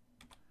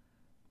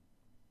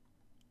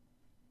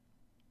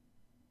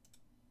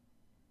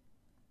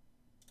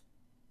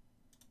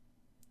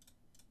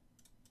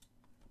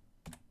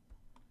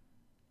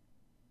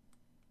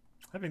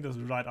 Having this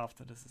right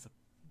after this is a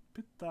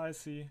bit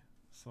dicey,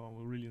 so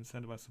we're really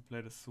incentivized to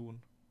play this soon.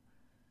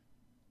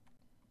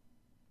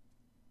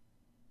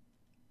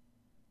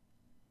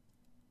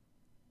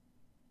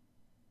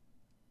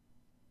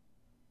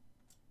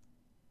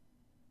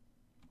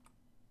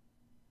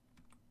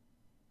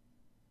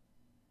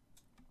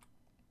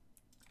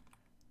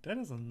 That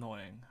is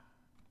annoying.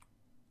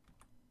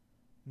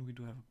 And we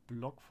do have a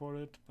block for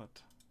it,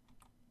 but...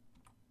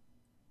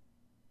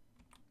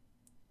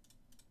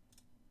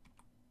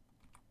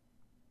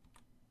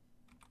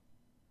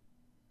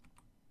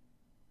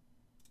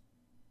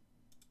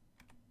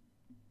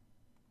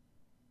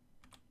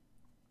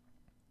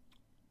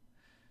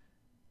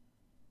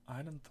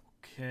 Island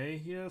okay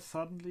here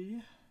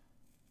suddenly.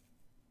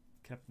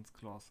 Captain's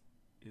Clause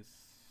is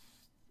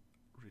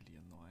really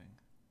annoying.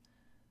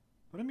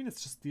 But I mean,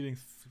 it's just dealing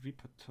 3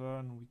 per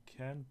turn. We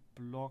can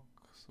block,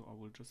 so I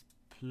will just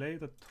play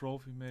the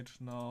Trophy Mage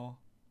now.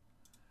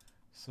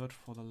 Search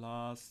for the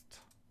last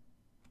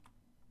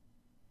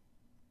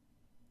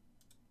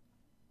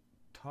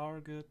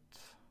target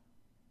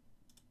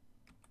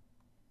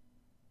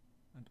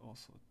and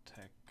also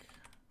attack.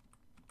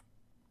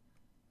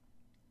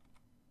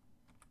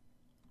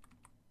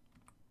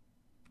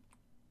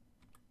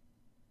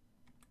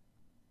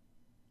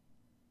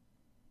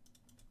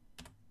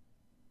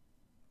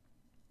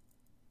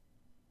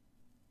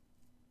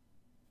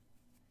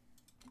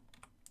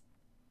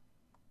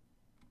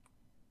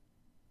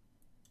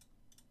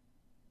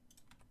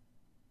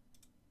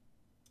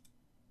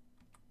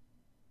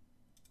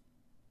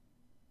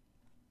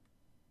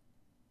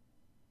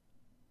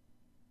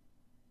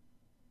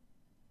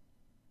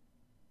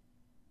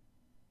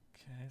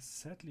 Okay,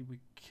 sadly we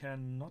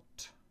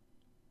cannot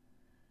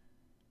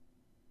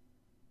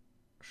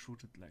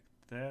shoot it like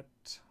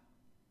that.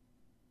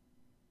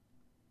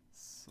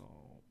 So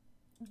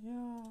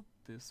yeah,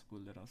 this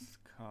will let us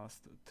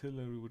cast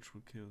artillery, which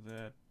will kill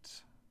that.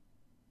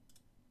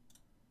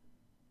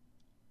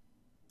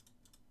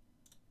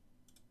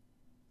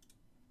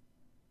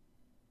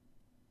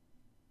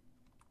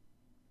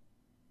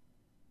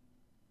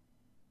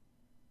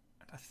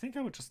 And I think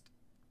I would just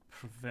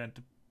prevent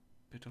a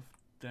bit of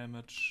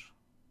damage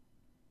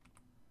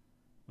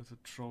with a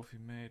trophy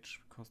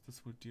mage, because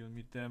this will deal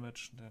me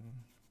damage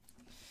then.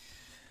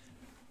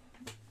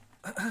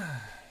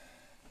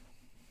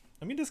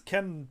 I mean, this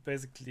can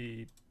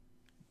basically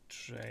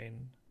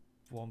drain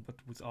one, but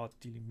without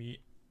dealing me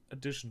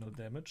additional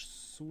damage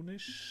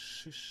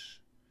soonish.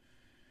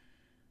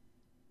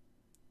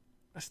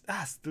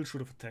 Still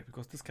should have attacked,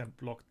 because this can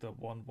block the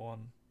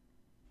 1/1.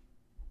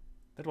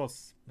 That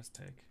was a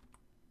mistake.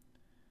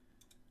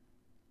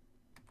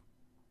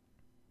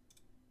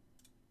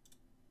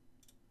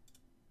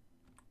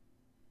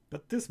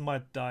 But this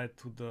might die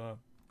to the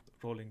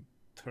rolling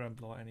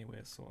Turmblaw anyway,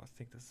 so I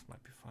think this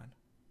might be fine.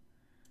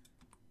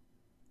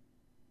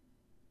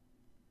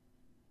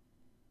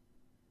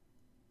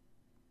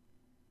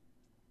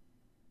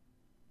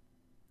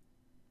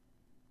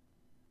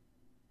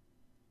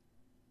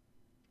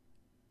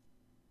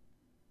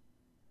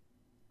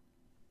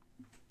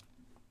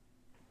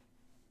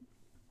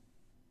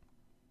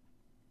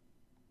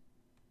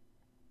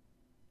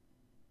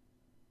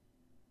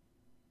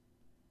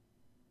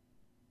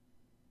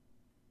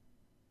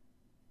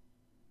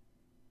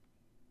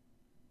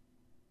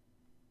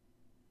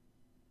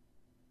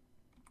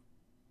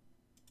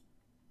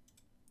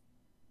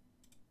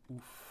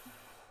 Oof.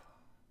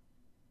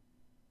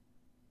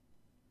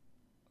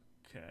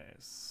 Okay,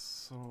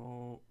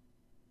 so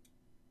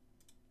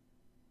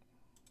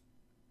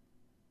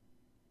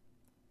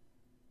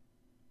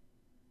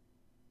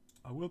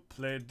I will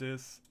play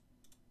this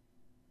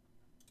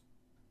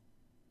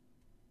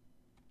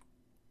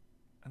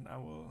and I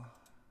will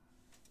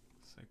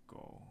say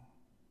go.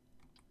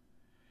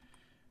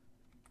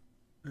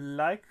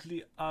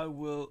 Likely I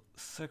will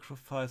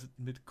sacrifice it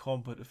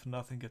mid-combat if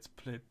nothing gets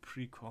played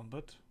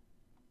pre-combat.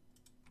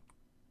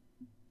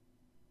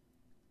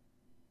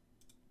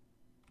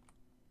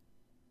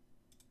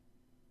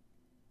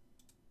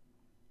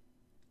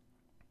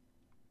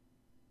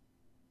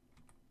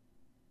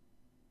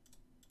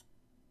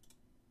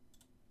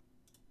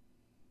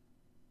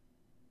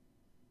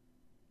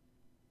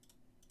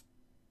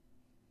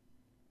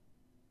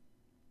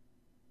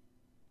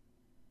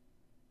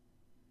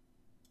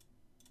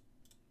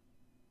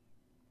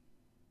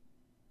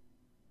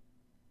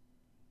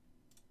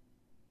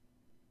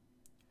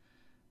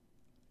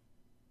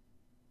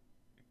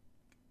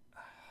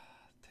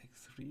 Take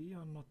 3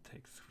 or not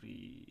take 3?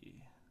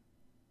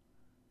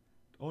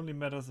 It only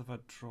matters if I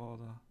draw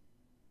the...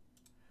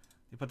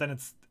 Yeah, but then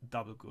it's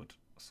double good,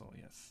 so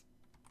yes.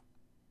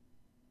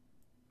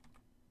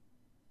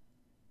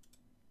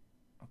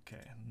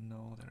 Okay,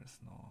 no, there is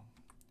no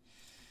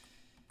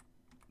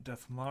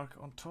death mark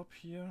on top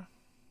here.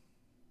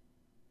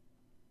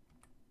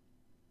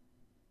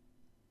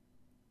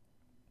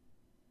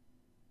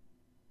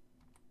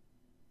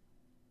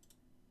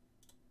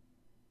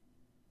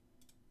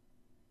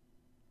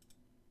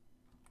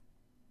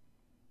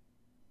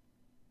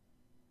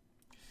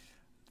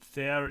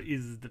 There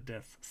is the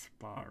death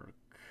spark.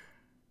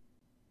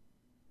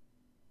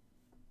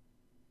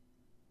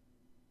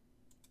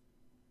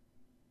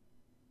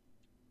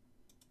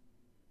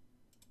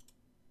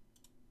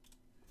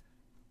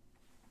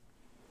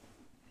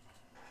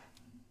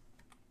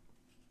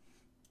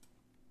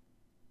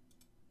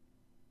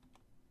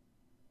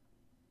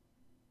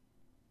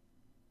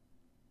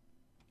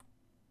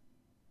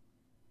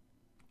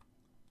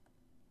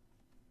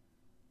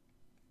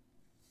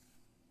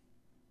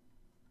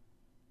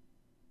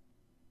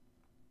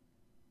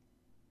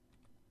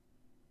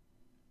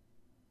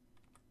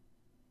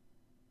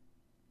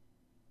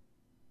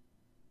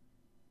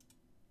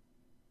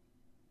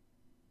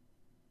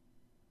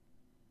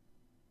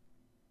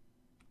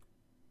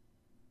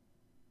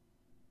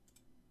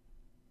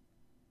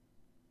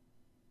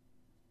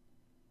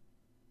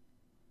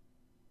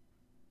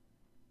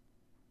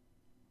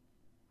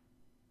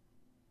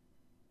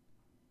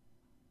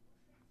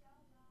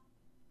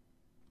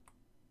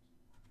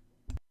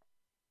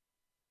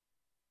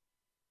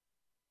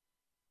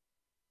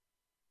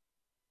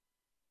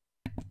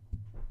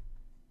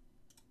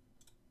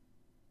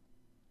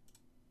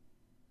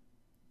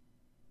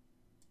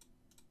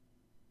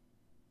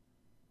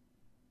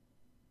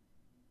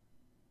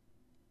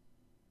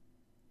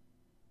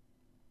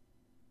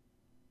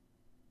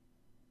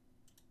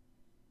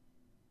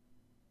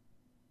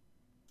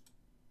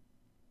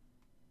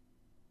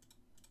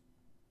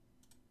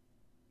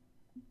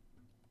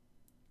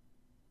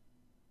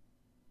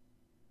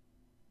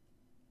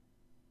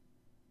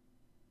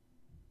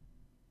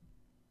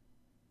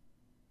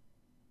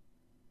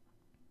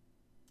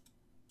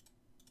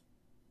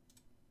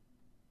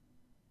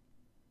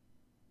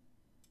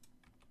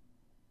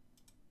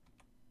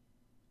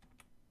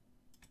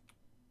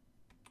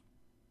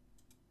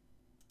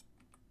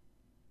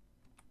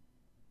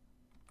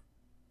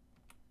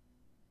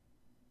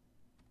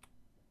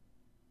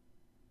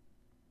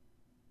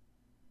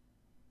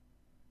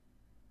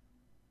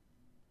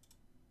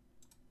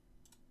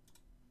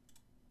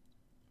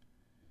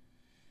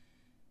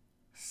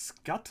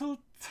 Scuttle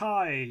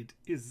Tide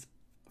is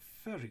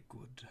very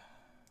good.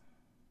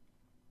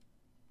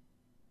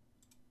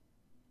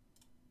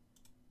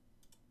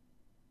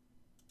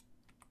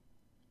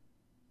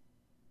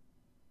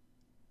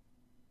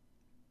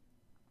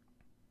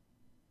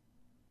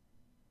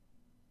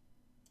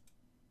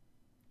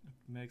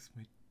 It makes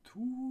me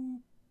 2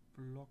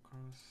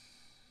 blockers,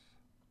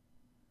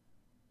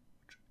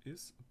 which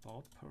is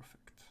about perfect.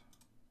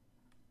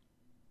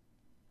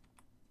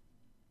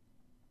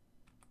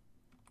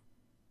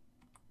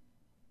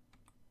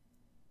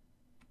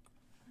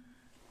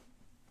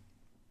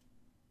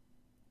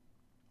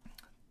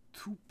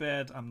 Too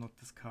bad I'm not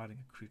discarding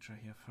a creature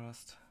here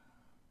first.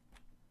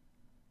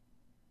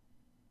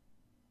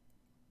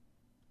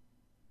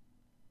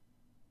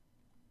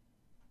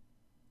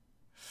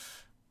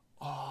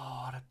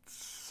 Oh, that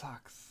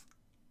sucks.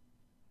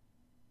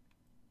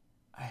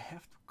 I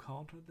have to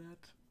counter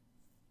that,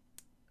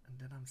 and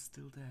then I'm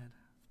still dead.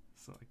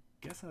 So I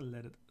guess I'll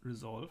let it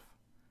resolve.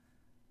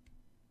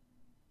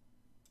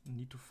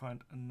 Need to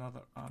find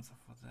another answer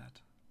for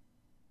that.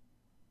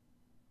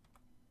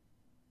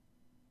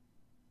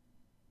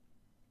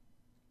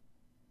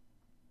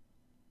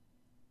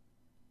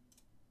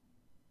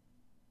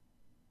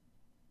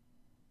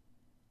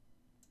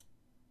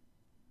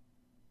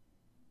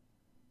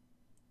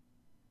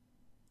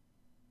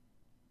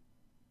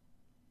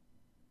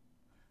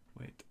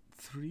 Wait,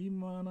 3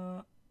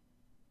 mana?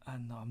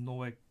 And no, I'm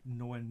nowhere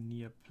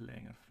near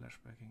playing and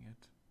flashbacking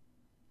it.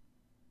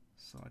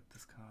 So I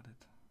discard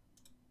it.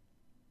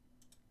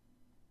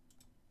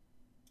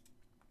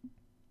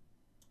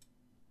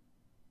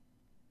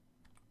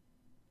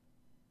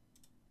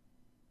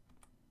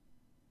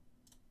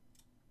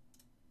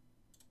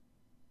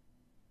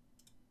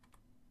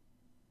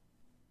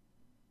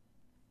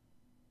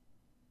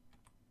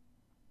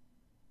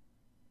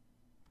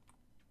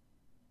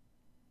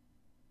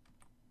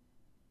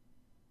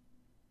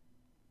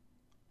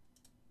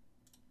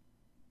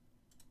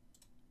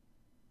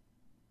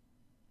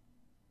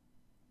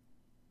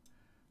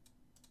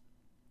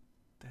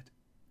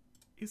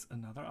 Is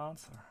another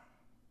answer.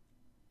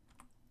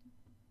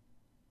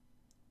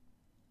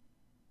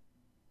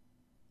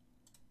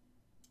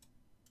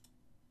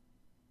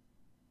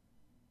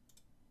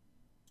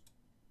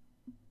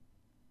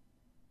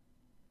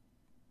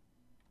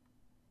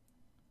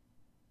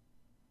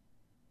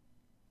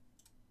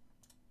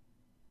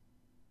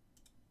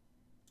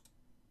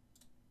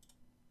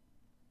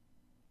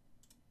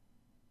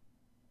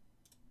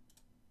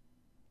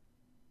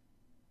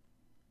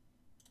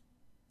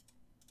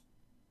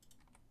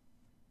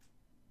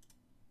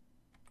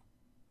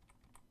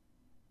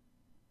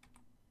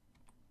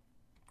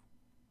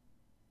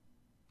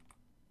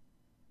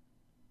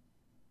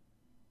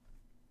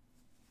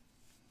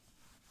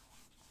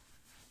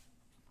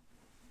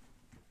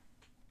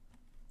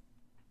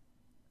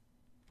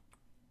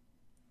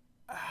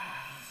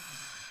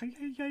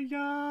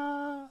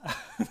 Ja.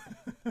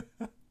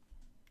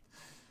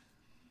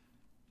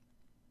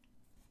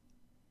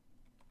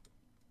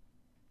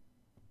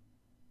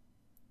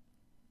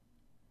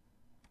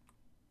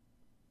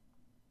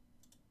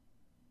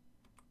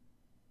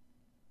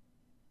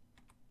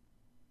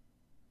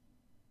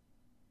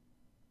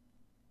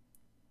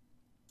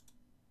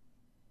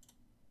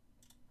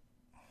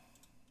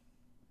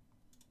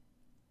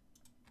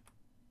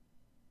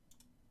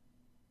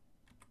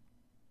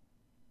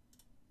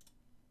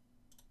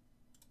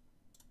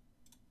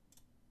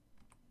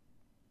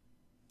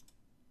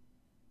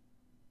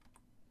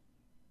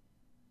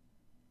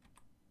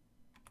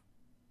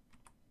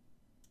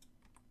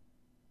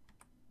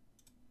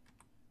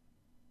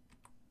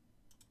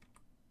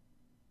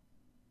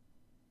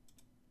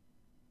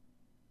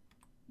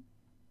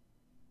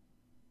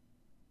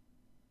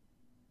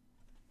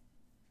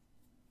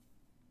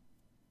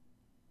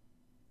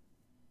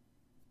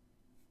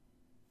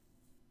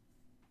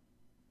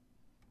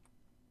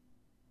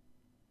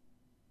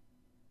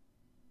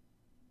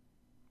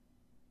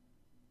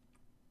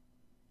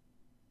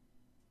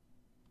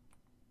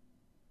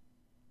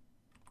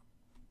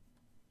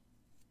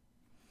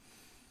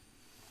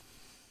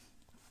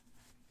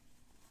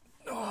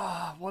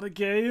 Oh, what a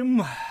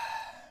game.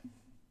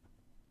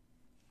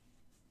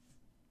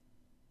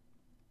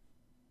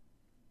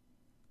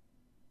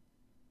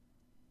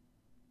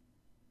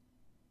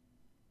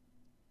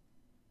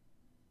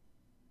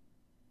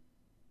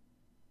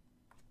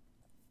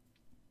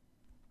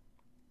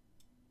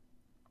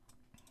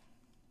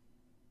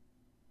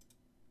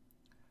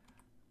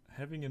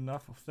 Having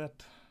enough of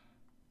that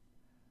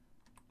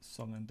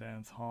song and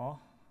dance, huh?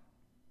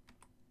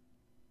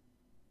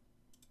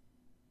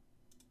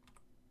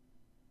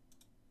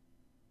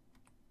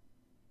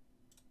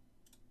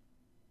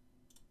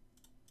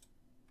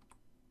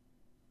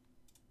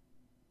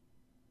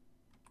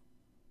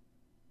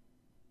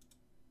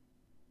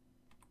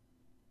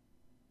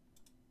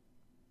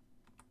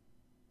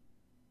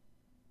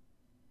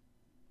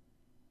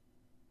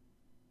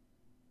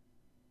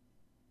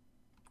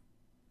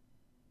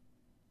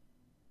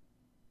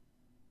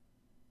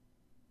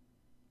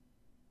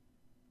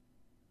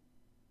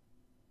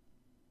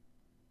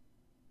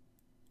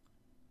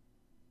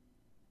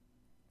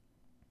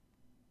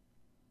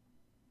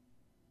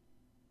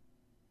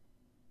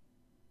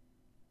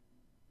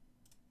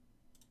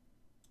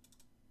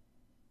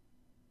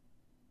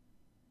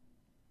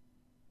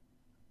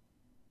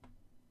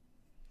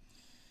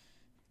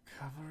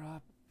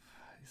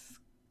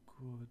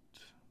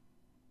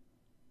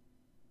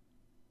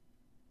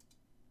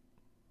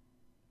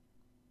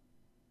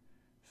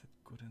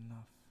 good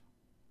enough?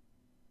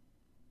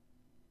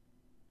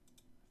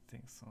 I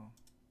think so.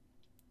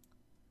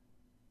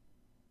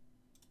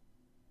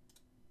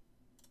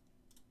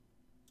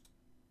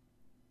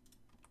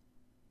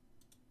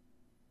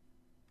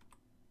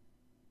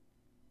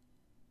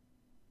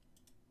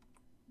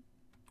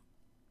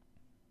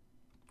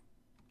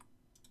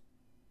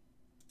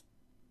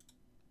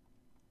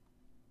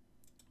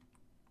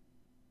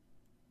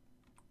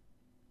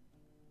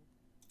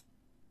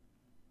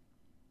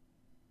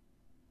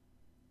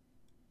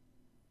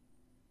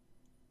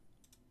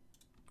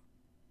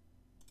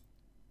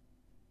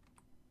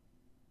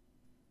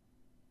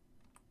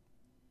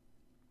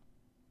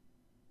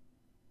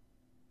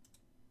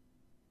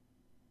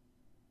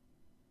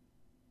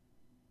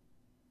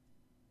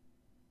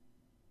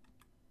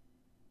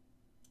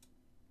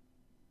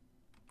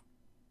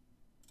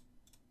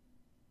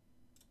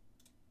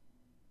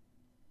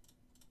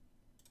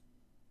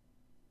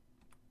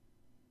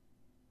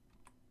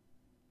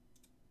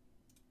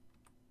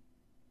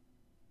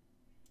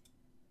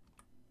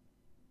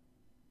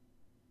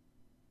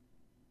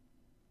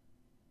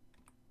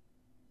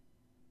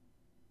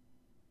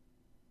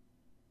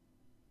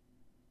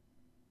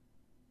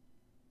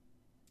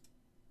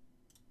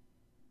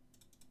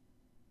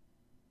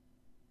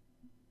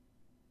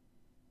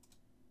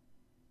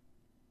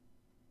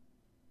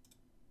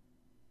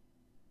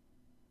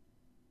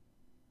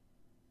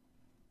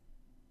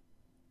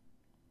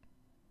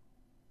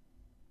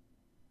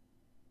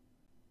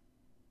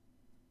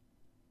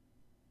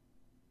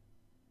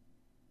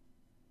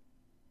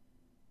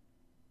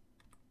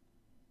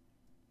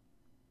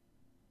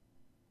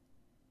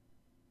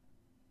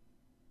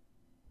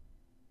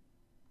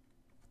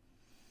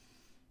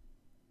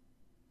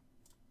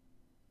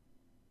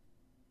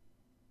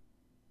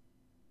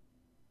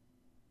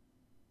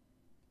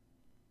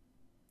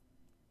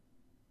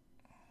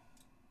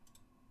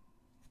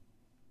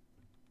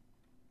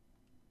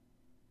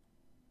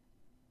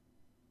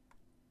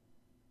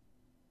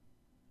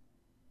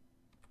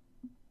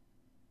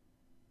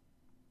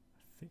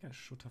 I think I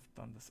should have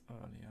done this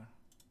earlier.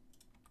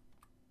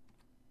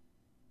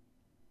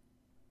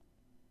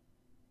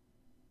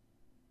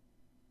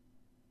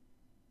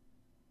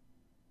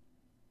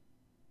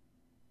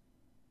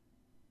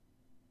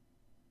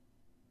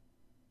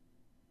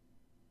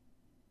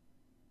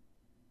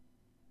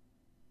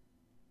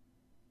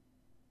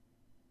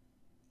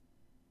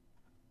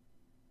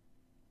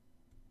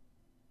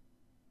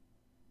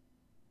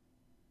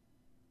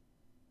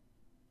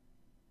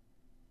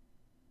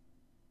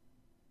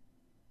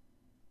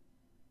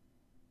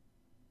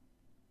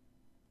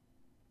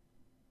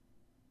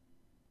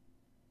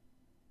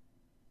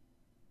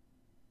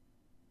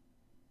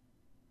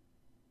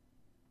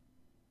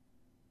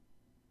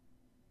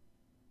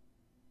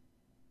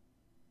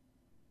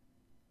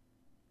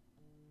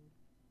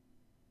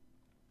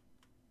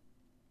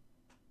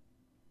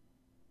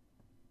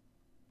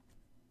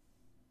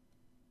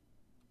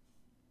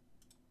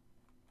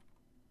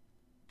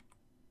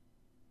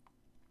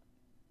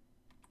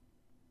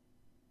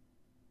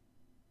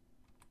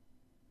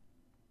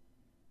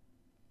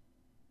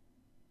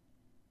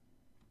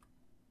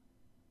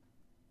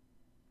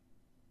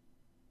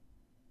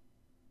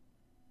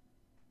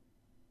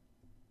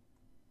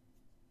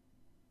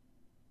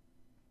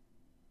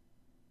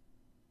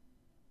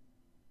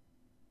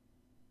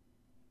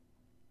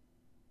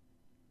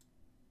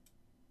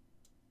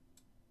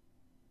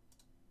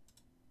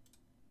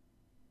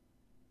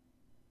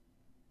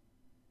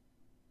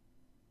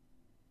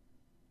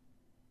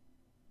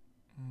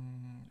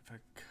 If I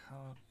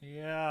can't...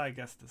 Yeah, I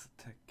guess this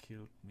attack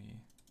killed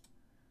me.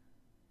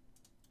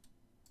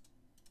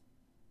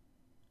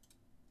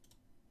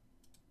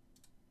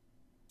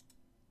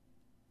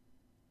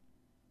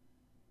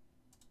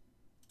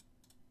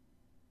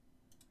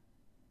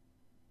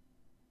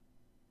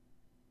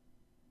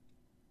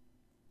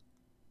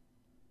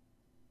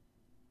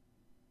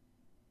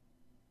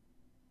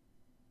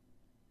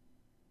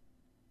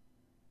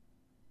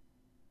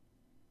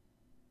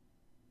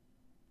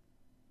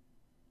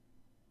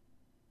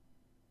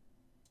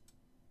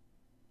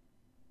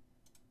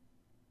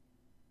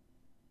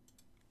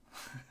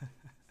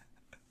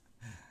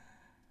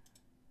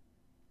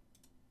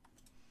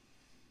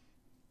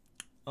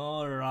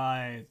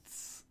 Alright.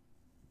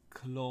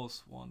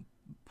 Close one.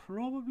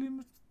 Probably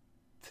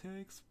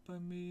mistakes by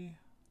me.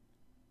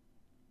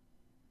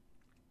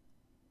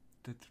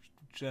 The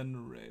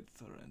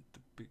generator and the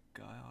big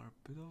guy are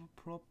a bit of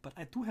a prop, but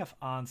I do have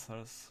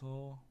answers,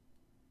 so...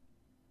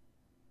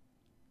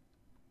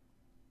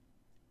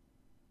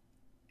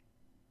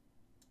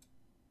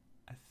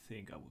 I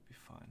think I would be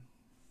fine.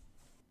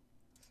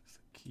 This is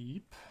a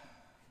keep.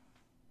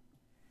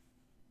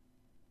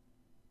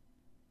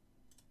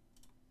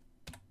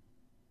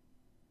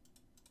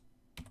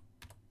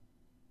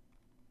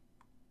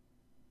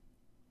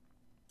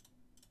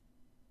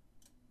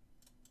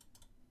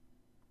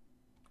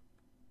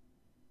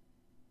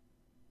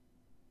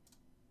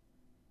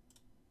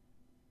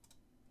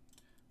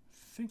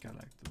 I think I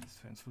like this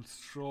fanciful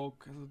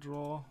stroke as a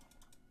draw,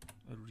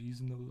 a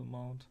reasonable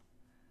amount.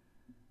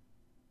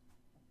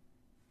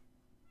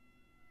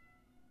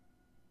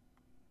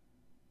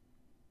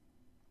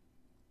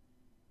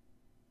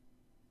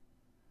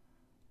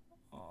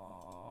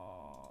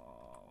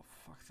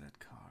 that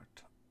card.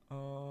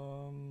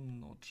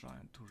 No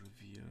giant to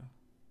reveal.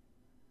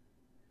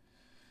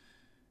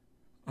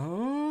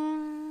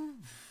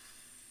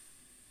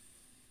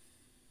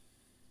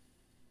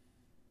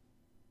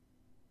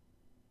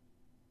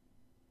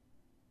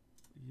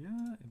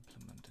 Yeah,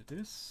 implemented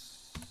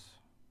this.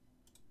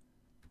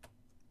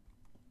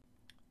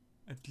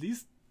 At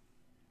least,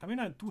 I mean,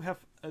 I do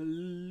have a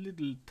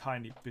little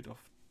tiny bit of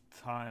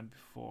time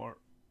before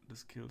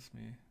this kills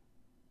me.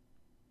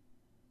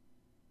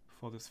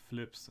 Before this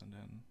flips and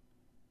then...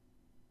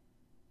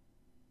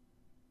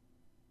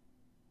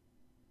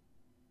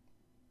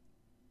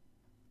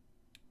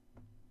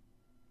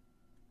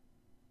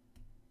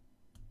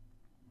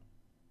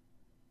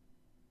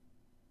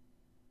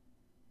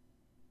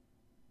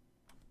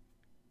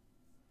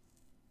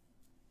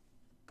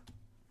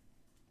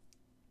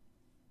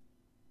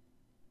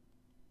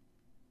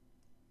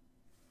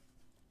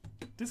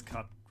 This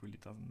card really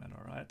doesn't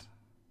matter, right?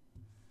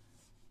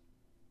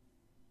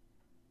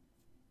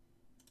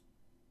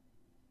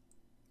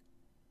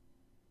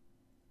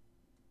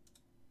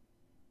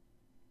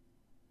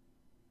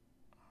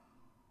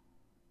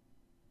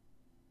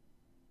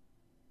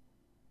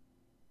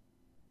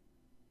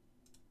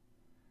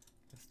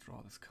 Let's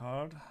draw this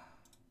card.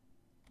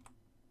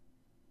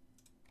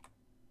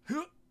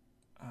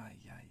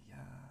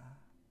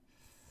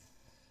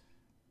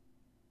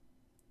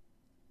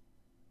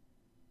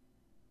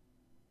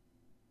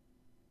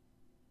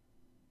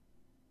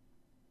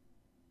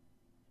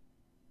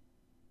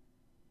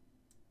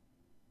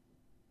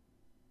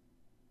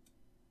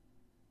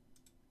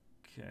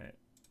 Okay,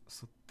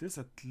 so this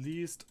at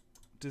least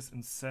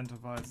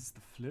disincentivizes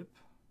the flip.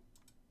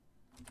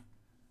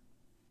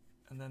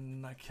 And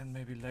then I can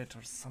maybe later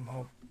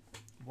somehow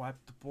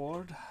wipe the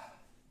board.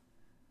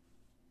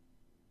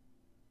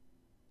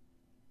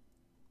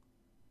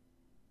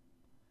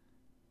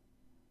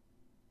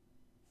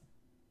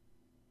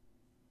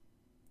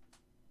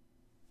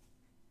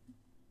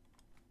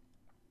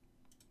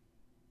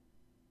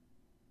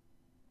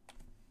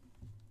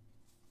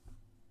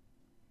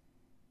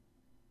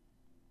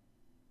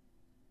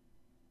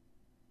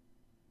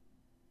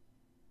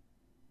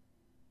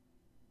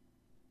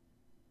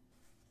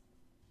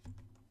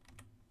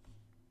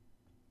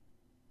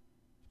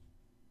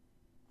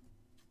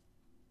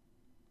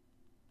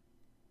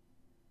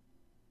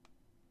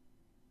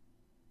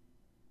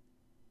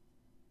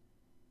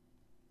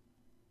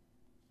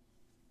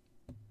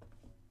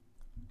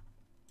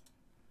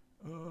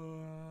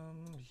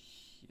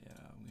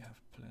 Yeah, we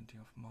have plenty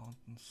of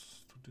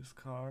mountains to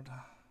discard.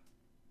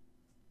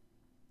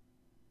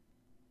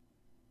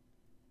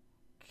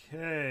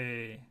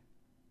 Okay.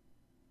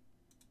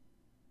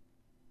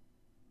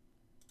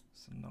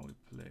 So now we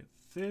play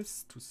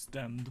this to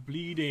stem the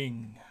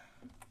bleeding.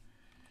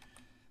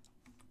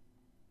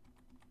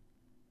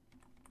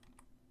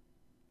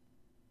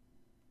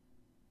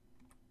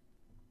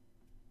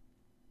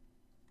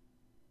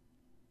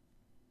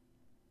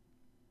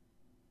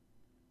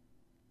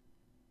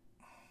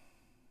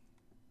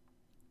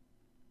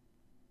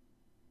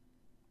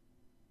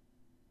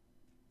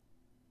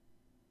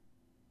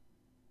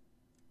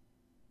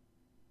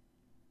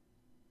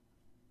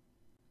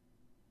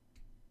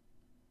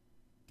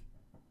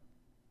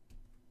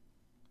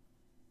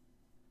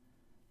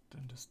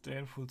 Then the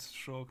Disdainful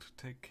Stroke to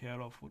take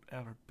care of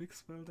whatever big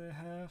spell they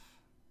have.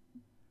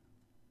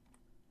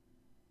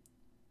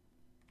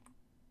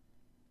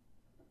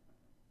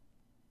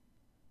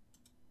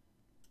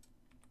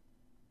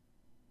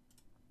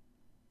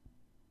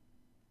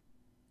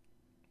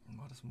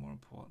 What is more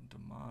important, the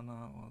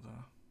mana or the...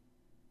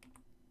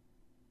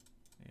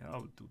 Yeah, I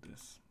would do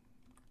this.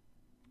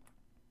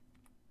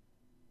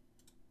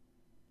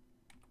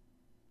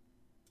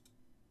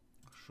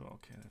 Sure,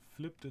 okay, I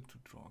flipped it to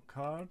draw a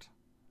card.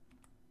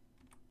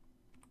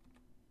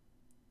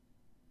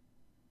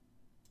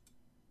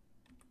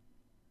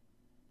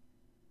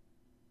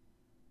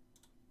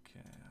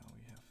 Okay,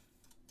 we have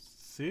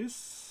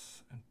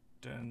this, and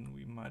then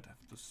we might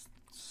have this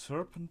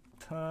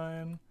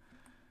Serpentine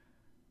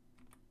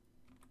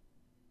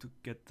to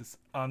get this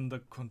under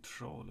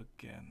control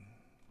again.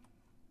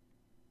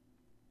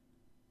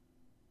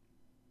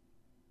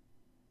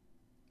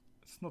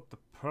 It's not the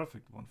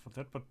perfect one for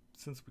that, but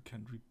since we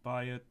can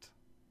rebuy it,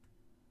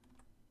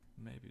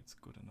 maybe it's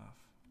good enough.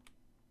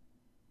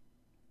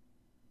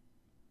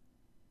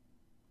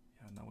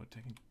 Yeah, now we're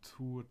taking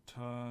 2 a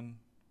turn.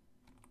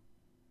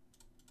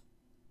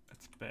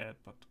 It's bad,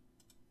 but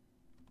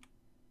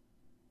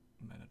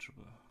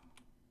manageable.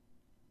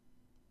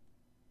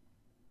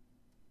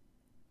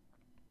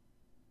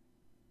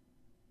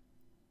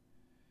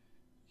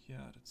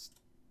 Yeah, that's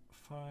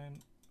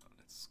fine.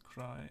 Let's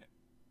cry.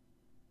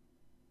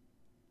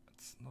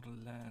 It's not a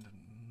land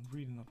and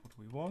really not what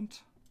we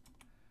want.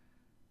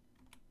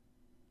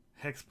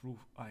 Hexproof,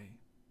 I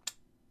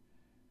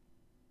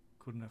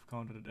couldn't have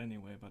counted it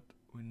anyway, but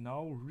we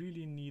now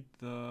really need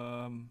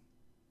the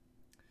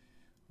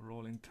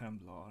Rolling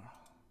Templar.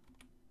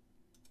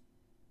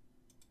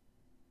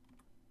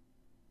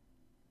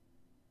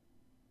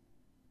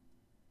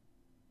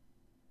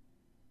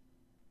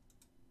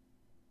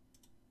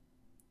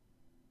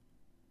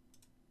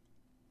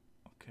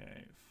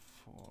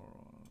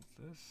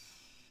 this?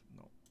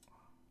 No.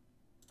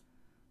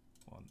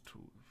 1, 2,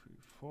 3,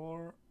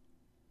 4.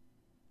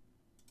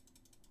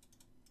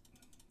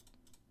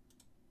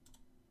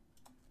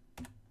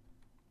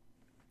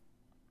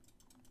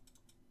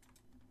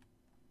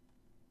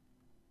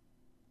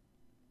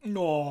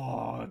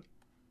 No.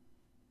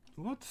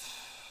 What?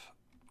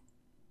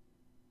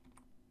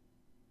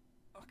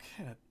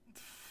 Okay,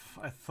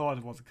 I thought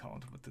it was a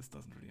counter, but this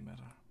doesn't really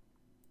matter.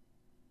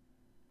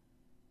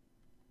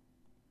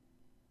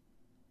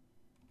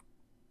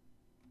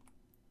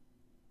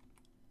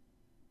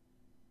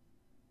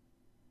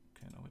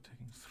 Okay, now we're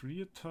taking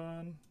 3 a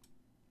turn.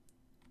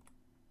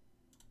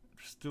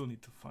 We still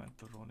need to find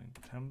the rolling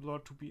Templar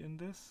to be in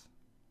this.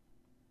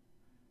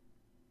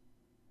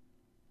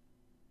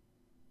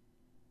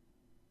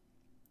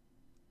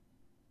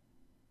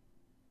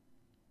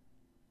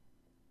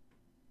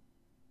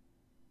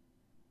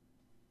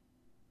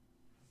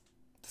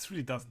 This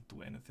really doesn't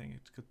do anything.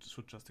 It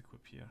should just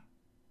equip here.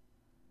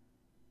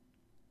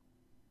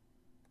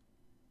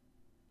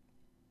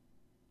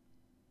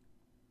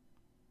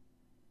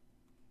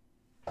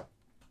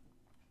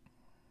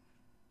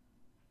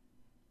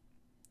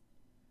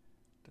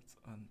 That's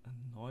an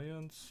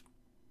annoyance.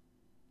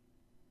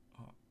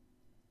 Oh,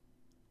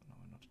 no,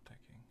 we're not attacking.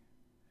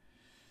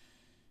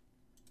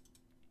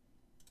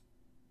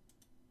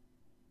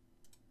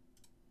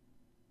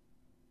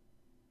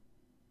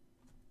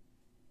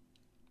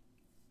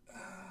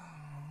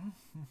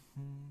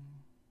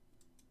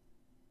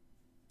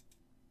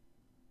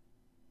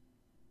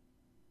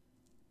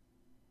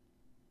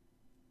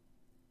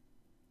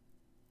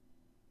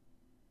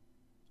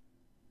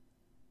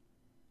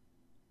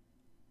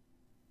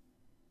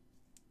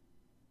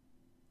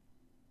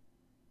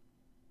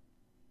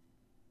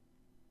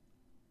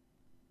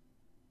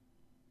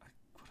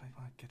 What am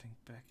I getting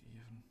back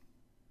even?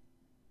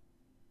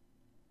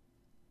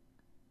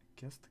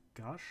 I guess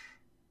the gush.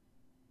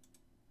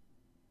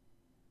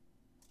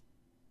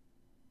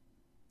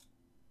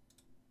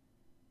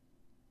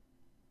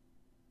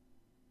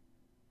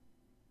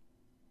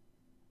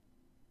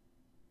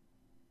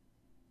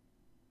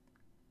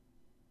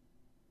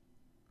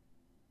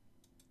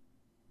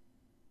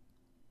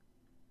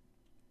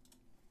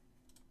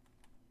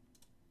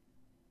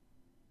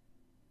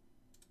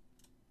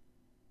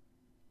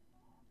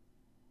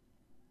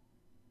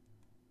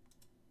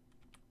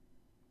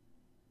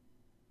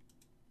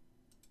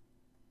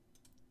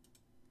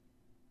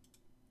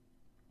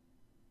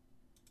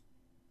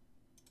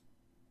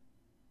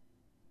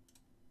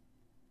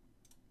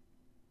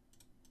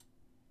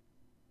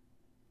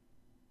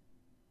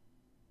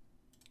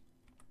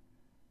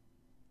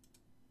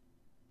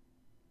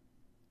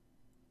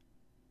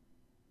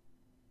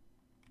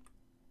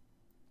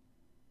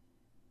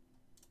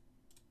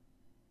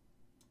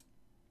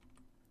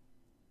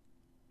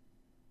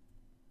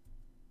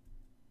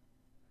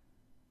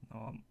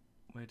 Now I'm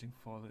waiting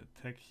for the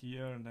attack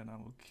here, and then I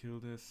will kill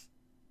this.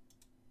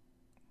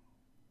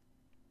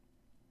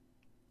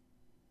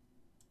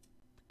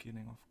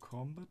 Beginning of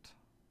combat.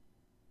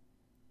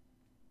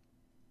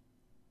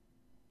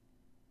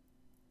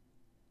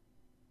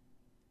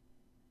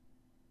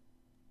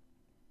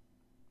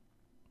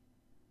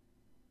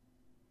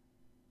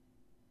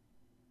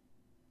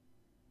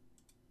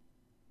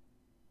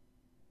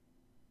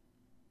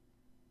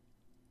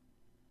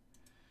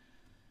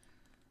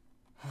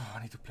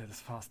 I need to play this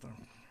faster.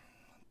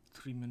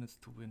 3 minutes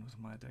to win with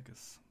my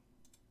daggers.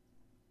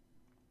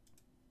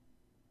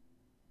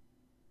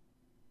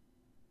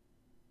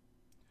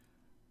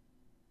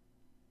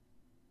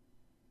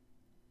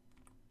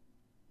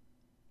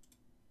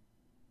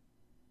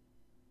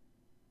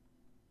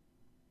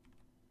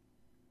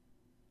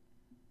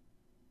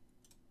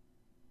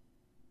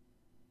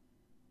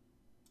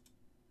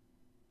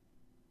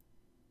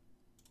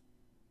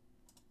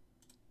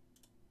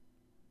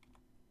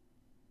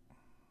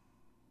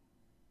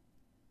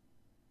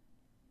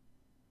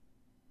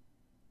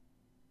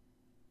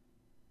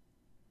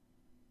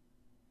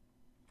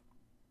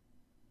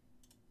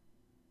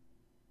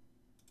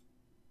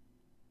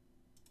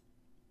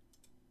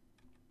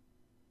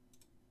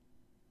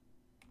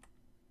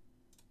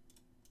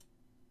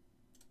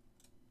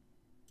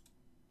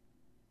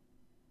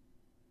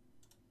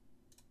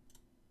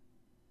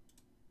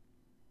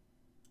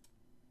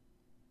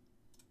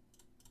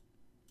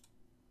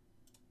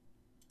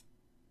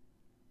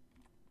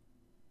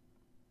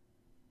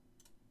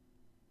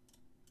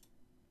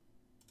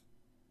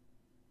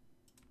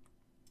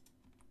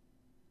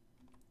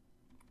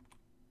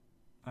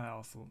 I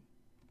also,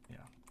 yeah,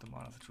 the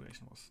mana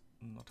situation was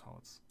not how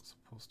it's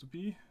supposed to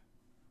be.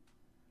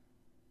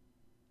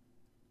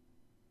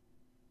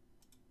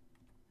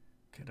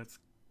 Okay, that's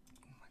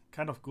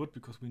kind of good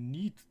because we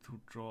need to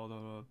draw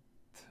the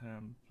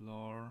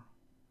Templar.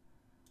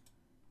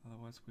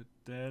 Otherwise we're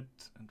dead,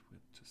 and we're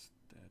just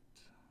dead.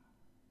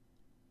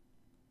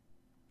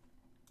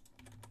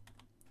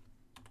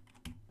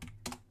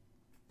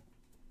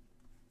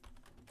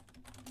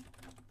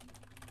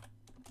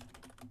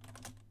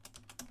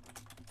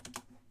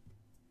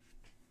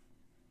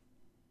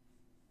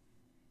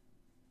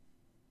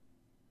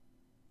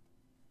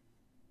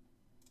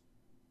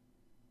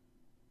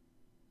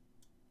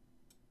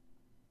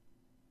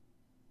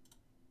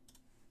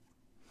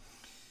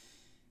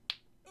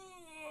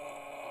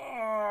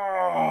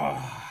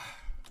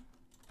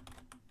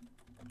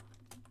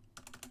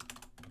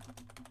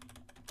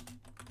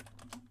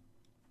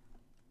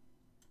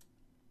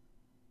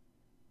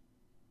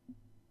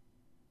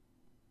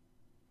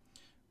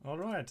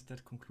 Alright,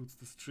 that concludes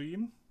the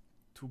stream.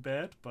 Too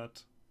bad,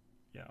 but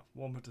yeah,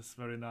 Wombat is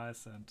very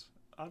nice and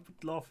I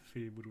would love if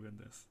he would win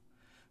this.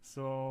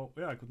 So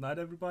yeah, good night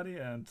everybody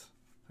and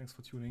thanks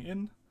for tuning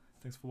in.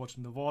 Thanks for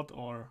watching the VOD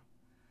or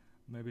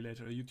maybe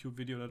later a YouTube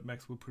video that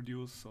Max will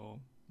produce. So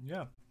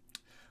yeah,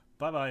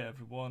 bye bye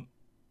everyone.